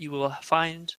will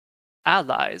find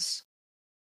allies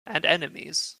and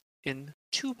enemies in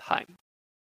Tubheim.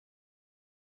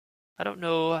 I don't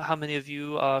know how many of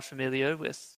you are familiar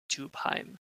with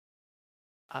Tubheim.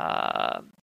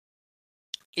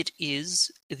 It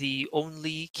is the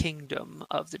only kingdom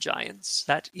of the giants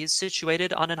that is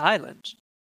situated on an island.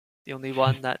 The only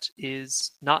one that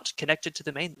is not connected to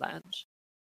the mainland.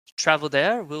 Travel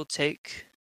there will take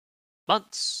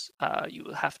months. You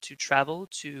will have to travel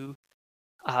to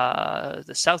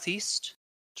the southeast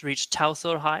to reach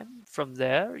Tauthorheim. From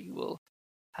there, you will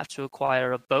have to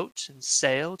acquire a boat and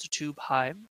sail to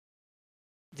Tubheim.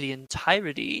 The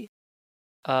entirety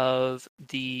of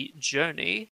the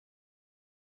journey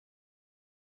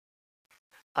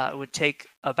would take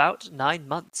about 9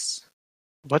 months.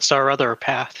 What's our other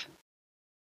path?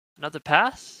 Another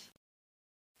path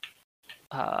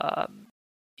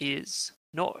is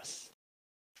north.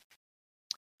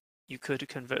 You could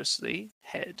conversely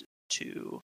head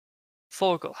to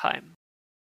Forgelheim.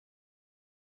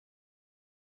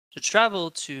 To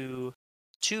travel to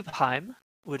Tubheim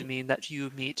would mean that you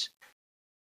meet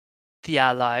the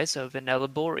allies of an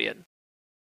Eleborian,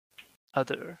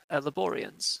 other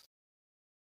Eleborians.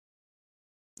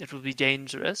 It will be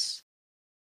dangerous.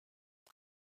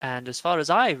 And as far as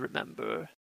I remember,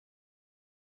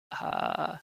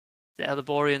 the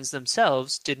Eleborians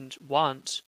themselves didn't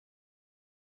want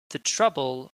the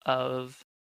trouble of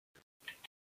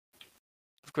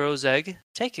Grozek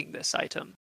taking this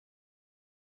item.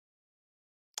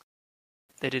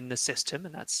 They didn't assist him,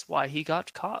 and that's why he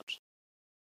got caught.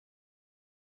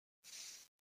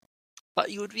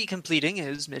 But you would be completing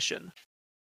his mission.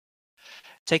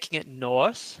 Taking it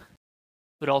north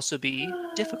would also be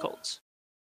difficult.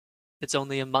 It's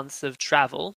only a month of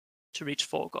travel to reach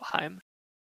Forgelheim.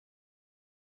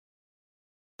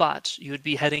 But you would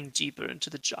be heading deeper into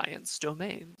the giants'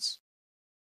 domains.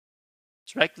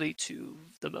 directly to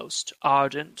the most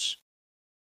ardent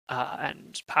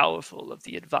and powerful of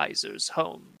the advisors'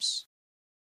 homes.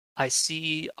 I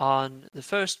see on the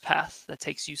first path that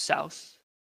takes you south.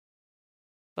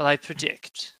 Well, I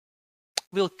predict.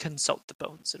 We'll consult the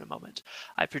bones in a moment.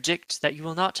 I predict that you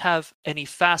will not have any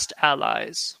fast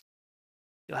allies.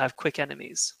 You'll have quick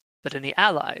enemies. But any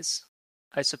allies,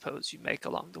 I suppose you make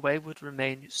along the way, would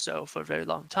remain so for a very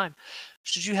long time.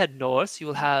 Should you head north, you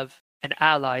will have an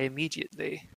ally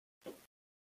immediately.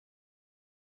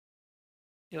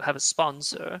 You'll have a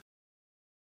sponsor.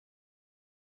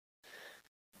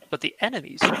 But the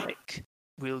enemies you make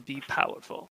will be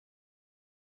powerful.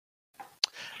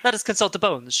 Let us consult the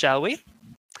bones, shall we?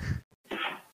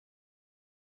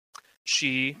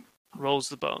 She rolls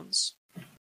the bones.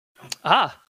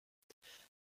 Ah!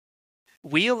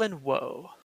 Weal and woe.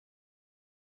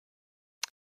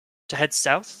 To head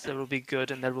south, there will be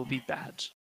good and there will be bad.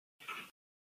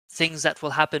 Things that will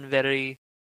happen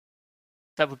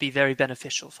that would be very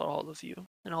beneficial for all of you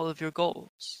and all of your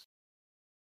goals.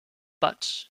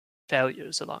 But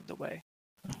failures along the way.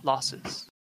 Losses.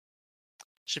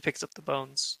 She picks up the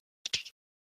bones.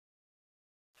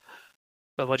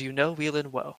 But what do you know? Weal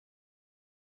and woe.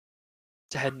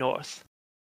 To head north,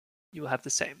 you will have the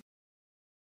same.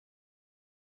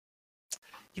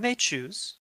 You may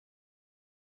choose.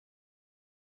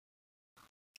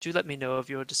 Do let me know of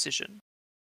your decision,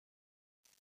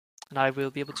 and I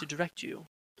will be able to direct you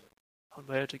on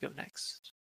where to go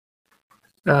next.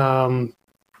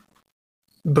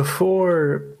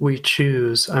 Before we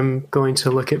choose, I'm going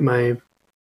to look at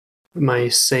my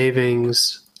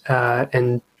savings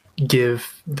and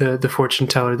give the fortune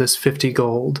teller this 50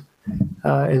 gold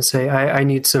and say, I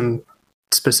need some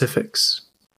specifics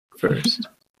first.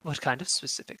 What kind of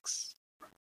specifics?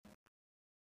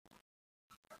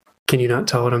 Can you not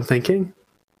tell what I'm thinking?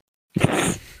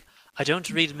 I don't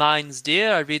read minds,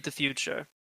 dear. I read the future.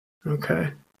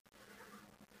 Okay.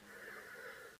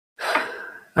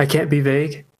 I can't be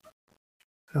vague.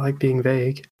 I like being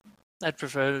vague. I'd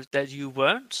prefer that you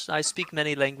weren't. I speak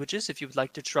many languages if you would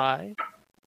like to try.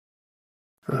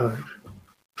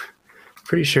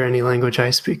 Pretty sure any language I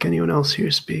speak, anyone else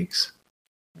here speaks.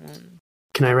 Mm.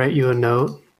 Can I write you a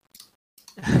note?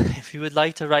 If you would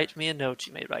like to write me a note,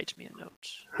 you may write me a note.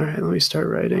 All right, let me start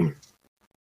writing.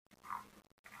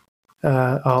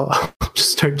 I'll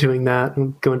just start doing that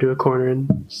and go into a corner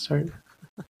and start.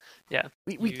 Yeah.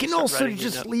 We can also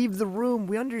just leave the room.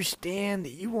 We understand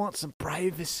that you want some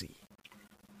privacy.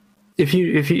 If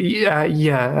you,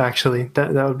 yeah, actually,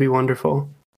 that would be wonderful.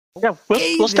 Yeah,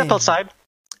 we'll step outside.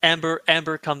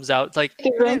 Amber comes out like,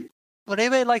 would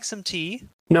anybody like some tea?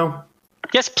 No.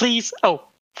 Yes, please. Oh.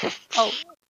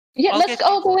 Yeah, let's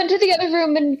all go into the other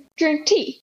room and drink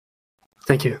tea.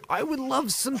 Thank you. I would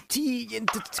love some tea and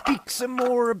to speak some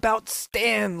more about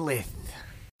Stanlith.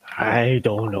 I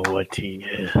don't know what tea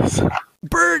is.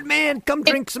 Birdman, come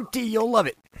drink some tea. You'll love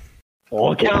it.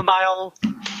 Okay. Chamomile.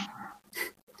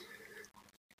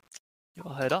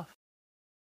 You'll head off.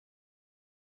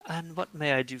 And what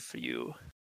may I do for you?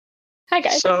 Hi,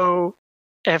 guys. So,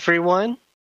 everyone,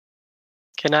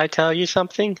 can I tell you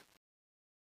something?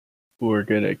 We're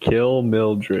gonna kill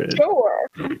Mildred. Sure.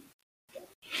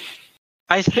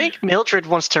 I think Mildred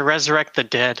wants to resurrect the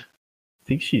dead. I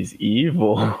think she's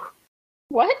evil.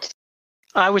 What?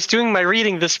 I was doing my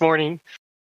reading this morning,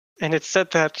 and it said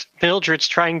that Mildred's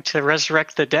trying to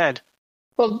resurrect the dead.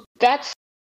 Well, that's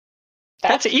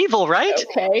evil, right?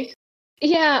 okay.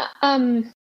 Yeah,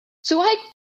 so I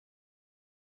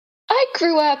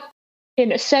grew up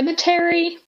in a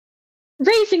cemetery.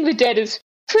 Raising the dead is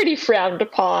pretty frowned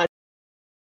upon.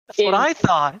 That's what I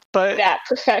thought, but that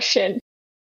profession.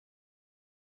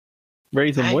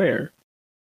 Raise them where?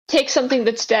 Take something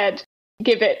that's dead,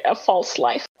 give it a false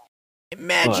life.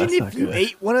 Imagine if you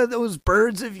ate one of those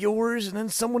birds of yours and then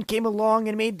someone came along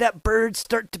and made that bird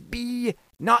start to be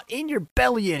not in your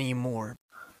belly anymore.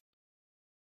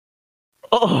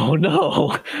 Oh,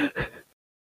 no.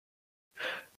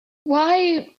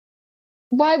 Why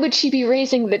would she be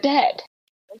raising the dead?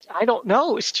 I don't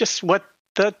know. It's just what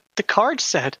the card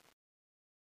said.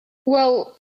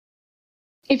 Well,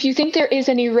 if you think there is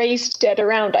any raised dead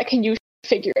around, I can usually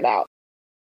figure it out.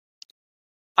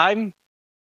 I'm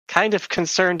kind of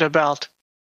concerned about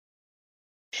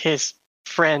his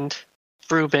friend,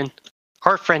 Reuben.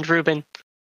 Our friend, Reuben.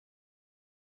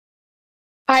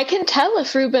 I can tell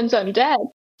if Reuben's undead.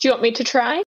 Do you want me to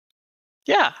try?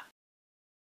 Yeah.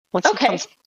 Once okay. He comes...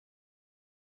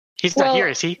 He's not here,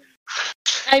 is he?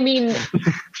 I mean,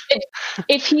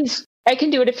 I can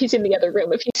do it if he's in the other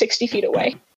room, if he's 60 feet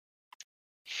away.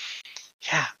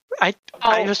 Yeah. I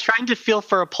was trying to feel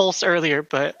for a pulse earlier,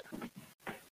 but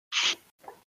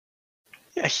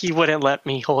he wouldn't let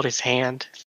me hold his hand.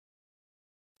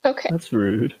 Okay. That's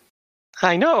rude.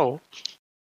 I know.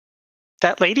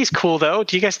 That lady's cool, though.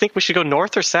 Do you guys think we should go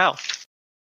north or south?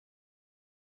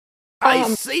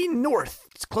 I say north.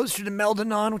 It's closer to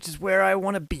Meldanon, which is where I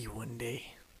want to be one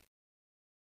day.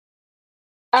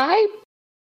 I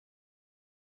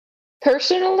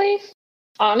personally,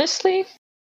 honestly,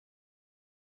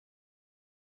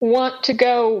 want to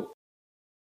go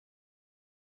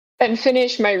and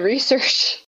finish my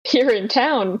research here in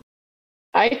town.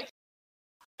 I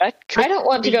don't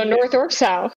want to go north or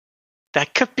south.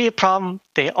 That could be a problem.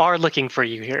 They are looking for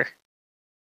you here.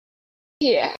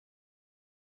 Yeah.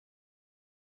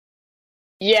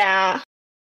 Yeah.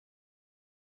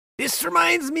 This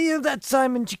reminds me of that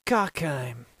time in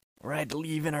Chikakheim, where I had to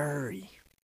leave in a hurry.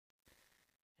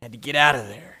 Had to get out of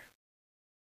there.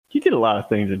 You did a lot of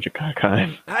things in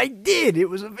Chikakheim. I did. It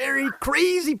was a very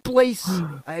crazy place.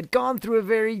 I had gone through a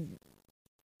very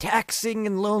taxing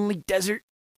and lonely desert.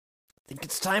 I think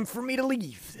it's time for me to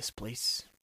leave this place.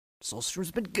 Solstrom's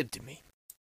been good to me.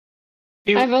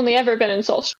 I've only ever been in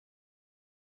Solstrom.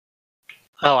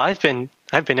 Oh, I've been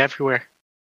everywhere.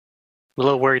 I'm a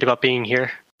little worried about being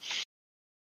here.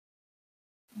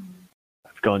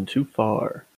 I've gone too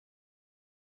far.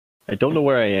 I don't know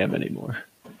where I am anymore.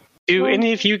 Do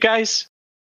any of you guys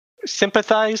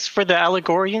sympathize for the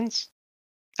Allegorians?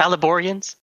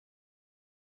 Allegorians?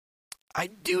 I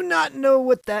do not know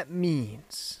what that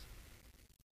means.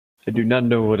 I do not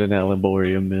know what an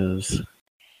aliborium is.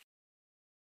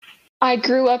 I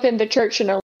grew up in the church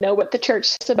and only know what the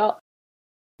church is about,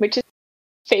 which is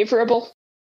favorable.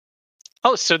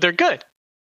 Oh, so they're good.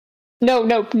 No,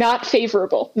 not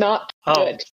favorable. Not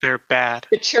good. They're bad.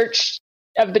 The Church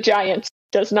of the Giants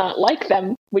does not like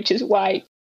them, which is why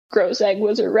Grozeg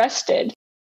was arrested.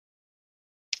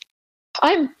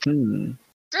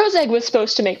 Grozeg was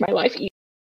supposed to make my life easy,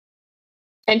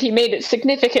 and he made it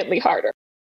significantly harder.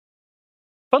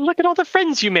 But look at all the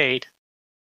friends you made.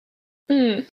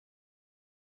 By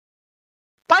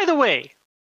the way,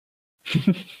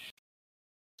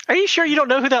 are you sure you don't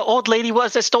know who that old lady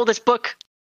was that stole this book?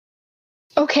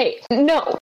 Okay,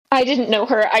 no, I didn't know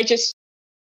her. I just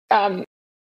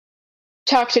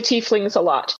talk to tieflings a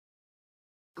lot.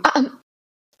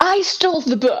 I stole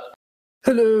the book.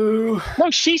 Hello.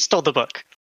 No, she stole the book.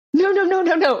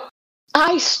 No.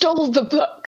 I stole the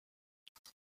book.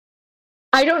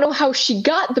 I don't know how she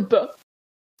got the book,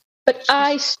 but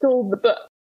I stole the book.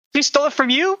 She stole it from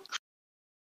you?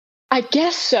 I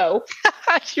guess so.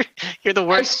 You're the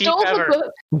worst thief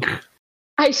ever.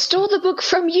 I stole the book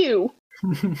from you.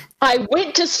 I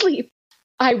went to sleep.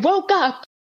 I woke up.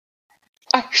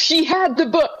 She had the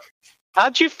book.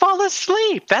 How'd you fall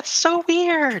asleep? That's so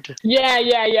weird.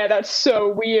 Yeah, that's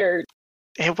so weird.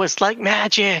 It was like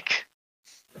magic.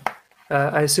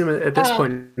 I assume at this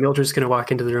point, Mildred's going to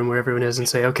walk into the room where everyone is and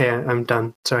say, okay, I'm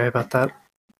done. Sorry about that.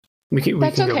 We can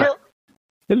That's go okay. back.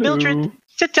 Mildred,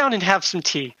 sit down and have some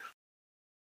tea.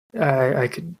 I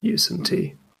could use some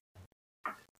tea.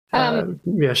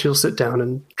 Yeah, she'll sit down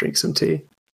and drink some tea.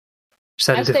 She's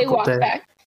had a difficult day. Back.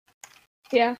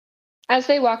 Yeah. As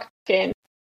they walk back in,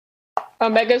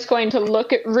 Omega's going to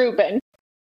look at Reuben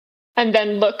and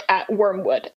then look at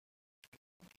Wormwood.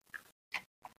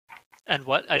 And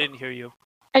what? I didn't hear you.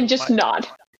 And just nod.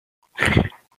 And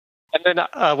then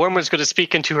Wormwood's going to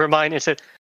speak into her mind and say,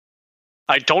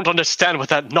 I don't understand what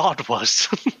that nod was.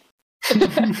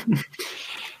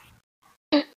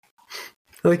 I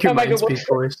like your mind speak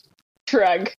voice.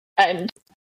 Shrug, and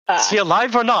is he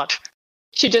alive or not?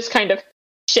 She just kind of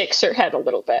shakes her head a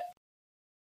little bit.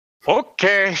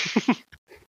 Okay.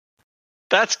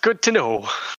 That's good to know.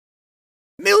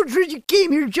 Mildred, you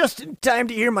came here just in time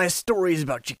to hear my stories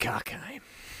about Chikakheim.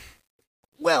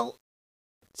 Well,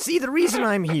 see, the reason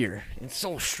I'm here in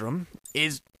Solstrom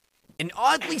is an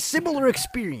oddly similar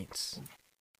experience.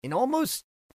 In almost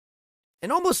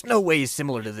no ways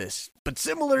similar to this, but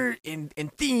similar in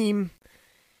theme.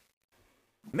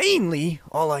 Mainly,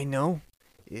 all I know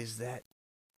is that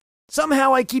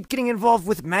somehow I keep getting involved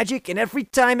with magic, and every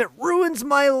time it ruins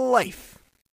my life.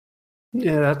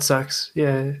 Yeah, that sucks.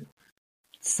 Yeah.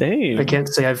 Same. I can't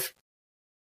say I've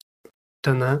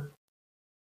done that.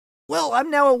 Well, I'm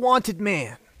now a wanted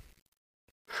man.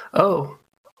 Oh.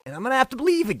 And I'm gonna have to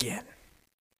leave again.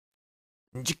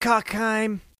 In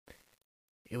Chikakheim,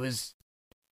 it was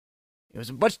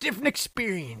a much different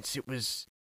experience.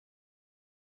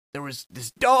 There was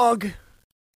this dog,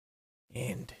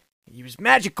 and he was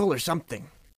magical or something.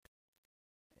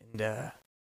 And,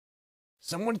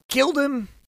 someone killed him,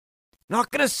 Not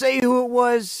gonna say who it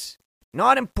was.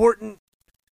 Not important.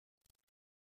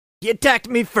 He attacked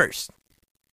me first.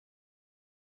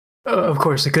 Of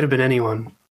course, it could have been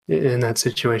anyone in that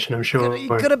situation, I'm sure. He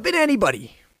could have been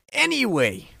anybody.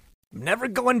 Anyway, I'm never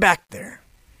going back there.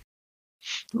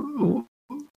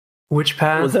 Which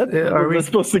path? Was that, are we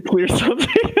supposed to clear something?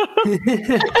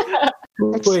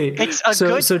 Wait, It's a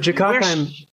good. so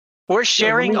Jakakai, We're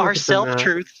sharing our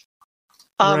self-truth.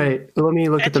 right. Let me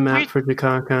look at the it's map weird. for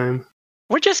Jakakai.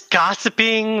 We're just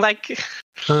gossiping, like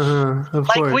Of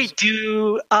course. we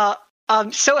do.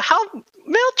 So how,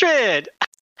 Mildred?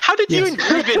 How did you Yes. and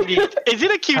Ruben meet? Is it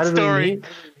a cute How did we story? meet?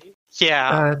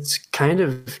 Yeah. It's kind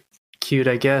of cute,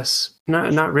 I guess.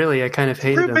 Not really. I kind of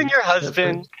hated him. Ruben, your at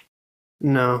husband. first.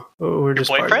 No, we're just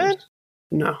boyfriend? partners.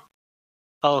 No.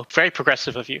 Oh, very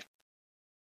progressive of you.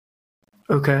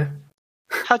 Okay.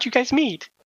 How'd you guys meet?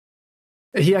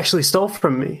 He actually stole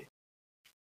from me.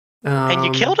 And you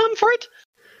killed him for it?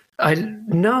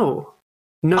 No.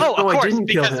 No, Oh, of I course, didn't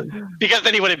kill because- him. Because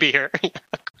then he wouldn't be here.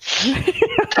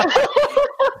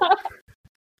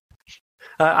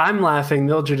 I'm laughing.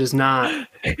 Mildred is not.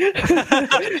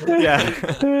 Yeah.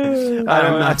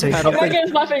 I'm not taking I don't think- Omega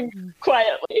is laughing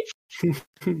quietly.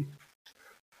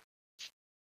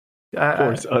 I,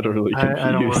 Force utterly confused.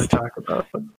 I don't want to talk about.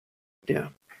 Yeah,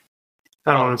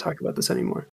 I don't want to talk about this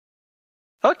anymore.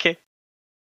 Okay.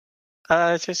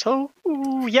 So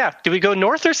yeah, do we go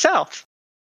north or south?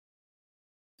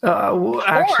 Well,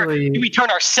 actually, Or do we turn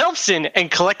ourselves in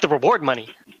and collect the reward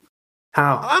money?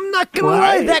 how? I'm not gonna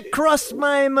Why? lie, that crossed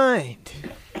my mind.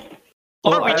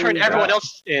 Or Well, we turn I- everyone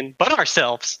else in but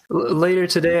ourselves? Later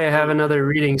today, I have another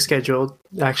reading scheduled,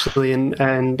 actually,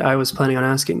 and I was planning on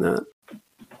asking that.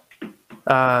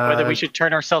 Whether we should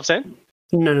turn ourselves in?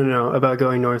 No, about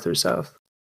going north or south.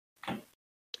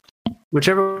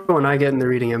 Whichever one I get in the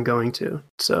reading, I'm going to.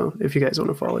 So if you guys want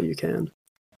to follow, you can.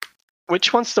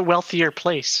 Which one's the wealthier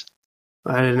place?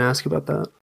 I didn't ask about that.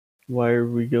 Why are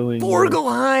we going?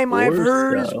 Borgelheim, I've Or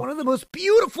heard, is south. one of the most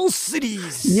beautiful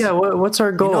cities. Yeah, what's our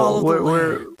in all goal? of the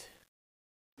land.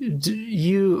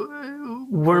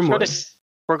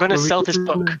 We're going to Were we sell this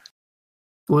given- book.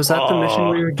 Was that the mission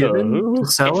we were given who? to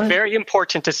sell It's it? very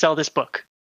important to sell this book.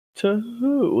 To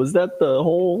who? Was that the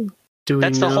whole? Do we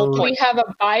That's the whole know- Do we have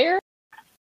a buyer?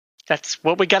 That's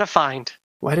what we got to find.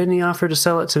 Why didn't he offer to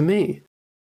sell it to me?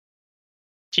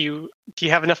 Do you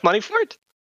have enough money for it?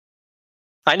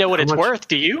 I know what How it's much- worth.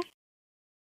 Do you?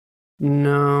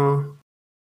 No,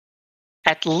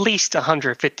 At least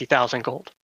 150,000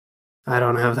 gold. I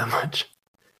don't have that much.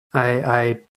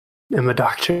 I am a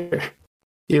doctor.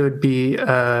 It would be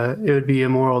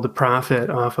immoral to profit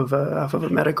off of a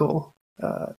medical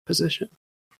position.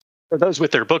 For those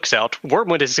with their books out,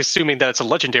 Wormwood is assuming that it's a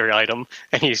legendary item,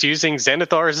 and he's using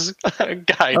Xanathar's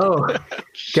guide. Oh,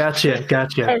 gotcha.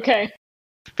 Okay.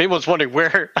 If anyone's wondering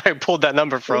where I pulled that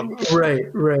number from,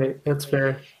 Right. That's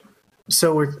fair.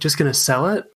 So we're just gonna sell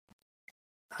it?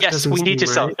 That yes, doesn't we need to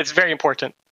seem sell right. it. It's very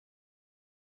important.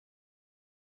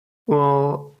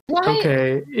 Well, Why?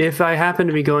 okay. If I happen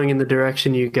to be going in the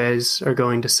direction you guys are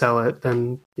going to sell it,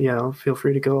 then feel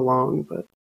free to go along. But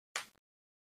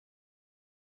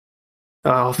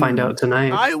I'll find out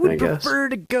tonight. I would guess. prefer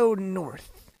to go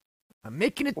north. I'm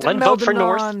making it to One vote for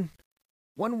Meldanon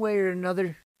one way or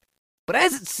another. But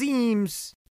as it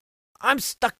seems, I'm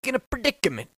stuck in a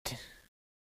predicament.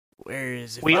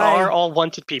 Whereas if We are all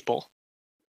wanted people.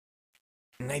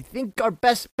 And I think our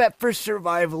best bet for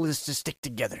survival is to stick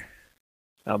together.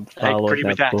 I'm I following agree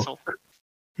with that book.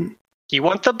 Axel. You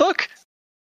want the book?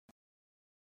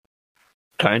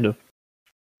 Kind of.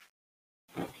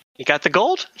 You got the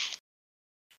gold?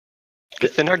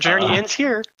 Then our journey Uh, ends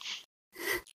here.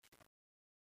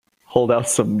 Hold out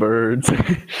some birds.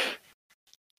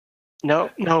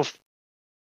 No.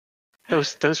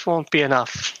 Those won't be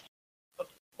enough.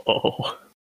 Oh.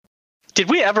 Did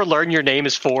we ever learn your name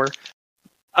is Four?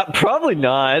 Probably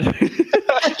not.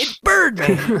 It's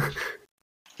Birdman!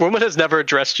 Woman has never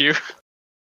addressed you.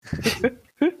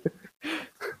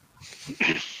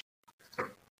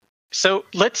 So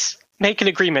let's make an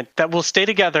agreement that we'll stay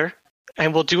together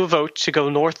and we'll do a vote to go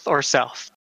north or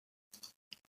south.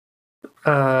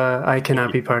 I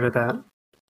cannot be part of that.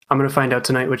 I'm going to find out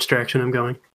tonight which direction I'm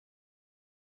going.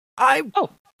 I Oh.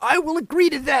 will agree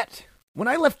to that. When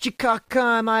I left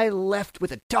Chikakam, I left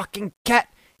with a talking cat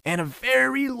and a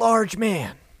very large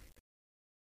man.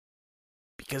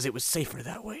 Because it was safer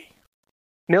that way.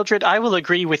 Mildred, I will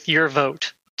agree with your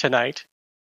vote tonight.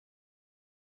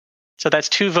 So that's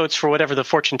 2 votes for whatever the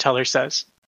fortune teller says.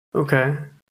 Okay.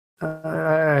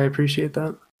 I appreciate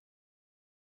that.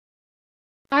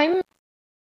 I'm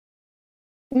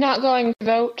not going to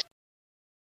vote.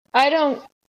 I don't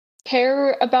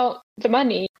care about the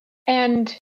money,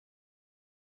 and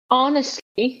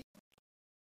honestly,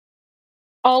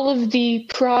 all of the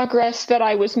progress that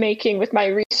I was making with my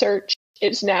research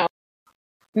is now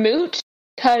moot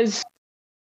because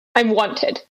I'm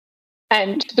wanted.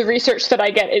 And the research that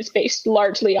I get is based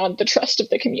largely on the trust of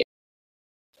the community.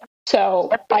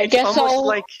 So I guess almost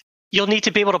like you'll need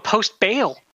to be able to post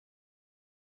bail.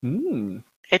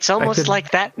 It's almost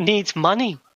like that needs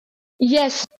money.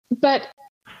 Yes, but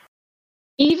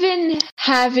even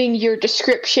having your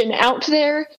description out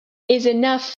there is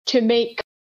enough to make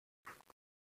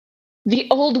the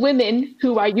old women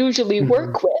who I usually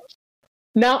work with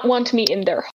not want me in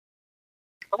their home.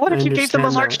 What if you gave them a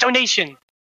large donation?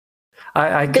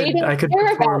 I could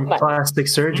perform plastic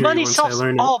surgery money once solves I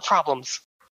learn all it. problems.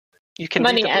 You can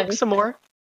Money read the book and- some more.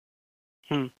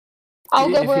 I'll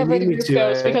go If you wherever need the me group to,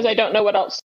 goes because I don't know what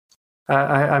else.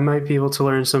 I might be able to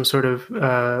learn some sort of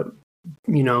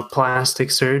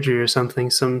plastic surgery or something,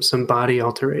 some body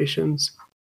alterations.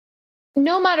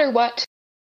 No matter what,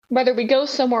 whether we go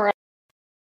somewhere else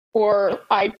or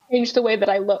I change the way that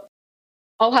I look,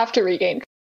 I'll have to regain.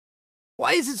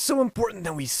 Why is it so important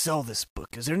that we sell this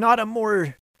book? Is there not a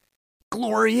more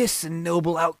glorious and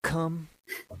noble outcome?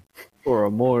 Or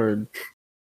a more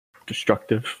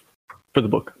destructive for the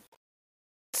book.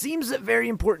 It seems that very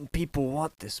important people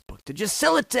want this book. To just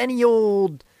sell it to any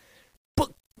old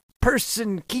book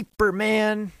person, keeper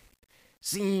man,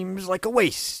 seems like a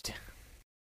waste.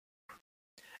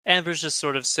 Amber's just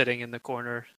sort of sitting in the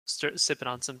corner, sipping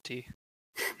on some tea.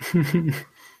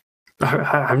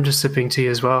 I'm just sipping tea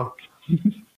as well. I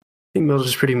think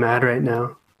Mildred's pretty mad right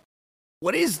now.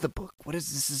 What is the book? What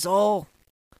is this? Is all?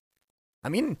 I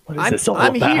mean, What is this all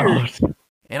I'm about? here,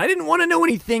 and I didn't want to know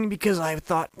anything because I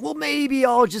thought, well, maybe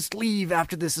I'll just leave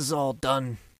after this is all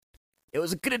done. It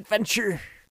was a good adventure,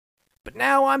 but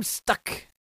now I'm stuck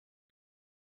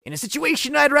in a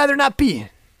situation I'd rather not be in.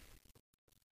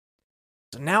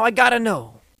 So now I gotta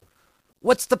know,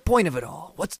 what's the point of it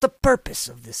all? What's the purpose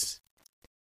of this?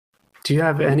 Do you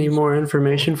have any more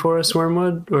information for us,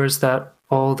 Wormwood, or is that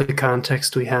all the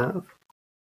context we have?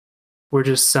 We're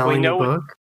just selling a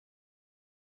book?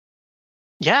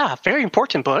 Yeah, very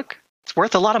important book. It's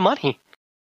worth a lot of money.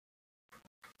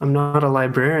 I'm not a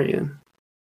librarian.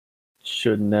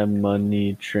 Shouldn't that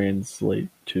money translate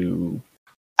to...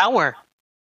 Hour.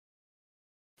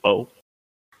 Oh.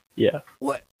 Yeah.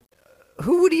 What?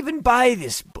 Who would even buy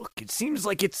this book? It seems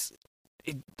like it's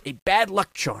a bad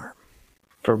luck charm.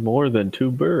 For more than 2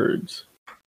 birds.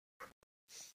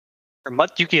 For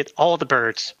month, you get all the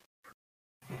birds.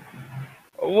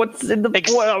 What's in the...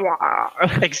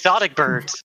 Exotic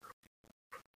birds.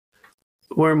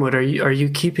 Wormwood, are you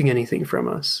keeping anything from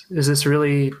us? Is this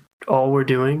really all we're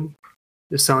doing?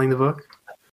 Is selling the book?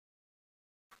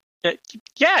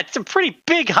 Yeah, it's a pretty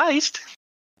big heist.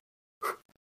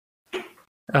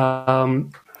 Do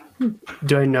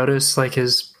I notice like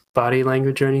his body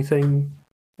language or anything?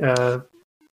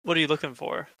 What are you looking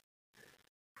for?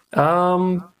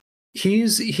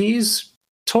 He's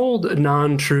told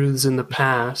non-truths in the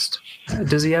past.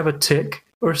 Does he have a tick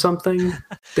or something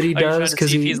that he Are you trying does? to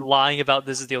see if he's lying about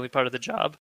this is the only part of the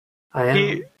job?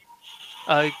 I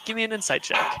am. Give me an insight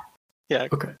check. Yeah.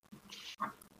 Okay.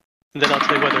 And then I'll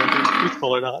tell you whether I'm being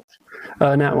truthful or not.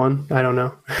 Nat 1. I don't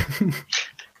know.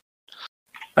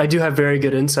 I do have very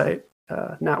good insight.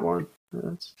 Nat 1.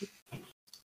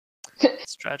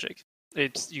 It's tragic.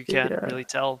 You can't really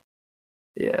tell.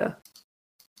 Yeah.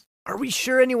 Are we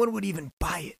sure anyone would even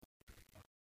buy it?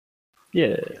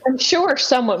 Yeah. I'm sure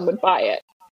someone would buy it.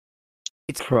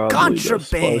 It's Probably contraband.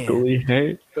 the sparkly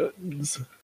hands.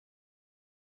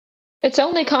 It's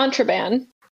only contraband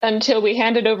until we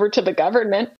hand it over to the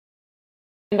government,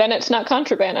 and then it's not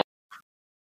contraband.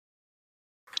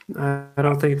 I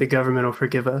don't think the government will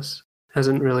forgive us.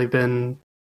 Hasn't really been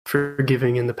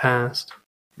forgiving in the past.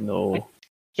 No.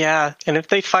 Yeah, and if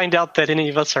they find out that any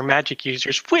of us are magic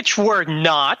users, which we're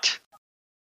not,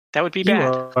 that would be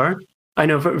bad. You are. I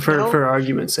know, No. for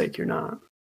argument's sake, you're not.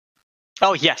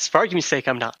 Oh, yes, for argument's sake,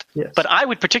 I'm not. Yes. But I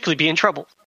would particularly be in trouble.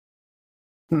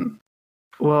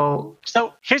 Well,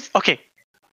 So, okay.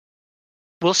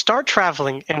 We'll start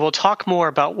traveling, and we'll talk more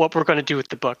about what we're going to do with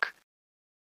the book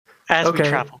as we Okay.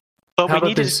 travel. But How we about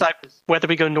need to this? decide whether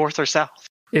we go north or south.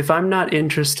 if I'm not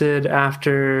interested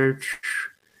after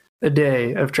a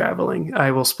day of traveling,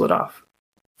 I will split off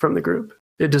from the group.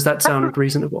 Does that sound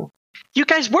reasonable? You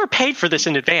guys were paid for this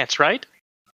in advance, right?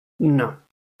 No.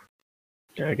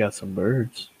 Yeah, I got some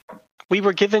birds. We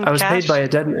were given I was cash. paid by a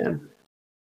dead man.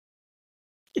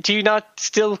 Do you not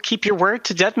still keep your word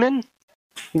to dead men?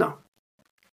 No.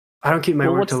 I don't keep my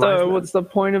word to life. What's the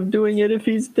point of doing it if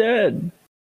he's dead?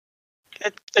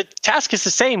 The task is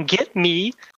the same. Get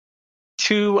me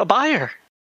to a buyer.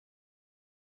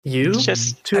 You?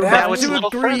 Just to that was a little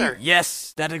further.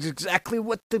 Yes, that is exactly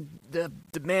what the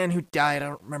man who died, I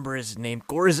don't remember his name,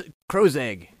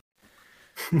 Crozeg.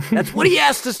 That's what he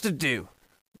asked us to do.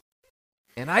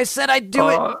 And I said I'd do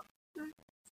it.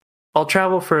 I'll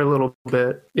travel for a little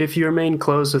bit. If you remain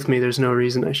close with me, there's no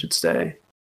reason I should stay.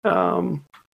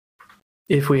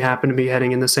 If we happen to be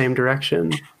heading in the same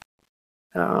direction,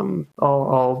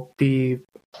 I'll be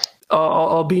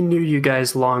near you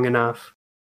guys long enough.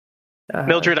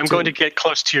 Mildred, I'm going to get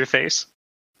close to your face.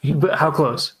 But how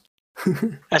close?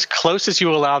 As close as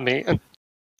you allow me.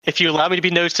 If you allow me to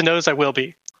be nose to nose, I will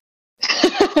be.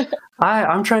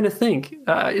 I'm trying to think.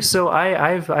 So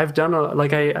I've done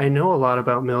I know a lot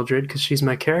about Mildred because she's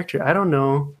my character. I don't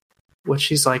know what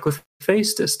she's like with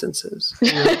face distances.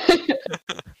 You know?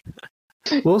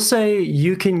 We'll say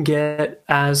you can get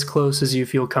as close as you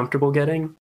feel comfortable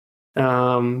getting.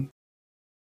 Do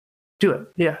it.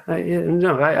 Yeah.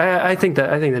 I think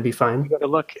that'd be fine. You got to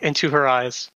look into her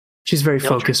eyes. She's very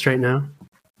Mildred, focused right now.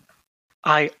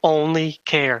 I only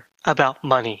care about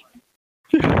money.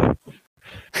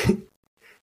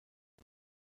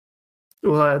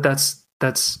 Well, that's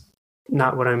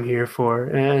not what I'm here for.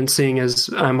 And seeing as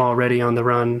I'm already on the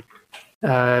run,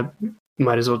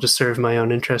 might as well just serve my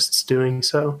own interests doing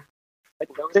so. I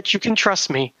know that you can trust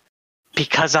me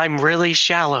because I'm really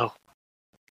shallow.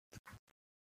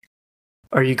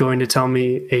 Are you going to tell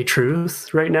me a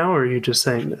truth right now, or are you just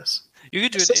saying this? You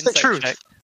could do an This is the insight truth. check.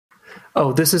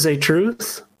 Oh, this is a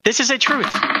truth? This is a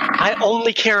truth. I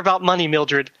only care about money,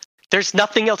 Mildred. There's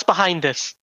nothing else behind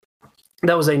this.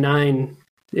 That was a 9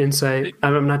 insight.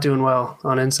 I'm not doing well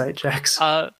on insight checks.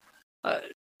 I'd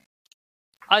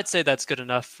say that's good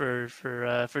enough for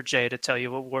Jay to tell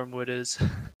you what Wormwood is.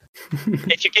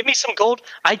 If you give me some gold,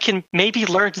 I can maybe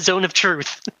learn Zone of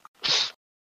Truth.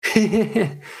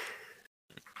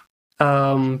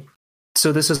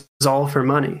 So this is all for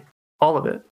money. All of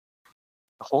it.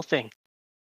 The whole thing.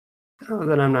 Oh,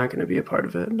 then I'm not going to be a part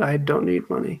of it. I don't need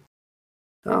money.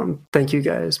 Thank you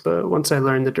guys, but once I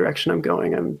learn the direction I'm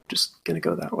going, I'm just going to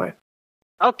go that way.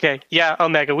 Okay, yeah,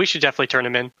 Omega, we should definitely turn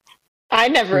him in. I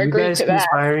never Are you agreed guys to that.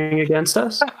 conspiring against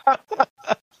us?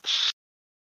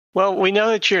 Well, we know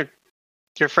that your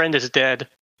friend is dead.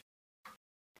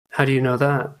 How do you know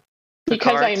that?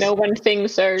 Because I cards. know when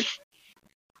things are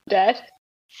dead.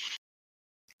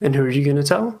 And who are you going to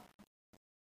tell?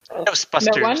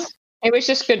 Ghostbusters. No one. It was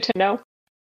just good to know.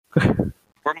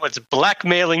 Wormwood's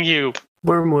blackmailing you.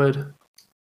 Wormwood,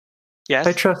 Yes,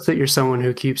 I trust that you're someone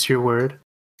who keeps your word.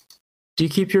 Do you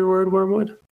keep your word,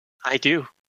 Wormwood? I do.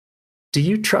 Do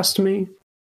you trust me?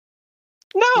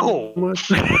 No! Wormwood?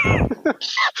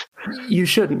 You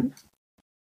shouldn't.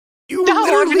 You No,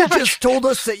 literally I'm not- just told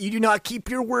us that you do not keep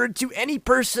your word to any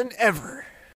person ever.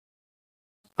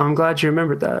 I'm glad you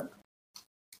remembered that.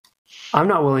 I'm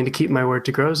not willing to keep my word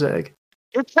to Grozeg.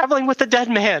 You're traveling with a dead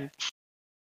man.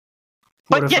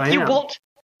 What But if yet I you am?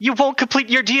 won't complete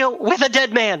your deal with a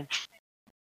dead man.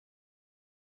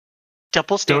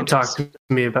 Double Don't standards. talk to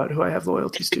me about who I have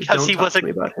loyalties to. Because Don't he talk was to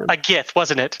me about him. a Gith,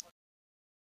 wasn't it?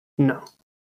 No.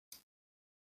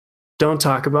 Don't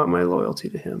talk about my loyalty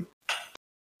to him.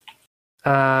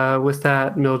 With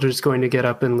that, Mildred's going to get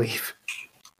up and leave.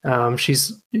 I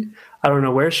don't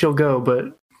know where she'll go,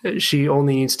 but she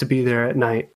only needs to be there at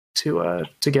night to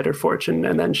get her fortune,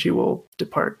 and then she will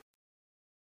depart.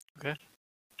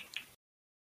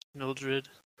 Mildred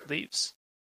leaves.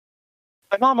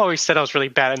 My mom always said I was really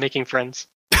bad at making friends.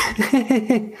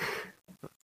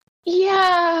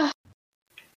 Yeah.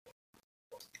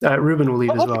 Reuben will leave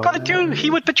What as are we well. gonna do? He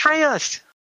would betray us.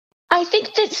 I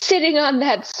think that sitting on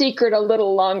that secret a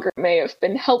little longer may have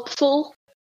been helpful.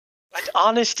 But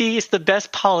honesty is the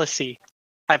best policy.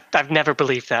 I've never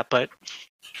believed that, but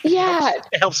Yeah,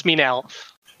 it helps me now.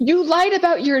 you lied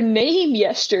about your name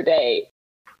yesterday.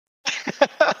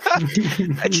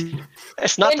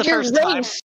 It's not and the your first time.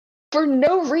 race for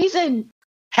no reason.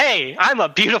 Hey, I'm a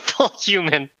beautiful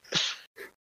human.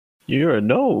 You're a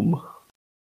gnome.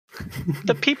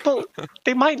 The people,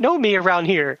 they might know me around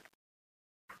here.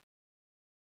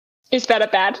 Is that a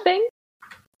bad thing?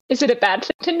 Is it a bad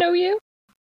thing to know you?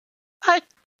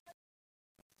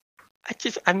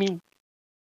 I mean,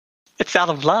 it's out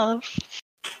of love.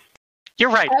 You're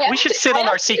right. We should sit on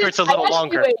our secrets a little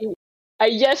longer. A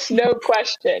yes/no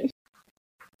question,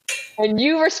 and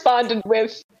you responded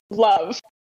with love.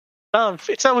 Love.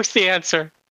 It's always the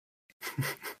answer.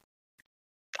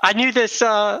 I knew this.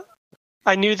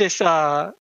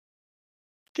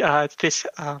 This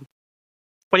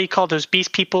what do you call those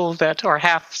beast people that are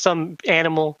half some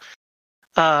animal?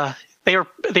 They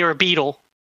were a beetle.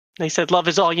 They said love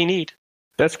is all you need.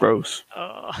 That's gross.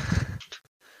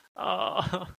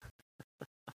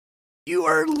 You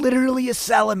are literally a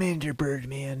salamander,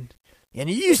 Birdman. And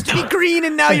you used to be green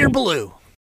and now you're blue.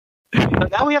 So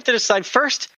now we have to decide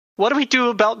first, what do we do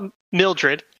about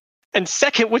Mildred? And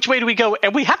second, which way do we go?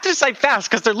 And we have to decide fast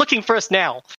because they're looking for us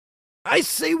now. I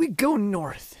say we go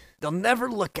north. They'll never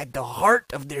look at the heart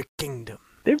of their kingdom.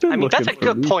 They've been looking that's a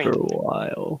for good me point. for a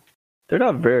while. They're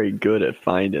not very good at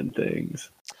finding things.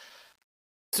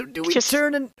 So do we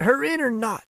turn her in or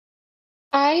not?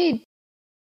 I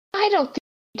don't think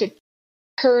we need to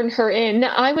turn her in.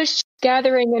 I was just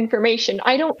gathering information.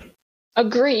 I don't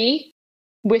agree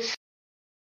with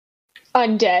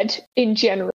undead in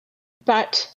general,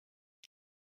 but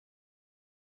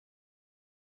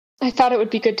I thought it would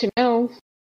be good to know.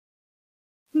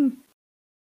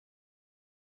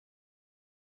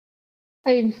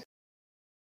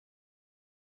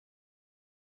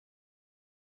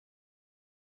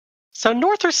 So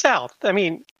north or south? I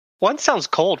mean, one sounds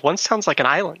cold, one sounds like an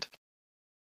island.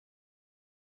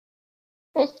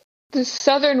 Well, the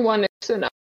southern one is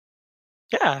enough.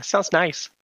 Yeah, sounds nice.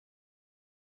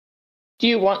 Do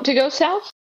you want to go south?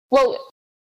 Well,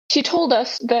 she told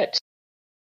us that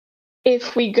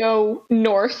if we go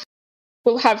north,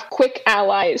 we'll have quick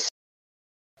allies,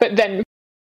 but then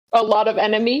a lot of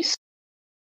enemies.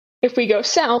 If we go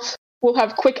south, we'll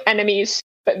have quick enemies,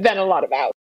 but then a lot of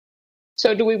allies.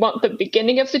 So do we want the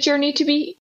beginning of the journey to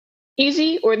be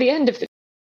easy or the end of the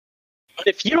But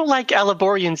if you don't like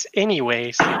Alaborians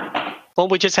anyways,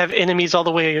 won't we just have enemies all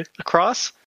the way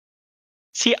across?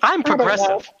 See, I'm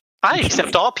progressive. I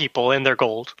accept all people and their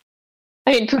gold.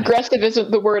 I mean, progressive isn't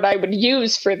the word I would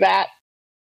use for that,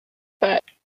 but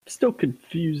I'm still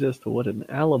confused as to what an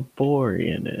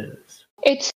Alaborian is.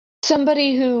 it's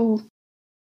somebody who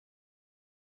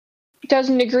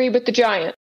doesn't agree with the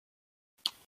giant,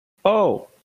 Oh,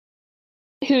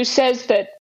 who says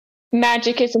that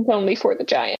magic isn't only for the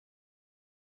giant.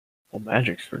 well,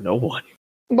 magic's for no one.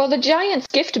 Well, the giants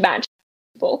gift magic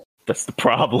to people. That's the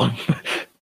problem.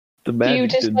 The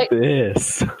magic did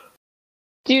this.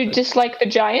 Do you dislike the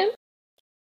giant?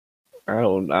 I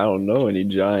don't know any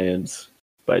giants,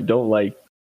 but I don't like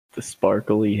the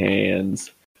sparkly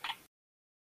hands.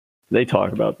 They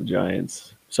talk about the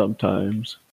giants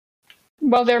sometimes.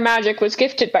 Well, their magic was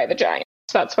gifted by the giants.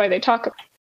 That's why they talk about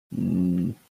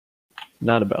it.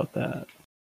 Not about that.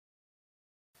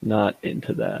 Not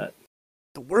into that.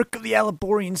 The work of the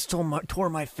Alaborians tore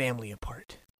my family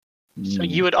apart. So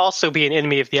you would also be an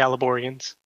enemy of the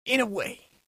Alaborians? In a way.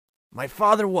 My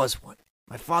father was one.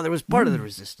 My father was part of the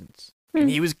resistance. And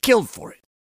he was killed for it.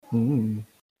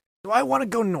 So I want to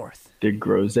go north. Did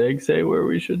Grozeg say where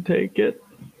we should take it?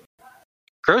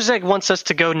 Grozeg wants us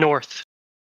to go north.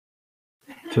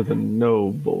 To the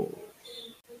nobles.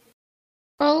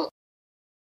 Well,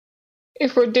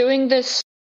 if we're doing this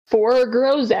for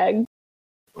Grozeg,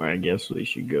 I guess we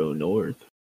should go north.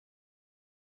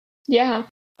 Yeah.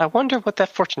 I wonder what that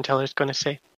fortune teller is going to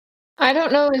say. I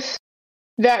don't know if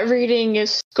that reading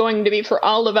is going to be for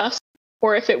all of us,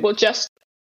 or if it will just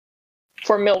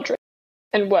for Mildred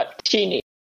and what she needs.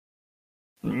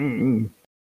 Mm-hmm.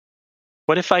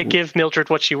 What if I give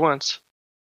Mildred what she wants?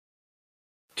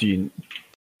 Do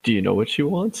you know what she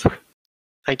wants?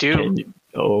 I do.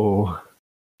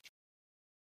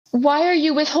 Why are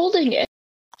you withholding it?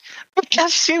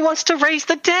 Because she wants to raise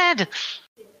the dead.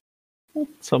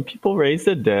 Some people raise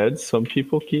the dead. Some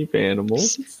people keep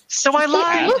animals. So I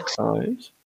lied.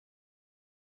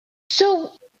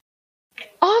 So,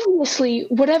 obviously,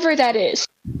 whatever that is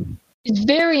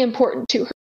very important to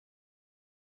her.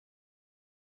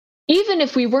 Even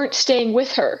if we weren't staying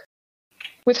with her,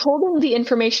 withholding the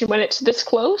information when it's this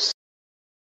close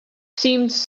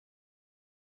seems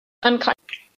unkind.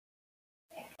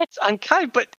 It's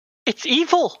unkind, but it's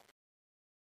evil.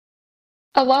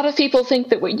 A lot of people think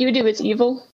that what you do is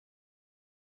evil.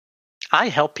 I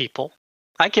help people.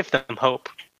 I give them hope.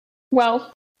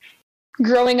 Well,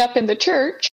 growing up in the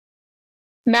church,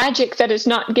 magic that is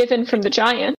not given from the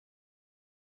giant,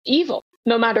 evil,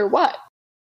 no matter what.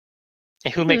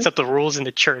 And who makes up the rules in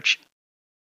the church?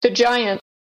 The giant.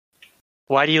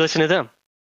 Why do you listen to them?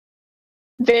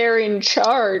 They're in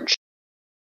charge.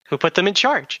 Who put them in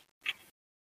charge?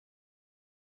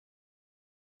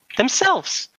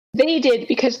 Themselves. They did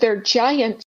because they're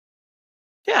giants.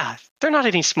 Yeah, they're not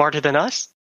any smarter than us.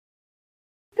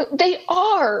 They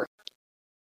are.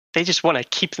 They just want to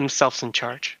keep themselves in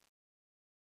charge.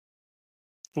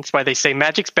 That's why they say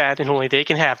magic's bad and only they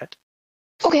can have it.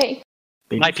 Okay.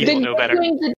 My people know better.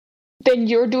 then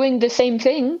you're doing the same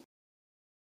thing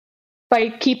by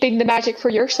keeping the magic for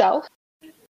yourself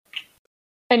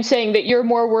and saying that you're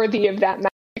more worthy of that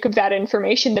magic, of that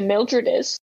information than Mildred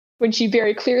is, when she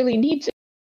very clearly needs it.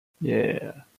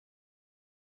 Yeah.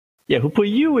 Yeah, who put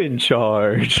you in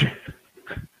charge?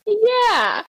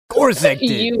 Yeah. Gorzek did.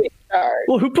 You in charge.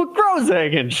 Well, who put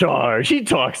Grozeg in charge? He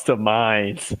talks to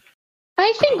minds.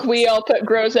 I think we all put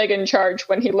Grozeg in charge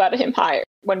when we let him hire.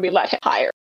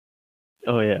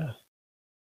 Oh, yeah.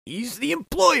 He's the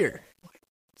employer.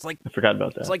 It's like I forgot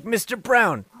about that. It's like Mr.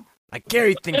 Brown. I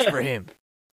carried things for him.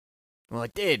 Well, I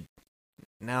did.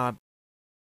 Now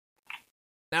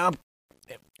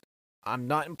I'm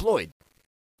not employed.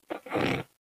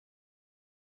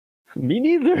 Me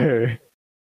neither.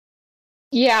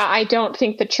 Yeah, I don't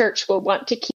think the church will want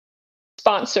to keep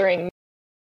sponsoring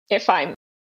if I'm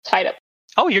tied up.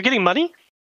 Oh, you're getting money?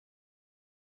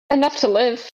 Enough to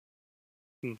live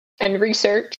and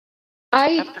research.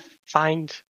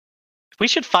 We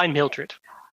should find Mildred.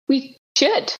 We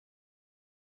should.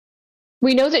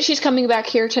 We know that she's coming back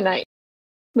here tonight.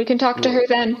 We can talk to her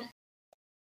then.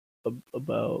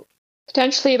 About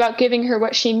Potentially about giving her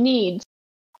what she needs.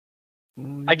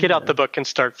 I get out the book and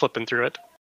start flipping through it.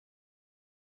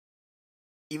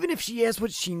 Even if she has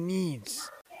what she needs,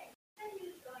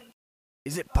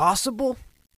 is it possible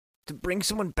to bring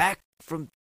someone back from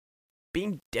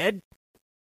being dead?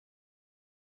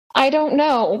 I don't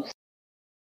know.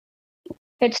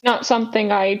 It's not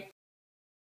something I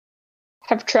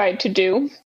have tried to do.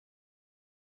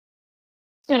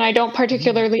 And I don't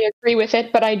particularly agree with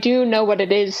it, but I do know what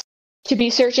it is to be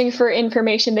searching for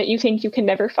information that you think you can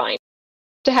never find.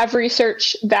 To have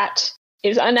research that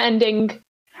is unending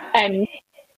and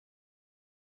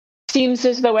seems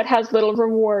as though it has little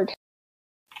reward.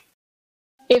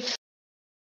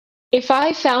 If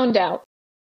I found out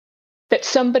that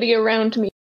somebody around me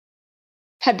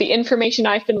had the information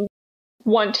I've been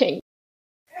wanting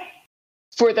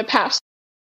for the past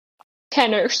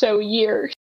 10 or so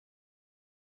years,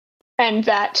 and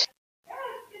that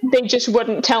they just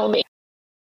wouldn't tell me,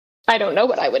 I don't know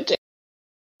what I would do.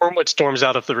 Wormwood storms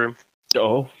out of the room.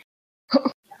 Oh.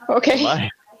 Okay. My.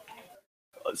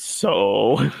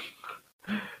 So,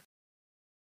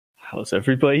 how's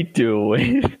everybody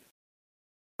doing?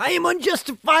 I am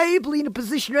unjustifiably in a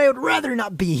position I would rather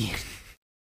not be.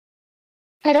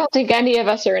 I don't think any of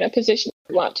us are in a position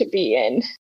we want to be in.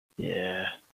 Yeah.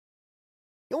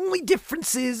 The only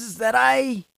difference is that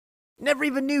I never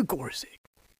even knew Gorzeg.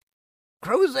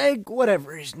 Grozeg,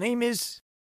 whatever his name is.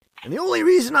 And the only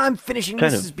reason I'm finishing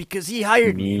Kind this of is because he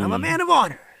hired me. I'm a mean. man of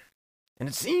honor. And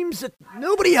it seems that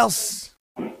nobody else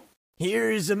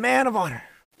here is a man of honor.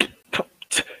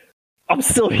 I'm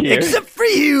still here. Except for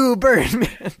you,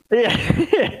 Birdman.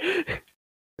 Yeah.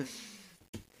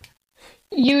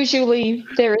 Usually,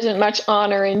 there isn't much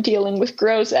honor in dealing with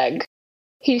Grozeg.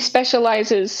 He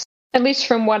specializes, at least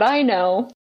from what I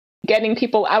know, getting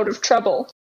people out of trouble.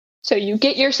 So you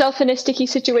get yourself in a sticky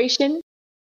situation,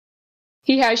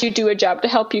 he has you do a job to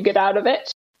help you get out of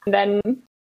it, and then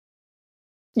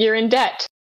you're in debt.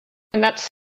 And that's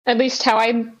at least how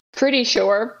I'm pretty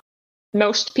sure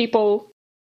most people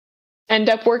end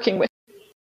up working with.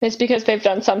 It's because they've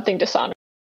done something dishonorable,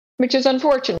 which is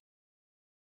unfortunate.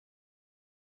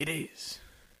 It is.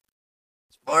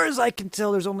 As far as I can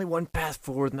tell, there's only one path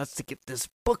forward, and that's to get this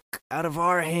book out of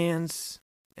our hands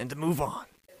and to move on.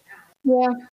 Yeah.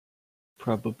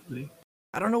 Probably.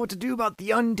 I don't know what to do about the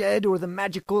undead or the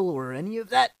magical or any of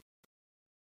that.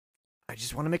 I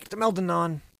just want to make it to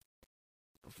Meldanon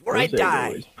before I Grozeg die.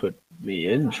 always put me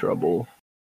in trouble.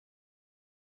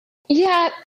 Yeah,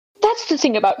 that's the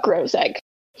thing about Grozeg.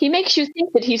 He makes you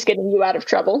think that he's getting you out of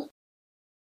trouble.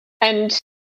 And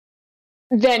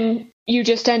then you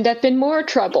just end up in more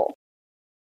trouble.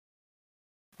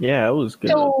 Yeah, I was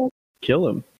gonna kill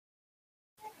him.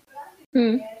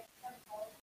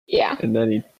 Yeah. And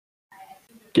then he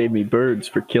gave me birds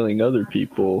for killing other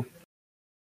people.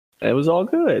 And it was all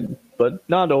good, but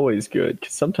not always good,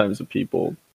 because sometimes the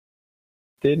people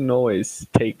didn't always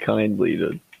take kindly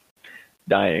to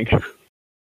dying.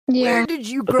 Yeah. Where did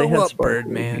you But they grow had up, sparkly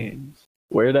Birdman? hands.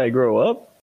 Where did I grow up?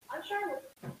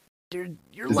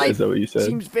 Your Is life that what you said?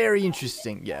 seems very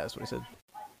interesting. Yeah, that's what I said.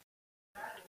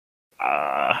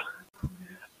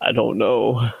 I don't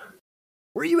know.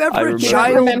 Were you ever I a remember-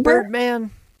 child, Remember?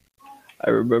 Birdman? I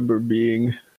remember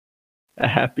being a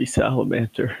happy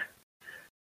salamander.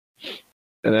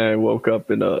 And then I woke up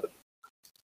in a...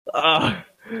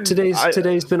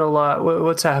 Today's been a lot.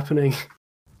 What's happening?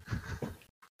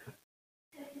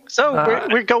 So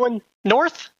we're going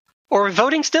north, or we're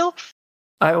voting still?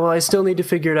 I still need to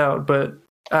figure it out, but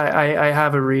I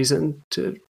have a reason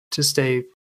to stay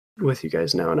with you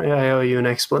guys now, and I owe you an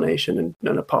explanation and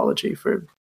an apology for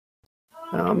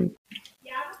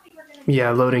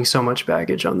loading so much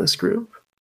baggage on this group.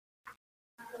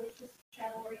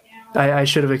 I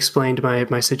should have explained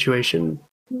my situation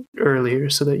earlier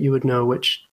so that you would know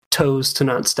which toes to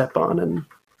not step on. And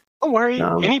don't worry,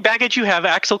 any baggage you have,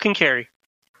 Axel can carry.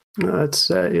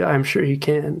 I'm sure he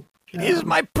can. It is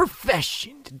my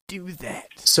profession to do that.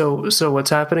 So what's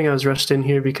happening? I was rushed in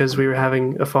here because we were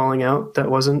having a falling out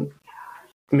that wasn't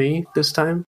me this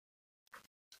time.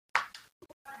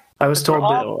 I was told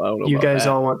that you guys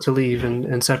all want to leave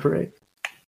and separate.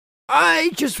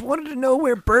 I just wanted to know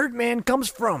where Birdman comes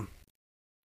from.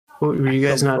 Well, were you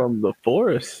guys not from the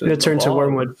forest? I'm gonna turn to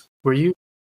Wormwood. Were you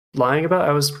lying about?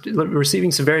 I was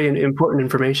receiving some very important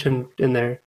information in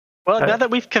there. Well, now that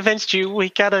we've convinced you, we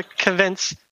gotta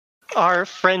convince our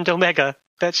friend Omega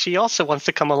that she also wants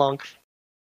to come along.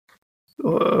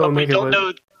 But we don't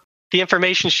know the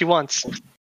information she wants.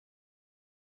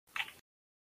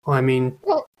 Well, I mean,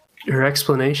 her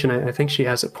explanation, I think she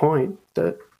has a point,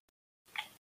 that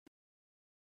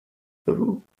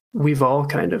we've all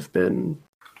kind of been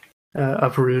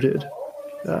uprooted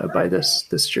by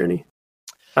this journey.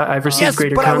 I've received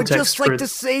greater context. Yes, but I would just like to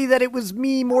say that it was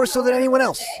me more so than anyone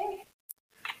else.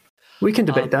 We can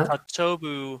debate that.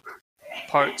 Tobu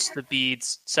parts the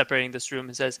beads separating this room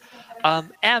and says,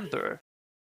 Amber,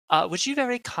 would you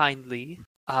very kindly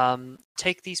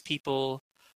take these people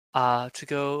to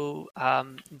go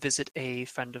visit a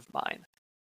friend of mine?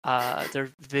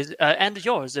 And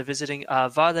yours. They're visiting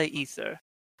Vale Ether.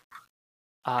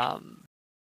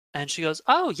 And she goes,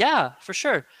 oh, yeah, for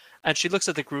sure. And she looks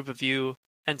at the group of you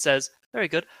and says, very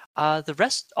good. The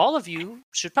rest, all of you,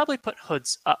 should probably put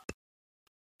hoods up.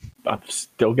 I've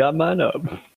still got mine up.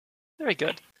 Very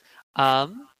good.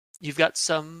 You've got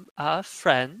some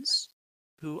friends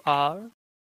who are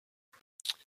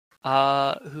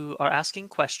asking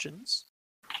questions,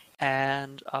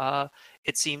 and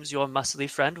it seems your muscly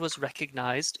friend was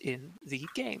recognized in the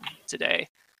game today.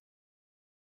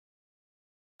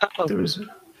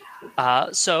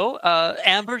 So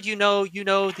Amber, you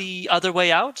know the other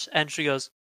way out, and she goes,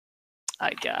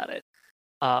 I got it.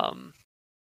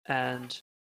 And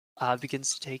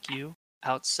begins to take you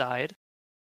outside.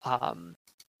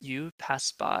 You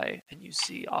pass by and you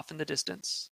see off in the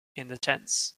distance, in the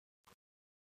tents,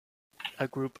 a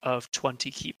group of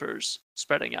 20 keepers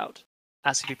spreading out,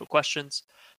 asking people questions.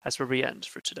 That's where we end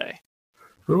for today.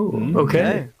 Ooh,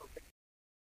 okay.